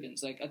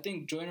arrogance. Like, I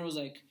think Joyner was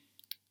like,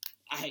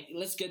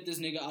 let's get this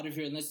nigga out of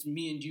here and let's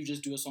me and you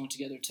just do a song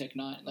together, Tech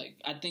 9. Like,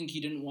 I think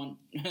he didn't want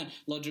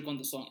Logic on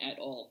the song at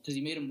all because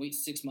he made him wait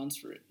 6 months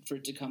for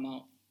it to come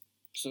out.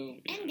 So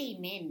and they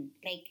men,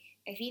 like,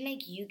 I feel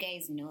like you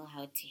guys know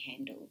how to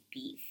handle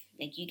beef.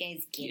 Like, you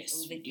guys get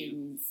over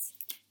things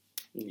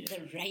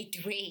the right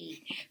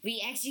way.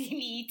 We actually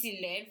need to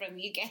learn from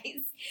you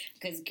guys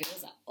because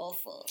girls are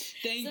awful.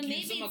 Thank so you.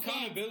 maybe Some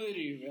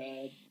accountability,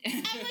 man. I'm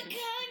accounting.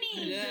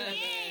 Yeah,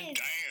 yes.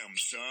 Damn,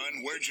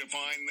 son, where'd you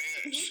find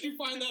this? Where'd you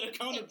find that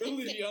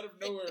accountability out of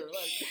nowhere?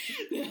 Like,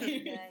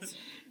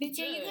 But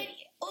yeah,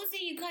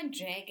 you can't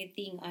drag a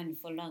thing on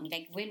for long.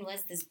 Like, when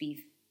was this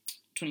beef?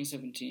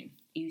 2017.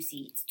 You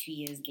see, it's 2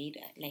 years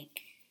later.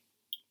 Like,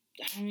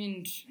 I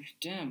mean,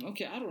 damn.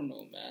 Okay, I don't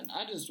know, man.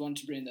 I just want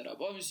to bring that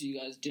up. Obviously, you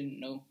guys didn't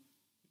know.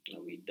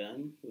 Are we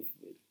done?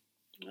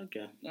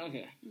 Okay.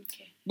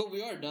 But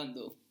we are done,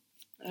 though.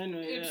 I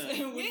know, yeah.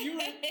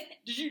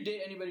 Did you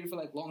date anybody for,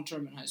 like,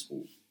 long-term in high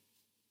school?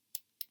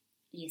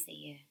 Yes, a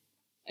year.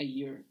 A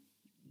year.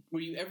 Were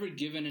you ever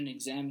given an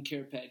exam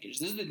care package?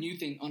 This is the new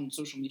thing on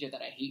social media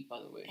that I hate, by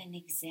the way. An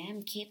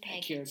exam care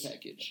package? A care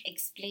package.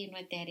 Explain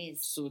what that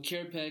is. So a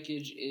care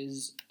package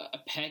is a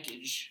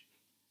package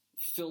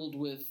filled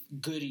with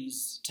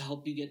goodies to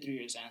help you get through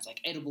your exams, like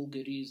edible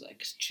goodies,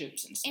 like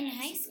chips and snacks. In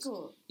high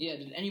school? Yeah,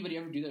 did anybody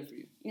ever do that for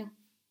you? No.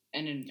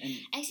 And in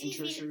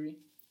tertiary?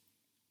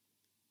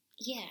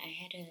 Yeah,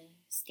 I had a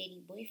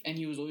steady boyfriend. And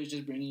he was always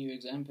just bringing you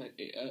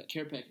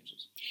care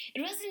packages?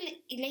 It wasn't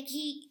like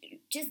he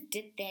just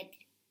did that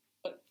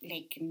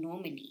like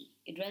normally.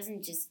 It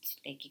wasn't just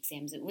like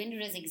exams. When it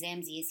was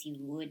exams, yes, he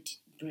would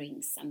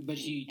bring something. But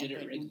he did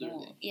it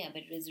regularly. More. Yeah,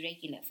 but it was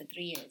regular for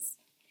 3 years.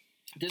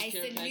 This I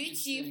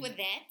salute you for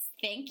that.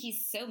 Thank you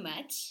so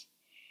much.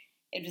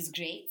 It was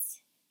great.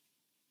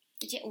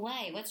 But yeah,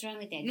 why? What's wrong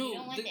with that? No, you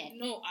don't want that.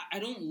 No, I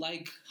don't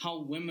like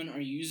how women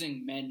are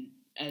using men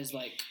as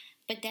like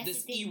but that's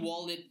this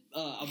e-wallet,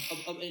 an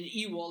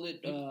e-wallet,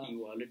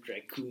 e-wallet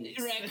raccoon,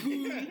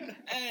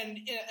 and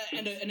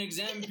an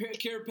exam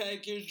care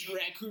package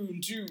raccoon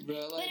too, bro.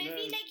 Like, but I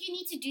feel like you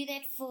need to do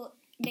that for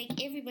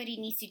like everybody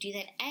needs to do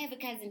that. I have a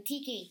cousin,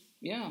 TK.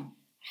 Yeah.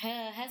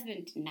 Her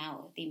husband,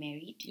 now they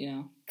married.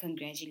 Yeah.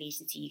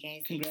 Congratulations to you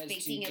guys. Congrats,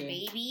 expecting TK. A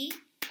baby.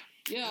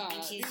 Yeah.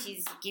 And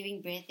she's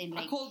giving birth in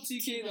like I called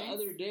TK the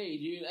other day,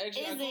 dude.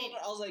 Actually, I called her.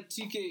 I was like,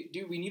 TK,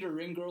 dude, we need a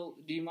ring girl.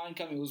 Do you mind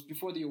coming? It was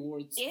before the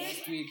awards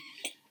last week.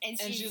 And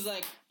she's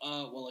like,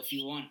 well, if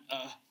you want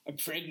a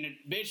pregnant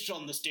bitch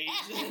on the stage.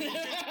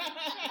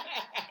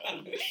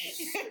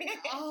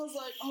 I was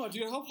like, oh,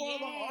 dude, how far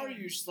along are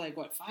you? She's like,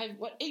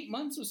 8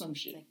 months or some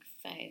shit? Like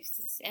 5,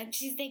 6. And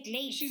she's like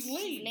late. She's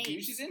late,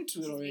 dude. She's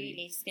into it already. Really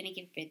late. She's gonna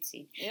give birth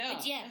soon. Yeah.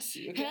 But yeah,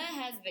 okay.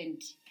 Her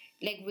husband,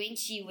 like when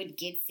she would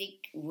get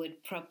sick,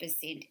 would proper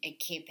send a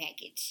care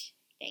package.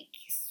 Like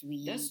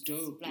sweets, that's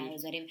dope,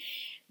 flowers, whatever.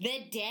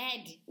 The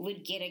dad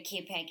would get a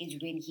care package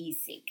when he's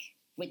sick.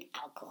 With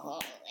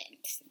alcohol and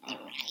the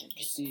right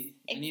things. See,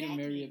 I need to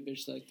marry a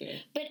bitch like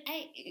that. But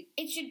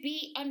it should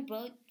be on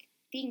both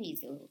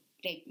thingies though.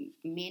 Like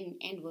men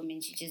and women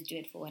should just do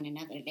it for one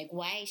another. Like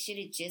why should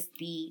it just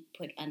be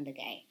put on the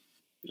guy?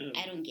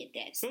 I don't get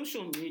that.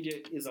 Social media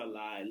is a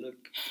lie. Look,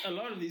 a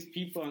lot of these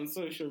people on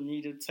social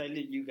media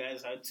telling you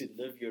guys how to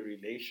live your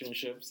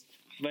relationships,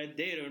 but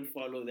they don't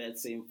follow that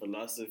same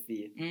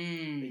philosophy.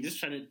 They're just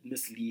trying to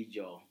mislead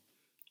y'all.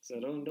 So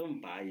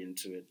don't buy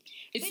into it.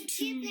 But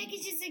care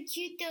packages are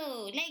cute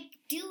though. Like,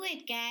 do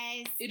it,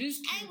 guys. It is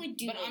cute, I would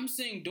do but it. I'm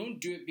saying don't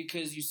do it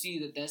because you see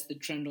that that's the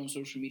trend on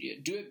social media.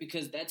 Do it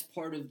because that's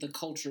part of the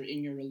culture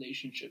in your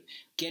relationship.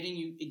 Getting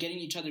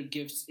each other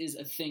gifts is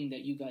a thing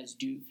that you guys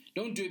do.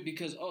 Don't do it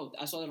because, oh,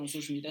 I saw that on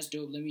social media. That's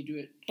dope. Let me do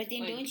it. But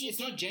then don't you it's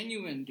not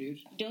genuine,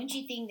 dude. Don't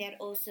you think that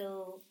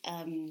also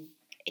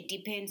it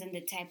depends on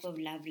the type of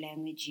love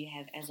language you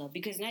have as well?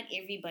 Because not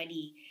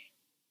everybody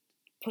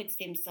puts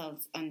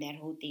themselves on that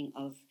whole thing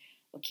of,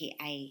 okay,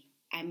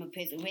 I'm a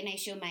person. When I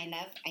show my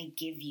love, I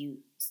give you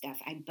stuff.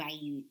 I buy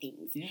you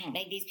things. Yeah.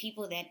 Like there's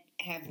people that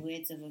have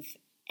words of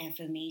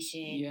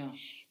affirmation,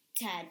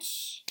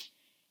 touch,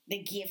 the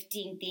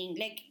gifting thing.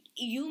 Like,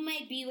 you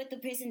might be with the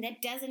person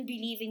that doesn't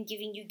believe in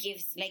giving you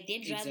gifts. Like,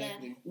 they'd rather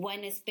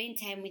want to spend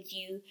time with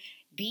you,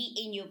 be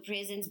in your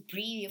presence,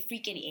 breathe your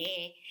freaking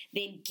air,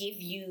 than give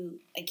you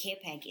a care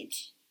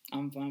package.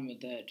 I'm fine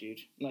with that, dude.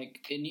 Like,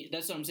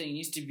 that's what I'm saying. It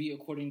needs to be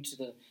according to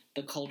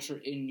the culture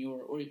in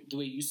your, or the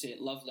way you say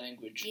it, love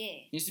language. Yeah.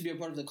 It needs to be a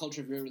part of the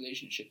culture of your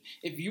relationship.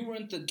 If you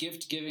weren't the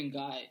gift-giving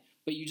guy,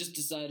 but you just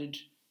decided,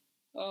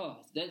 oh,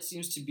 that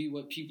seems to be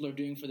what people are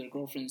doing for their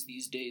girlfriends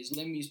these days,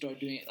 let me start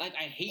doing it. Like,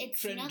 I hate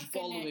trend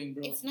following,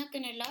 bro. It's not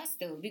going to last,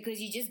 though, because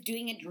you're just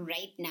doing it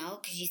right now,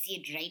 because you see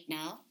it right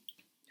now.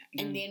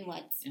 And then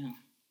what? Yeah.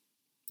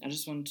 I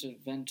just wanted to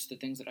vent the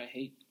things that I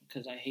hate,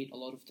 because I hate a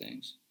lot of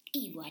things.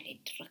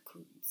 E-wallet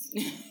raccoons.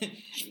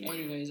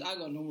 Anyways, I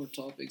got no more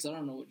topics. I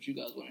don't know what you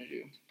guys want to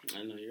do.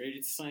 I know. You ready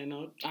to sign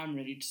out? I'm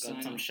ready to sign out.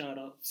 Got some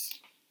shout-outs?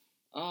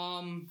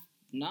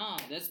 Nah,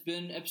 that's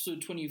been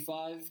episode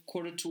 25,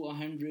 quarter to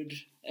 100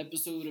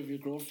 episode of your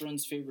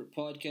girlfriend's favorite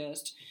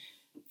podcast.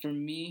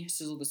 From me,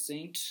 Sizzle the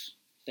Saint,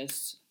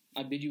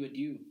 I bid you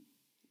adieu.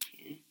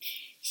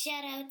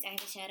 Shout out, I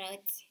have a shout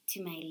out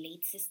to my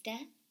late sister.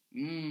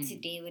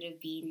 Today would have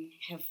been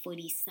her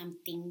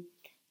 40-something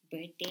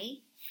birthday.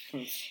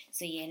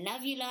 So yeah,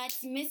 love you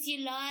lots, miss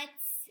you lots,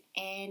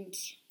 and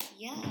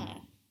yeah,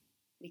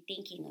 we're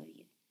thinking of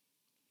you.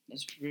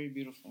 That's very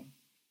beautiful.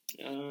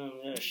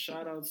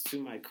 Shout outs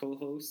to my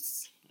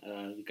co-hosts.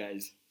 You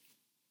guys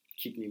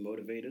keep me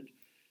motivated.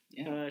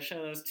 Yeah.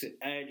 Shout outs to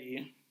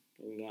Addie.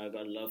 I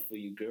got love for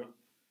you, girl.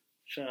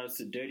 Shout outs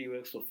to Dirty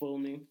Works for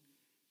filming.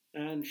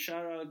 And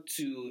shout out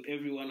to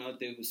everyone out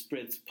there who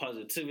spreads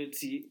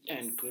positivity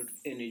and good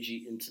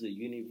energy into the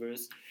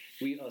universe.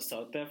 We are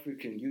South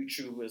African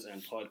YouTubers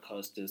and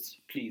podcasters.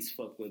 Please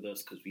fuck with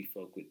us because we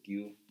fuck with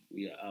you.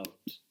 We are out.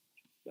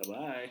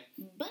 Bye-bye.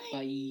 Bye.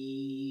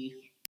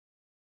 Bye.